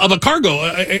of a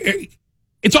cargo.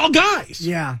 It's all guys.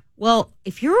 Yeah. Well,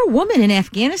 if you're a woman in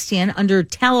Afghanistan under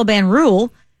Taliban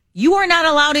rule, you are not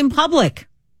allowed in public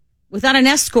without an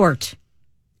escort.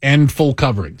 And full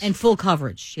coverage.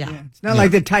 Yeah. It's not like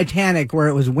the Titanic where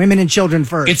it was women and children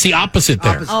first. It's the opposite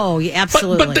there. Oh, yeah,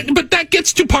 absolutely. But that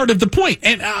gets to part of the point.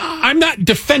 And I'm not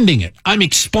defending it. I'm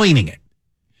explaining it.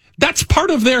 That's part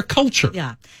of their culture.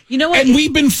 Yeah. You know what? And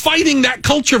we've been fighting that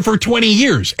culture for 20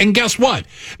 years. And guess what?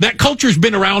 That culture's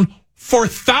been around for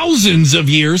thousands of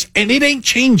years, and it ain't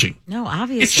changing. No,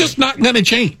 obviously. It's just not going to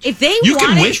change. You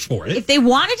can wish for it. If they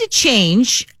wanted to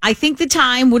change, I think the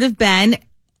time would have been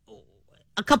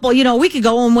a week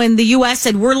ago, when the U.S.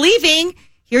 said, we're leaving,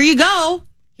 here you go.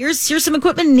 Here's some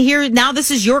equipment, and here, now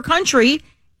this is your country.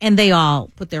 And they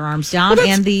all put their arms down,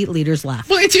 and the leaders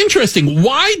left. Well, it's interesting.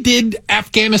 Why did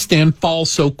Afghanistan fall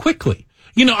so quickly?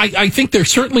 I think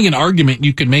there's certainly an argument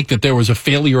you could make that there was a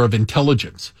failure of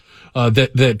intelligence.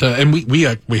 And we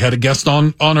had a guest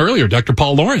on earlier, Dr.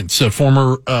 Paul Lawrence, a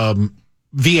former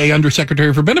VA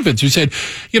Undersecretary for Benefits, who said,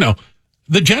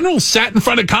 the generals sat in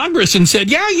front of Congress and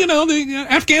said, yeah, the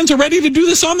Afghans are ready to do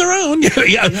this on their own.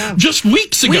 Just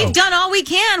weeks ago. We've done all we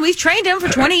can. We've trained them for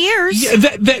 20 years.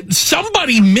 That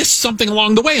somebody missed something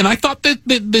along the way. And I thought that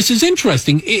this is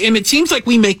interesting. And it seems like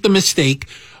we make the mistake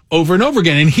over and over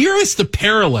again. And here is the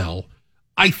parallel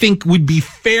I think would be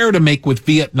fair to make with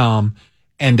Vietnam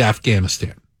and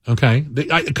Afghanistan. Okay?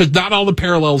 Because not all the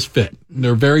parallels fit.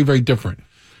 They're very, very different.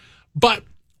 But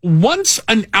once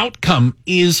an outcome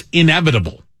is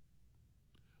inevitable,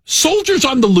 soldiers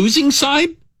on the losing side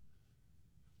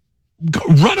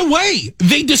run away.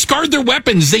 They discard their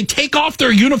weapons. They take off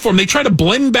their uniform. They try to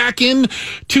blend back in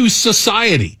to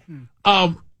society,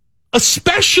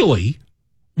 especially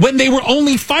when they were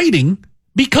only fighting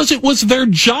because it was their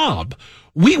job.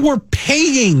 We were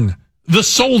paying the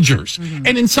soldiers.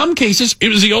 And in some cases, it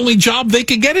was the only job they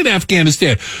could get in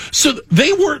Afghanistan. So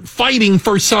they weren't fighting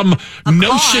for some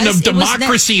notion of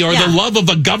democracy or the love of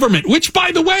a government, which,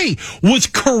 by the way, was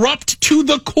corrupt to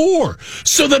the core.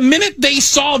 So the minute they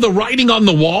saw the writing on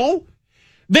the wall,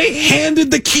 they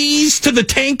handed the keys to the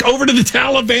tank over to the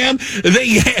Taliban.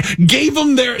 They gave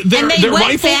them their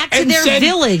rifle back to their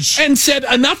village and said,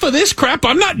 enough of this crap.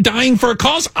 I'm not dying for a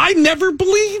cause. I never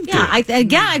believed it. I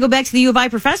go back to the U of I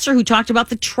professor who talked about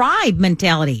the tribe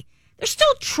mentality. There's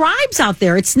still tribes out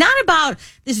there. It's not about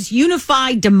this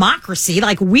unified democracy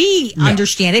like we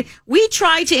understand it. We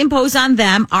try to impose on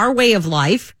them our way of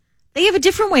life. They have a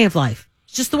different way of life.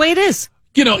 It's just the way it is.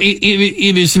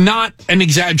 It is not an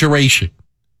exaggeration.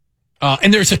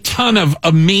 And there's a ton of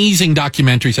amazing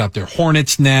documentaries out there.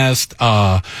 Hornet's Nest,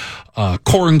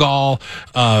 Korengal,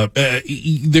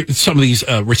 some of these,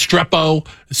 Restrepo,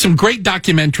 some great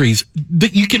documentaries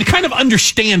that you can kind of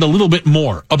understand a little bit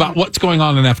more about what's going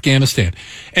on in Afghanistan.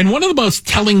 And one of the most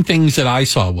telling things that I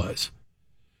saw was,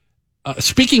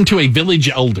 speaking to a village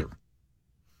elder,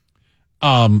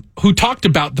 who talked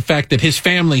about the fact that his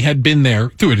family had been there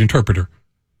through an interpreter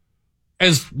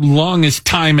as long as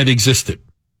time had existed.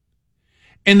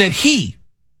 And that he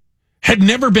had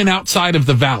never been outside of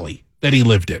the valley that he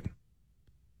lived in.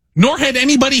 Nor had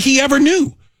anybody he ever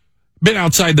knew been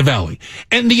outside the valley.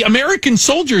 And the American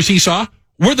soldiers he saw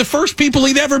were the first people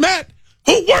he'd ever met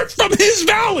who weren't from his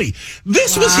valley.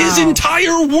 This was his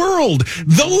entire world.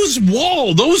 Those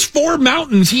 4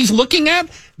 mountains he's looking at,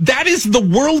 that is the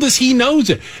world as he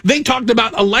knows it. They talked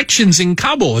about elections in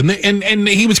Kabul, and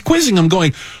he was quizzing them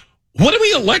going, what do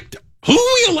we elect? Who are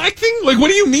we electing? Like, what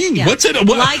do you mean? Yeah. What's it?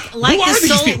 Who are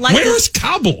these people? Where's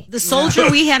Kabul? The soldier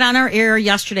we had on our air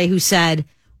yesterday who said,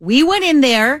 we went in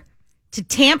there to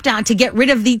tamp down, to get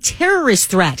rid of the terrorist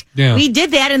threat. Yeah. We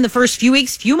did that in the first few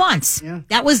weeks, few months. Yeah.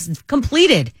 That was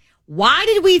completed. Why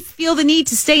did we feel the need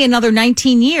to stay another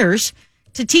 19 years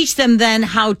to teach them then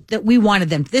how that we wanted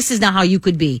them? This is not how you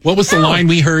could be. What was the line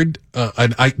we heard?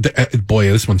 Boy,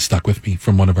 this one stuck with me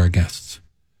from one of our guests.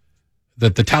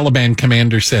 That the Taliban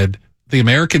commander said, the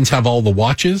Americans have all the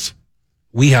watches.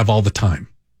 We have all the time.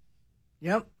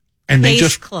 Yep. And they Case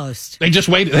just closed. They just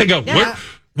waited. They go,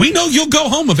 we know you'll go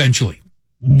home eventually.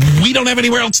 We don't have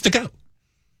anywhere else to go.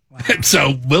 Wow.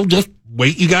 So we'll just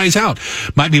wait you guys out.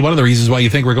 Might be one of the reasons why you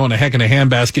think we're going to heck in a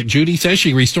handbasket. Judy says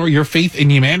she restore your faith in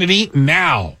humanity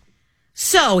now.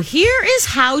 So here is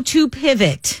how to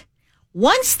pivot.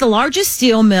 Once the largest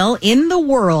steel mill in the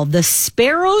world, the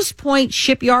Sparrows Point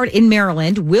Shipyard in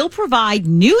Maryland will provide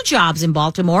new jobs in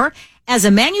Baltimore as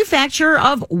a manufacturer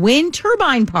of wind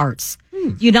turbine parts.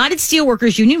 The United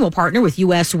Steelworkers Union will partner with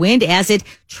U.S. Wind as it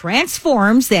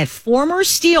transforms that former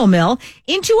steel mill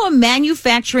into a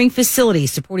manufacturing facility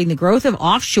supporting the growth of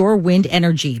offshore wind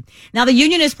energy. Now, the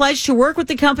union has pledged to work with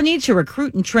the company to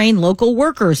recruit and train local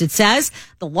workers. It says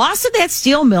the loss of that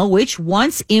steel mill, which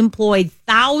once employed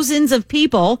thousands of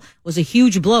people, was a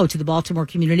huge blow to the Baltimore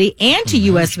community and to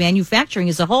U.S. manufacturing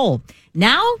as a whole.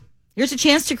 Now, here's a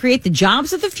chance to create the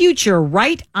jobs of the future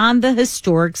right on the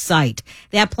historic site.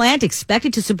 That plant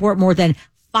expected to support more than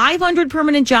 500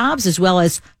 permanent jobs as well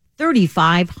as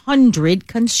 3,500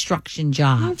 construction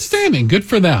jobs. Outstanding. Good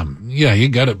for them. Yeah, you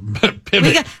got to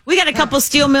pivot. We got a couple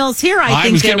steel mills here, I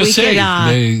think, that we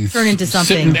could turn into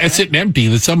something. Sitting empty,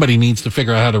 that somebody needs to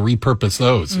figure out how to repurpose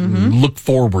those. And look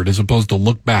forward as opposed to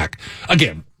look back.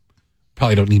 Again,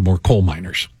 probably don't need more coal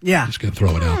miners. Yeah. Just going to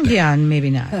throw it out there. Yeah,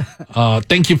 maybe not.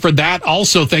 Thank you for that.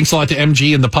 Also, thanks a lot to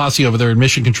MG and the posse over there in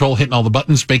Mission Control, hitting all the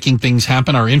buttons, making things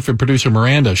happen. Our infant producer,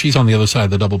 Miranda, she's on the other side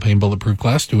of the double pane bulletproof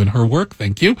glass doing her work.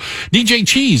 Thank you. DJ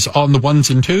Cheese on the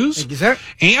ones and twos. Thank you, sir.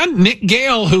 And Nick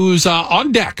Gale, who's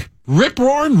on deck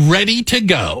rip-roaring, ready to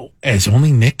go, as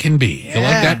only Nick can be. You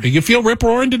like that? You feel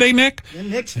rip-roaring today, Nick? The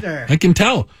Nickster. I can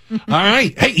tell. All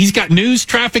right. Hey, he's got news,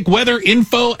 traffic, weather,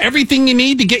 info, everything you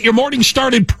need to get your morning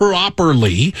started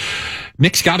properly.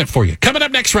 Nick's got it for you. Coming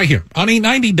up next right here on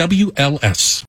 890 WLS.